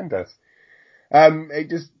is tremendous.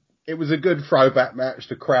 It was a good throwback match.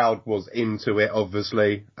 The crowd was into it,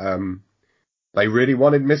 obviously. They really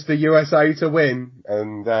wanted Mr. USA to win,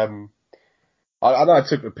 and I know I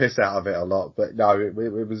took the piss out of it a lot, but no, it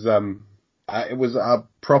was a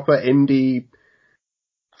proper indie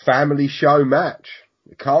family show match.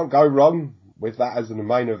 You can't go wrong with that as the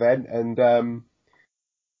main event, and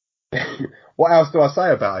what else do I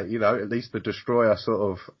say about it? At least the Destroyer sort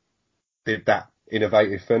of did that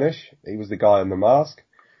innovative finish. He was the guy in the mask.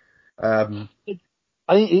 I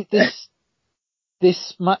think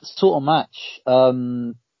this sort of match,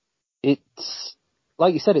 it's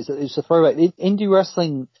like you said, it's a throwback. Indie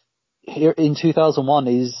wrestling here in 2001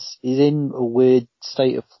 is in a weird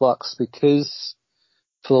state of flux, because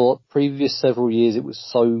for previous several years it was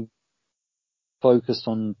so focused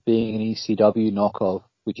on being an ECW knockoff,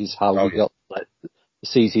 which is how we got the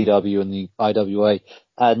CCW and the IWA,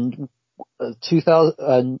 and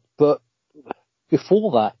 2000. But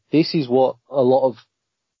before that, this is what a lot of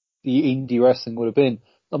the indie wrestling would have been.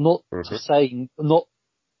 I'm not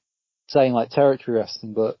saying like territory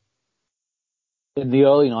wrestling, but in the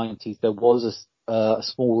early 90s there was a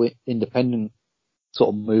small independent sort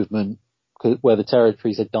of movement where the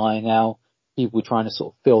territories are dying out. People were trying to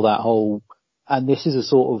sort of fill that hole, and this is a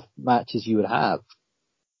sort of matches you would have.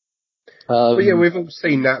 But yeah, we've all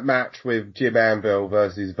seen that match with Jim Anvil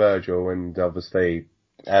versus Virgil, and obviously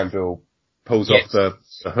Anvil pulls off the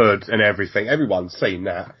hood and everything. Everyone's seen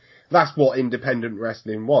that. That's what independent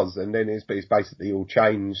wrestling was, and then it's basically all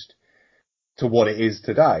changed to what it is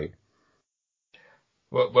today.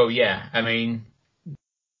 Well, yeah. I mean,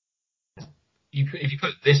 if you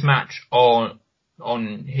put this match on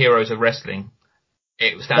Heroes of Wrestling,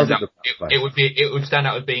 it would stand out. It would stand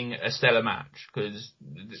out as being a stellar match, because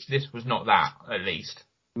this was not that, at least.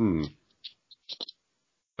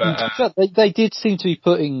 But they did seem to be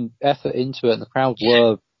putting effort into it, and the crowd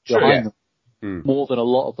were behind them more than a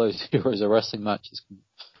lot of those Heroes of Wrestling matches can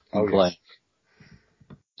play.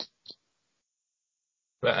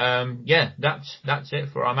 But that's it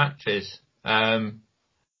for our matches.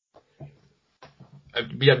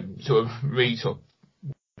 We don't sort of really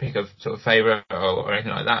pick a sort of favourite or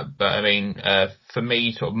anything like that. But I mean, for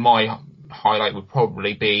me, sort of my highlight would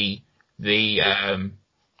probably be the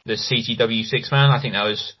CZW 6-man. I think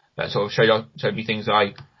that sort of showed me things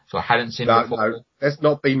I sort of hadn't seen before. No, let's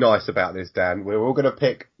not be nice about this, Dan. We're all going to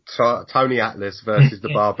pick Tony Atlas versus the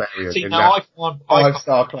Barbarian in that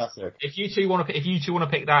 5-star classic. If you two want to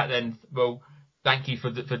pick that, then well, thank you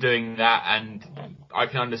for doing that, and I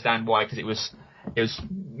can understand why, because it was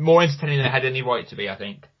more entertaining than it had any right to be, I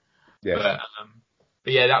think. Yeah.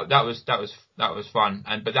 But yeah, that was fun,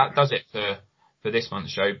 but that does it for this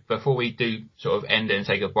month's show. Before we do sort of end it and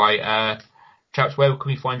say goodbye, chaps, where can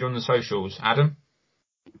we find you on the socials, Adam?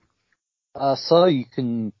 So you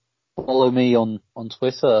can follow me on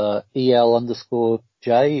Twitter,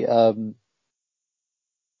 EL_J.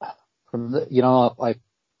 I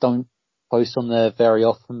don't post on there very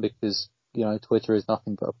often because, Twitter is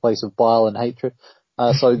nothing but a place of bile and hatred.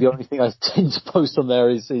 So the only thing I tend to post on there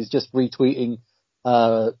is just retweeting,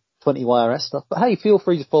 20YRS stuff. But hey, feel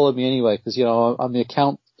free to follow me anyway, because, I'm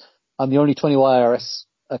the only 20YRS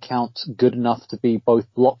account good enough to be both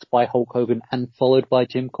blocked by Hulk Hogan and followed by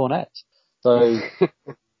Jim Cornette. So,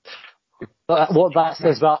 what that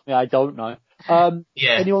says about me, I don't know.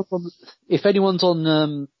 Yeah. If anyone's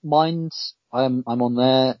on Minds, I'm on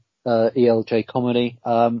there. ELJ Comedy.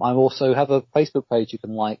 I also have a Facebook page you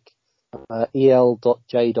can like.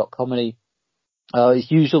 el.j.comedy.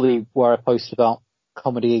 It's usually where I post about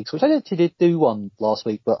comedy gigs, which I actually did do one last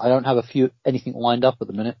week, but I don't have anything lined up at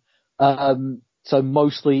the minute. So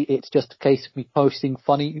mostly it's just a case of me posting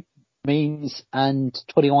funny memes and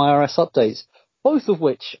 21IRS updates, both of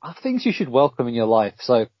which are things you should welcome in your life.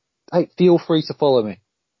 So, hey, feel free to follow me.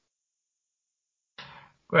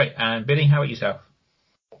 Great. And Billy, how about yourself?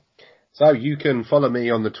 So you can follow me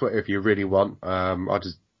on the Twitter if you really want. I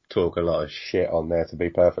just talk a lot of shit on there, to be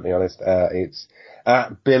perfectly honest. It's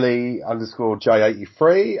at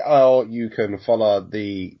Billy_J83, or you can follow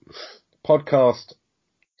the podcast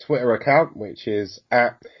Twitter account, which is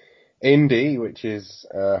at Indy, which is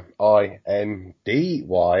INDY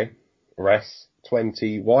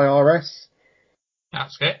Res20YRS.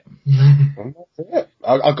 That's it. And that's it.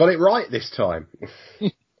 I got it right this time.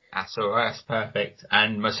 That's alright, that's perfect.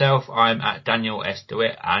 And myself, I'm at Daniel S.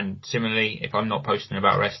 DeWitt, and similarly, if I'm not posting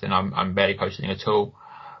about wrestling, I'm barely posting at all.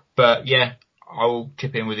 But yeah, I'll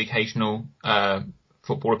chip in with occasional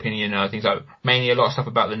football opinion and things like mainly a lot of stuff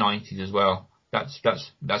about the 90s as well. That's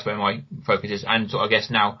where my focus is, and sort of, I guess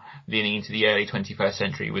now leaning into the early 21st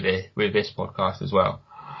century with this podcast as well.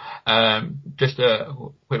 Just a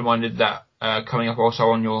quick reminder that coming up also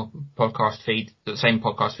on your podcast feed, the same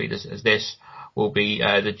podcast feed as this, will be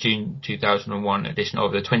the June 2001 edition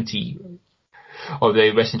of the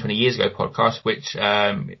Wrestling 20 Years Ago podcast, which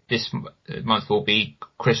this month will be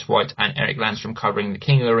Chris White and Eric Landstrom covering the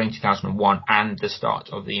King of the Ring 2001 and the start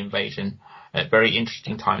of the Invasion. A very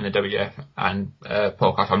interesting time in the WF and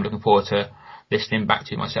podcast. I'm looking forward to listening back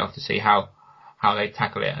to myself to see how they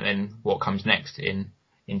tackle it and then what comes next in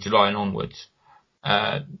July and onwards.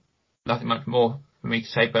 Nothing much more for me to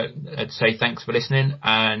say, but to say thanks for listening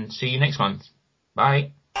and see you next month.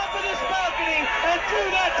 Bye. Up in this balcony and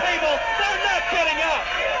through that table, they're not getting out.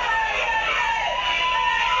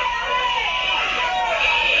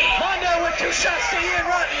 Mondo with 2 shots to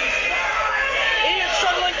Ian Rotten. Ian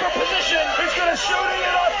struggling for position. He's going to shoot